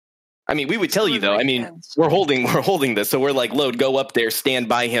 I mean, we would tell you though. I mean, we're holding this, so we're like, Load, go up there, stand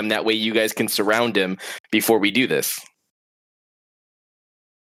by him. That way, you guys can surround him before we do this.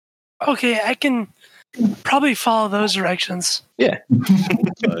 Okay, I can Probably follow those directions. Yeah.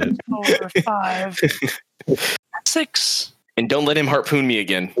 4, 5, 6. And don't let him harpoon me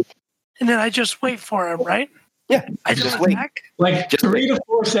again. And then I just wait for him, right? Yeah. I just don't wait. attack. Like Just 3 to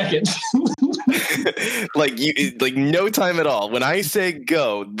 4 seconds. like no time at all. When I say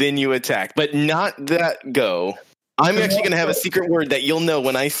go, then you attack. But not that go. I'm actually going to have a secret word that you'll know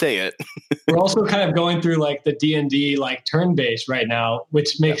when I say it. We're also kind of going through like the D&D like turn-based right now,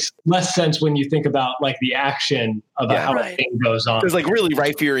 which makes less sense when you think about like the action about how the thing goes on. Because like really,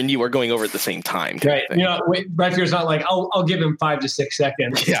 Ryfier and you are going over at the same time. Right. You know, Ryfier's not like, I'll give him 5 to 6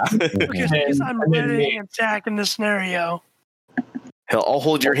 seconds. Yeah. Because I'm ready to attack in this scenario. I'll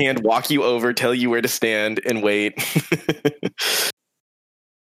hold your hand, walk you over, tell you where to stand, and wait.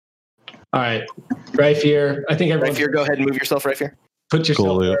 All right. Ryfier. I think everyone. Ryfier, go ahead and move yourself, Ryfier. Put yourself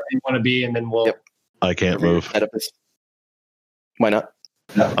Cool, wherever you want to be, and then we'll. Yep. I can't move. Why not?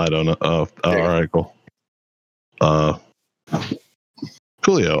 I don't know. Oh, all right, cool.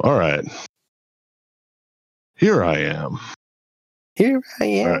 Coolio. All right. Here I am. Here I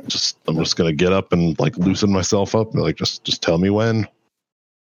am. All right, I'm just gonna get up and like loosen myself up. Like just tell me when.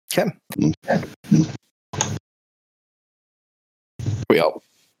 Okay.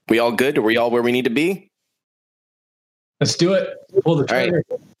 We all good? Are we all where we need to be? Let's do it. Pull the trigger.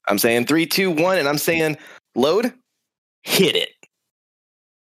 All right. I'm saying 3, 2, 1, and I'm saying load. Hit it.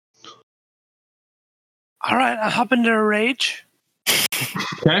 All right, I hop into a rage.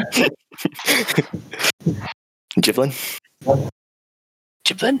 Okay. Givlin.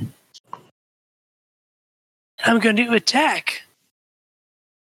 I'm going to attack.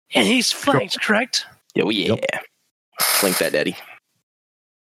 And he's flanked, correct? Oh, yeah. Yep. Flank that, Daddy.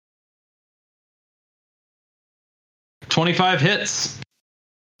 25 hits.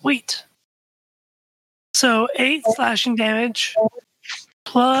 Sweet. So 8 slashing damage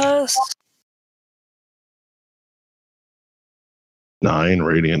plus 9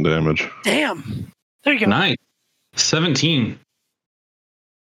 radiant damage. Damn. There you go. 9. 17.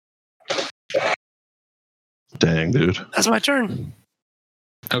 Dang, dude. That's my turn.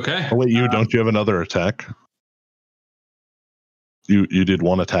 Okay. Oh wait, don't you have another attack? You did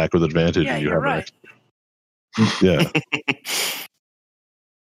one attack with advantage, Yeah, and you you're have right. Yeah.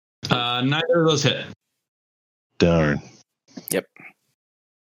 Neither of those hit. Darn. Yep.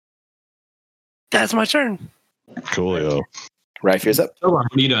 That's my turn. Coolio. Ryfier's up. What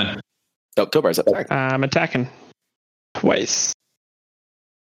are you doing? Oh, Tobar's up. Sorry. I'm attacking twice.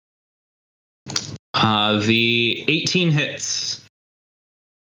 The 18 hits.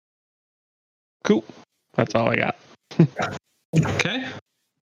 Cool. That's all I got. Okay.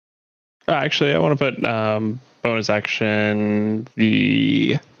 Actually, I want to put bonus action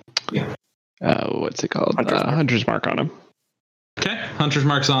the what's it called? Hunter's Mark on him. Okay. Hunter's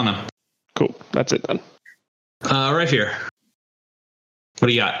Mark's on him. Cool. That's it then. Right here. What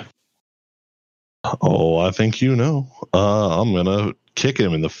do you got? Oh, I think you know. I'm gonna kick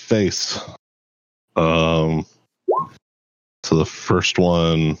him in the face. So the first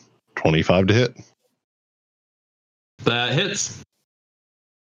one, 25 to hit. That hits.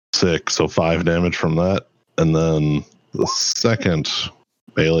 6, so 5 damage from that. And then the second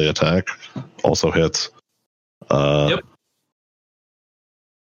melee attack also hits. Yep.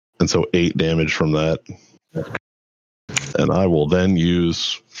 And so 8 damage from that. And I will then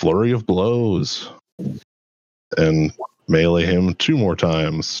use Flurry of Blows and melee him 2 more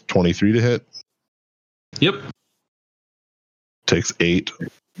times. 23 to hit. Yep. Takes 8.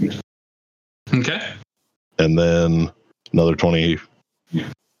 Okay. And then another 20.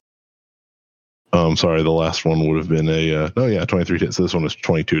 Sorry, the last one would have been 23 to hit. So this one was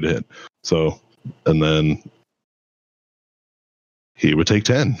 22 to hit. So, and then he would take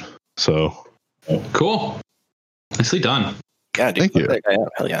 10. So Cool. Nicely done. Yeah, dude. Thank you. That guy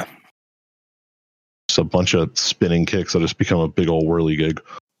out. Hell yeah. just a bunch of spinning kicks. I'll just become a big old whirly gig.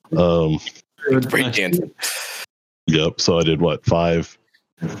 Break dancing. Yep. So I did what? 5,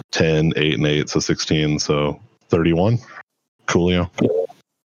 10, 8, and 8. So 16. So 31. Coolio.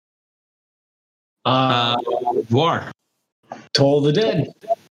 War. Toll of the Dead.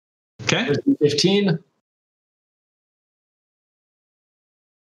 Okay. 15.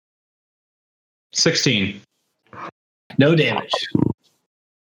 16. No damage.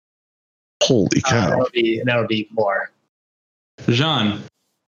 Holy cow. That would be more. Jean.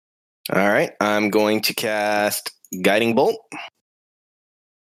 All right. I'm going to cast Guiding Bolt.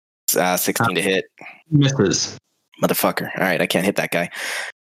 16 to hit. Misses. Motherfucker. All right. I can't hit that guy.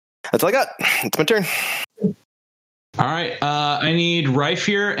 That's all I got. It's my turn. All right. I need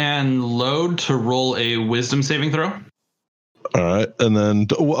Ryfier and Load to roll a wisdom saving throw. All right, and then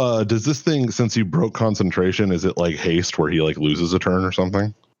does this thing, since you broke concentration, is it like haste where he like loses a turn or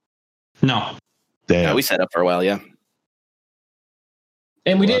something? No. Damn. Yeah, we set up for a while, yeah.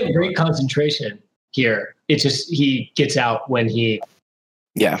 And we didn't break concentration here. It's just he gets out when he's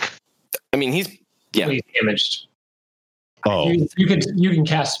he's damaged. Oh, You can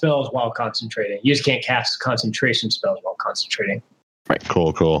cast spells while concentrating. You just can't cast concentration spells while concentrating. Right.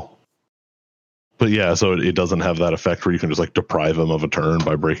 Cool. But yeah, so it doesn't have that effect where you can just like deprive him of a turn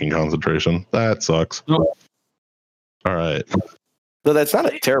by breaking concentration. That sucks. Nope. All right. So that's not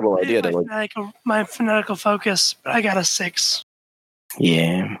a terrible idea to like. My fanatical focus, but I got a 6.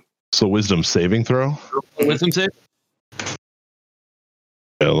 Yeah. So wisdom saving throw? Wisdom save?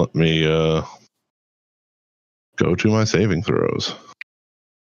 Yeah, let me go to my saving throws.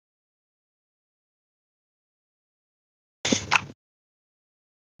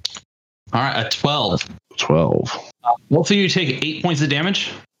 All right, a 12. 12. Both of you take 8 points of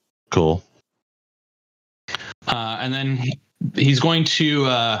damage. Cool. And then he's going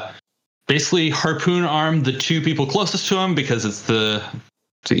to basically harpoon arm the 2 people closest to him because it's the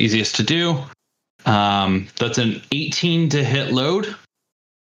easiest to do. That's an 18 to hit load.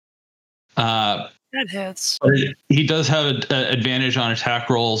 That hits. He does have an advantage on attack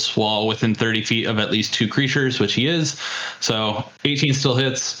rolls while within 30 feet of at least 2 creatures, which he is. So 18 still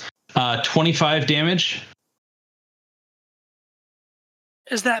hits. 25 damage.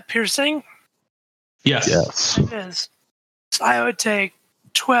 Is that piercing? Yes. It is. So I would take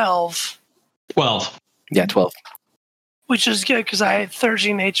 12. 12. Yeah, 12. Which is good because I had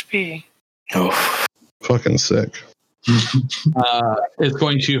 13 HP. Oh. Fucking sick. It's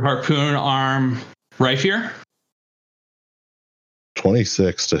going to harpoon arm Rifier.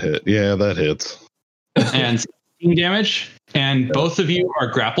 26 to hit. Yeah, that hits. And 16 damage. And both of you are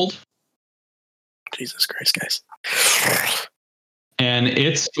grappled. Jesus Christ, guys. And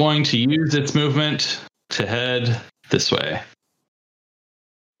it's going to use its movement to head this way.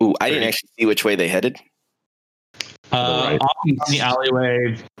 Ooh, I didn't actually see which way they headed. Off in the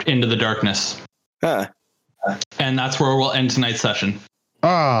alleyway into the darkness. Huh. And that's where we'll end tonight's session.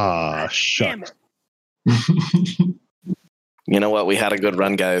 Ah, Damn shut. it. You know what? We had a good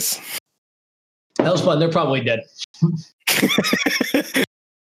run, guys. That was fun. They're probably dead.